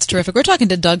 Wow, that's terrific. We're talking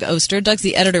to Doug Oster. Doug's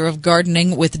the editor of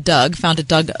Gardening with Doug, found at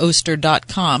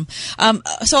DougOster.com.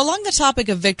 So along the topic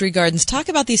of Victory Gardens, talk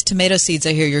about these tomato seeds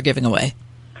I hear you're giving away.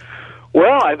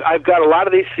 Well, I've got a lot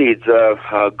of these seeds.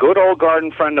 A good old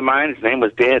garden friend of mine, his name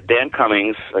was Dan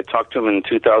Cummings. I talked to him in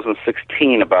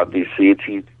 2016 about these seeds.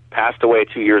 He passed away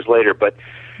 2 years later, but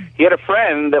he had a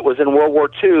friend that was in World War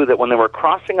II that when they were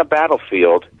crossing a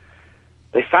battlefield,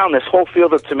 they found this whole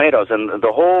field of tomatoes, and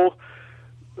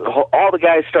all the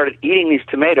guys started eating these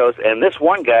tomatoes, and this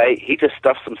one guy, he just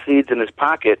stuffed some seeds in his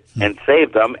pocket and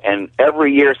saved them, and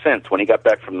every year since, when he got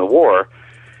back from the war,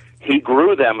 he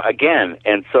grew them again.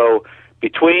 And so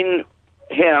between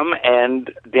him and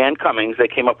Dan Cummings, they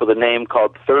came up with a name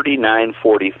called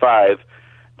 3945.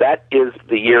 That is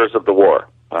the years of the war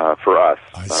for us,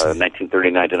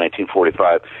 1939 to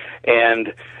 1945.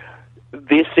 And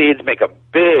these seeds make a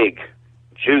big,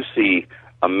 juicy,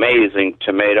 amazing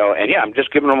tomato. And yeah, I'm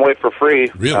just giving them away for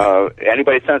free. Really?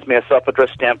 Anybody sends me a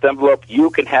self-addressed stamped envelope, you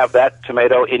can have that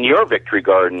tomato in your Victory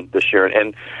Garden this year.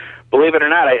 And believe it or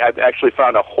not, I've actually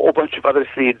found a whole bunch of other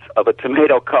seeds of a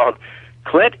tomato called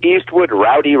Clint Eastwood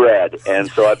Rowdy Red. And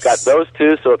so I've got those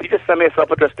two. So if you just send me a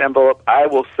self-addressed envelope, I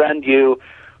will send you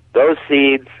those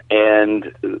seeds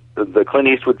and the Clint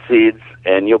Eastwood seeds,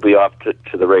 and you'll be off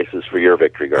to the races for your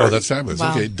Victory Garden. Oh, that's fabulous.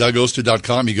 Wow. Okay,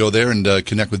 DougOster.com. You go there and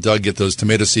connect with Doug, get those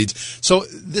tomato seeds. So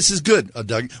this is good,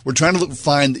 Doug. We're trying to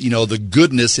find, the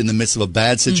goodness in the midst of a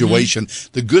bad situation.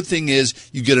 Mm-hmm. The good thing is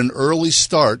you get an early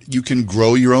start. You can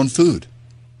grow your own food.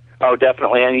 Oh,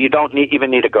 definitely, and you don't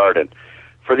even need a garden.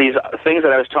 For these things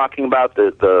that I was talking about,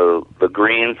 the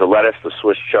greens, the lettuce, the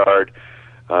Swiss chard,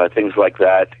 things like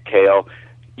that, kale,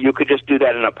 you could just do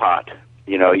that in a pot,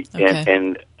 okay.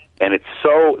 and it's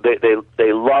so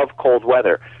they love cold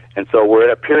weather, and so we're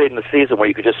at a period in the season where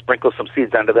you could just sprinkle some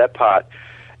seeds onto that pot,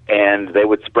 and they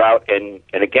would sprout, and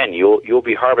again you'll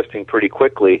be harvesting pretty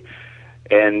quickly,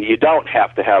 and you don't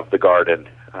have to have the garden.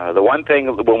 The one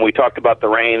thing when we talked about the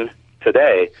rain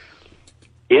today,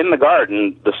 in the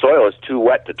garden the soil is too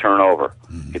wet to turn over.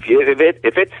 Mm-hmm.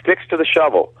 If it sticks to the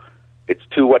shovel, it's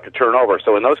too wet to turn over.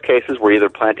 So in those cases, we're either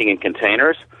planting in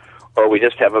containers or we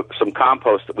just have some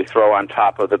compost that we throw on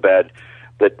top of the bed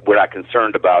that we're not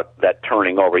concerned about that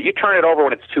turning over. You turn it over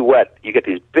when it's too wet, you get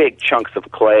these big chunks of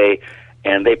clay,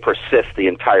 and they persist the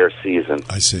entire season.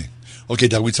 I see. Okay,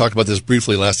 Doug, we talked about this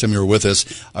briefly last time you were with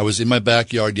us. I was in my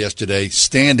backyard yesterday,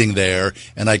 standing there,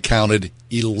 and I counted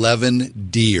 11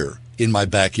 deer in my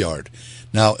backyard.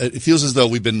 Now, it feels as though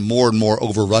we've been more and more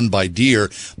overrun by deer,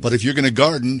 but if you're going to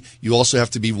garden, you also have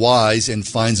to be wise and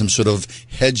find some sort of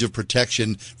hedge of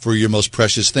protection for your most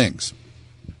precious things.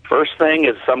 First thing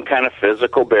is some kind of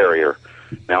physical barrier.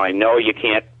 Now, I know you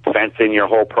can't fence in your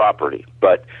whole property,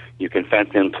 but you can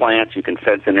fence in plants, you can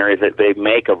fence in areas that they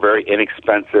make a very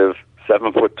inexpensive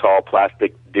 7-foot-tall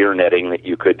plastic deer netting that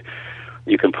you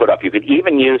can put up. You could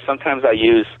even use, sometimes I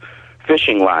use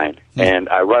fishing line, and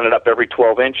I run it up every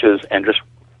 12 inches and just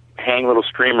hang little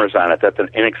streamers on it. That's an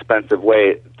inexpensive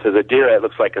way. To the deer, it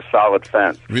looks like a solid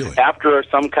fence. Really? After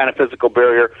some kind of physical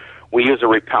barrier, we use a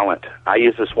repellent. I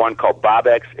use this one called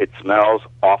Bob-X. It smells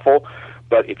awful,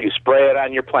 but if you spray it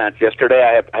on your plants,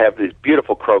 yesterday I have these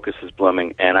beautiful crocuses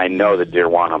blooming, and I know the deer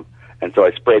want them, and so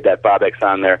I sprayed that Bob-X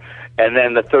on there. And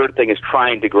then the third thing is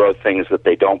trying to grow things that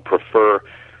they don't prefer.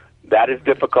 That is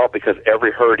difficult because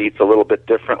every herd eats a little bit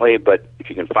differently, but if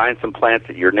you can find some plants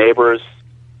that your neighbors,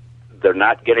 they're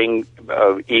not getting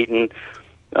eaten,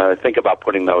 think about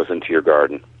putting those into your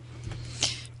garden.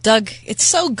 Doug, it's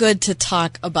so good to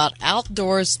talk about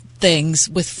outdoors things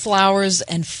with flowers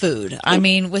and food. I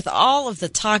mean, with all of the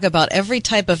talk about every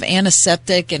type of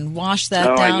antiseptic and wash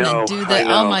that down and do that.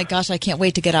 Oh my gosh, I can't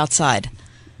wait to get outside.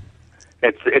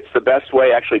 It's the best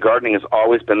way. Actually, gardening has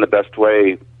always been the best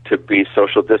way to be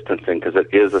social distancing, because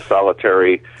it is a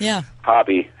solitary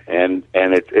hobby, and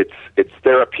it's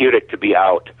therapeutic to be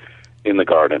out in the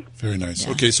garden. Very nice.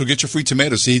 Yeah. Okay, so get your free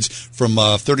tomato seeds from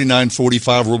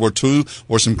 3945 World War II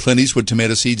or some Clint Eastwood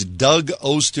tomato seeds,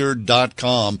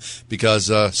 DougOster.com,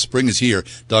 because spring is here.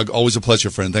 Doug, always a pleasure,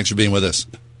 friend. Thanks for being with us.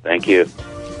 Thank you.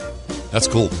 That's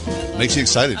cool. Makes you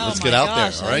excited. Let's get out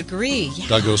there, all right? I agree. Yeah.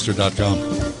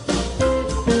 DougOster.com.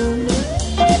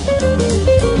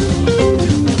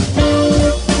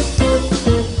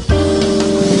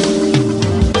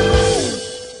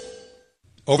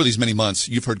 Over these many months,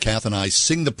 you've heard Kath and I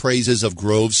sing the praises of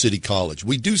Grove City College.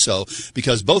 We do so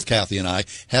because both Kathy and I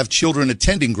have children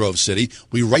attending Grove City.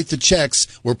 We write the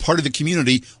checks. We're part of the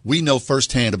community. We know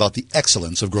firsthand about the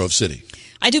excellence of Grove City.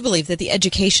 I do believe that the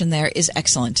education there is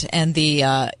excellent, and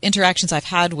the interactions I've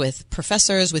had with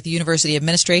professors, with the university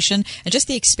administration, and just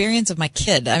the experience of my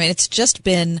kid. I mean, it's just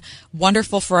been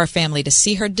wonderful for our family to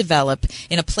see her develop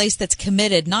in a place that's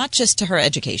committed not just to her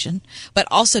education, but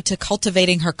also to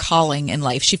cultivating her calling in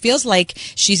life. She feels like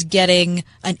she's getting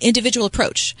an individual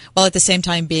approach while at the same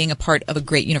time being a part of a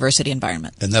great university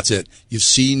environment. And that's it. You've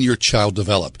seen your child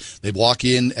develop. They walk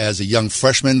in as a young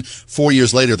freshman. 4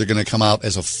 years later, they're going to come out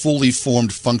as a fully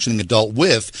formed, functioning adult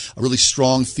with a really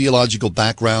strong theological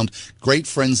background, great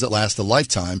friends that last a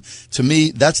lifetime. To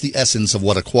me, that's the essence of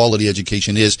what a quality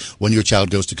education is when your child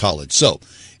goes to college. So,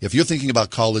 if you're thinking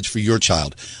about college for your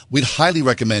child, we'd highly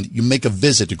recommend you make a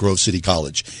visit to Grove City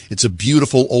College. It's a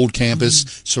beautiful old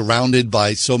campus surrounded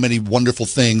by so many wonderful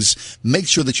things. Make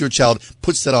sure that your child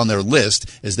puts that on their list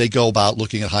as they go about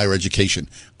looking at higher education.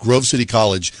 Grove City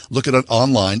College, look at it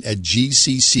online at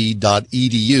gcc.edu.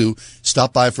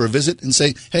 Stop by for a visit and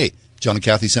say, hey, John and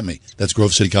Kathy sent me. That's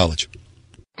Grove City College.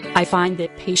 I find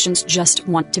that patients just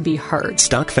want to be heard.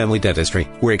 Stock Family Dentistry,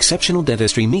 where exceptional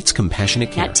dentistry meets compassionate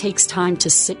care. That takes time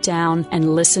to sit down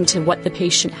and listen to what the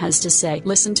patient has to say.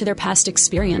 Listen to their past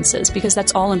experiences, because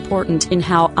that's all important in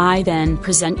how I then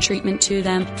present treatment to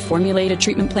them, formulate a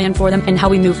treatment plan for them, and how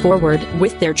we move forward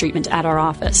with their treatment at our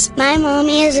office. My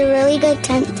mommy is a really good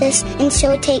dentist, and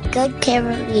she'll take good care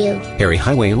of you. Harry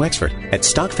Highway in Wexford at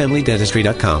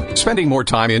StockFamilyDentistry.com. Spending more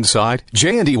time inside?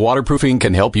 J&D Waterproofing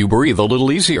can help you breathe a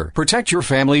little easier. Protect your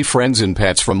family, friends, and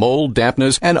pets from mold,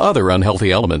 dampness, and other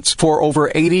unhealthy elements. For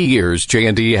over 80 years,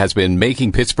 J&D has been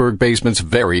making Pittsburgh basements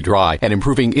very dry and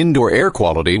improving indoor air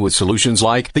quality with solutions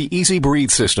like the Easy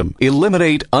Breathe system.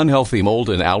 Eliminate unhealthy mold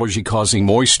and allergy-causing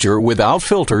moisture without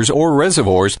filters or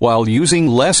reservoirs while using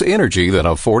less energy than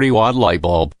a 40-watt light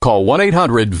bulb. Call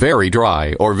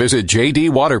 1-800-VERY-DRY or visit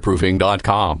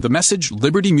jdwaterproofing.com. The message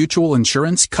Liberty Mutual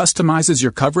Insurance customizes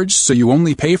your coverage so you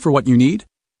only pay for what you need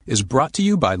is brought to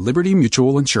you by Liberty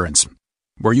Mutual Insurance,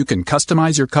 where you can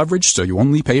customize your coverage so you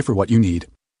only pay for what you need.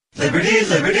 Liberty,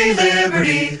 liberty,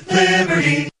 liberty,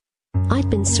 liberty. I've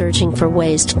been searching for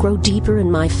ways to grow deeper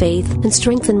in my faith and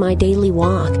strengthen my daily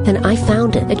walk, and I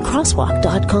found it at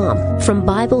crosswalk.com. From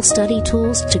Bible study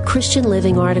tools to Christian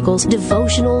living articles,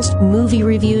 devotionals, movie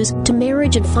reviews, to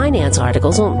marriage and finance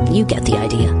articles, you get the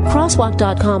idea.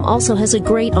 Crosswalk.com also has a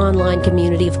great online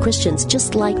community of Christians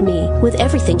just like me. With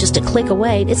everything just a click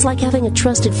away, it's like having a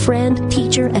trusted friend,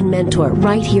 teacher, and mentor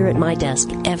right here at my desk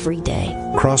every day.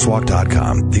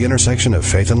 Crosswalk.com, the intersection of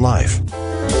faith and life.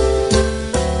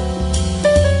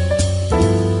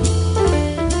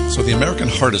 So the American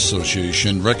Heart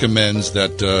Association recommends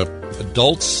that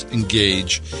adults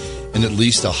engage in at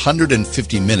least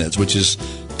 150 minutes, which is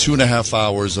 2.5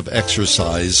 hours of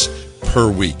exercise per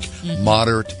week. Mm-hmm.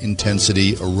 Moderate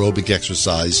intensity aerobic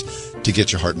exercise to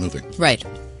get your heart moving. Right.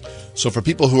 So for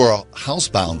people who are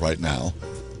housebound right now,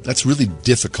 that's really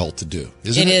difficult to do,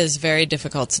 isn't it? It is very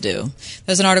difficult to do.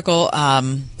 There's an article,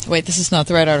 wait, this is not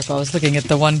the right article. I was looking at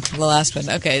the last one.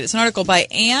 Okay, it's an article by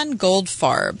Anna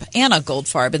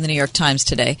Goldfarb in the New York Times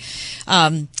today.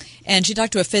 And she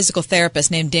talked to a physical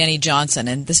therapist named Danny Johnson,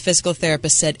 and this physical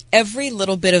therapist said, every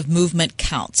little bit of movement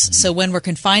counts. Mm-hmm. So when we're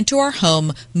confined to our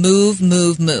home, move,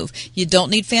 move, move. You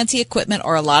don't need fancy equipment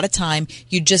or a lot of time.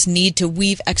 You just need to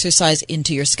weave exercise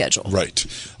into your schedule. Right.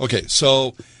 Okay,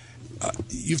 so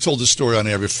you've told this story on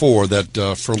air before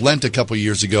that for Lent a couple of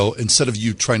years ago, instead of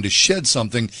you trying to shed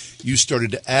something, you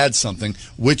started to add something,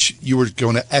 which you were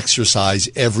going to exercise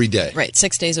every day. Right,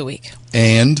 6 days a week.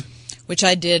 And? Which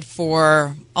I did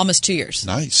for almost 2 years.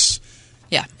 Nice.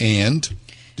 Yeah. And?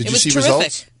 Did you see terrific.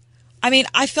 Results? I mean,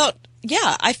 I felt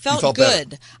good.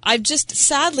 Better. I'm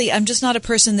just not a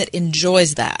person that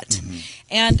enjoys that. Mm-hmm.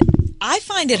 And I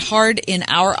find it hard in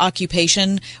our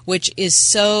occupation, which is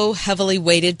so heavily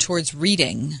weighted towards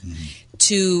reading, mm-hmm.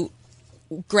 to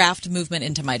graft movement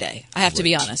into my day. I have to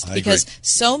be honest, because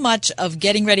so much of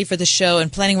getting ready for the show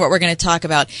and planning what we're going to talk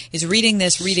about is reading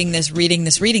this,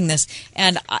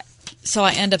 and so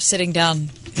I end up sitting down.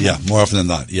 Yeah, more often than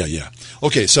not. Yeah.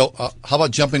 Okay, so how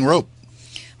about jumping rope?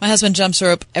 My husband jumps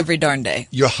rope every darn day.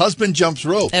 Your husband jumps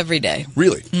rope? Every day.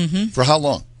 Really? Mm-hmm. For how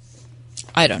long?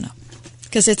 I don't know.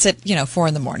 Because it's at, 4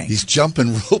 in the morning. He's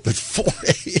jumping rope at 4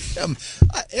 a.m.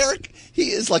 Eric,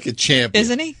 he is like a champion.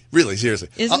 Isn't he? Really, seriously.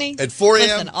 Isn't he? At 4 a.m.,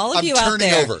 Listen, all of I'm you out turning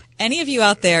there, over. Any of you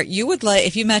out there, you would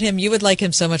if you met him, you would like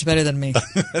him so much better than me.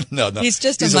 No. He's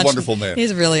a wonderful man.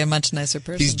 He's really a much nicer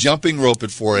person. He's jumping rope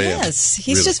at 4 a.m. Yes.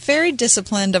 He's just very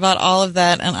disciplined about all of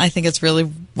that, and I think it's really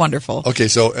wonderful. Okay,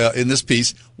 so in this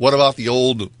piece, what about the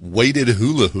old weighted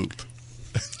hula hoop?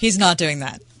 He's not doing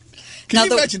that. Can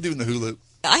you imagine doing the hula hoop?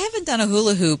 I haven't done a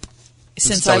hula hoop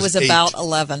since I was about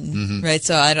 11, right?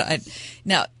 So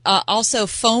now also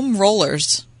foam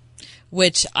rollers,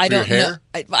 which I don't know.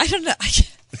 I don't know.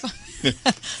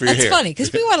 For your That's hair. funny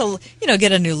because we want to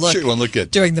get a new look. Sure, you want to look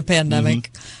good during the pandemic.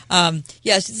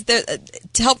 Yes,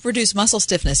 to help reduce muscle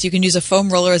stiffness, you can use a foam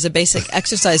roller as a basic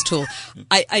exercise tool.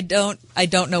 I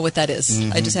don't know what that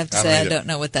is. I just have to say I don't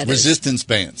know what that is. Resistance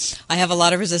bands. I have a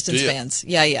lot of resistance bands.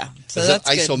 Yeah. So is that's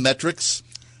that isometrics,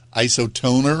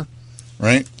 isotoner,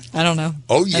 right? I don't know.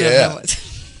 Oh yeah. I don't know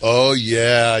Oh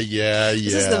yeah.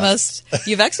 This is the most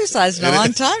you've exercised in a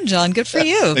long time, John. Good for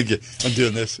you. Thank you. I'm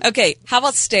doing this. Okay, how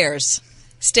about stairs?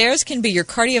 Stairs can be your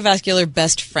cardiovascular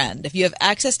best friend. If you have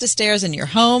access to stairs in your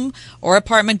home or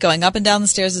apartment, going up and down the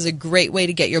stairs is a great way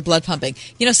to get your blood pumping.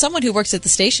 Someone who works at the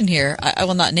station here, I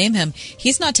will not name him,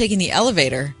 he's not taking the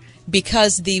elevator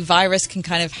because the virus can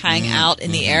kind of hang out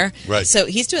in the air. Right. So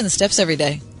he's doing the steps every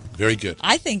day. Very good.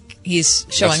 I think he's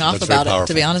showing off about it,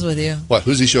 to be honest with you. What?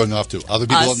 Who's he showing off to? Other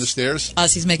people on the stairs?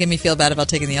 Us. He's making me feel bad about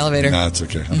taking the elevator. No, it's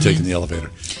okay. I'm taking the elevator.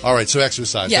 All right, so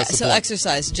exercise. Yeah, That's the point.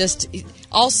 Exercise. Just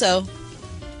also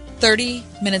 30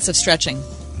 minutes of stretching.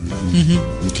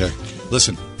 Okay.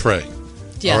 Listen, pray.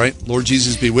 Yeah. All right? Lord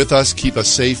Jesus, be with us. Keep us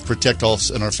safe. Protect us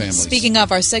and our families. Speaking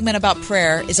of, our segment about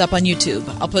prayer is up on YouTube.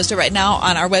 I'll post it right now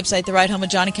on our website, The Ride Home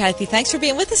with John and Kathy. Thanks for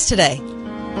being with us today.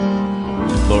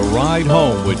 The Ride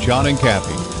Home with John and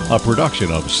Kathy, a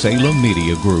production of Salem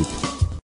Media Group.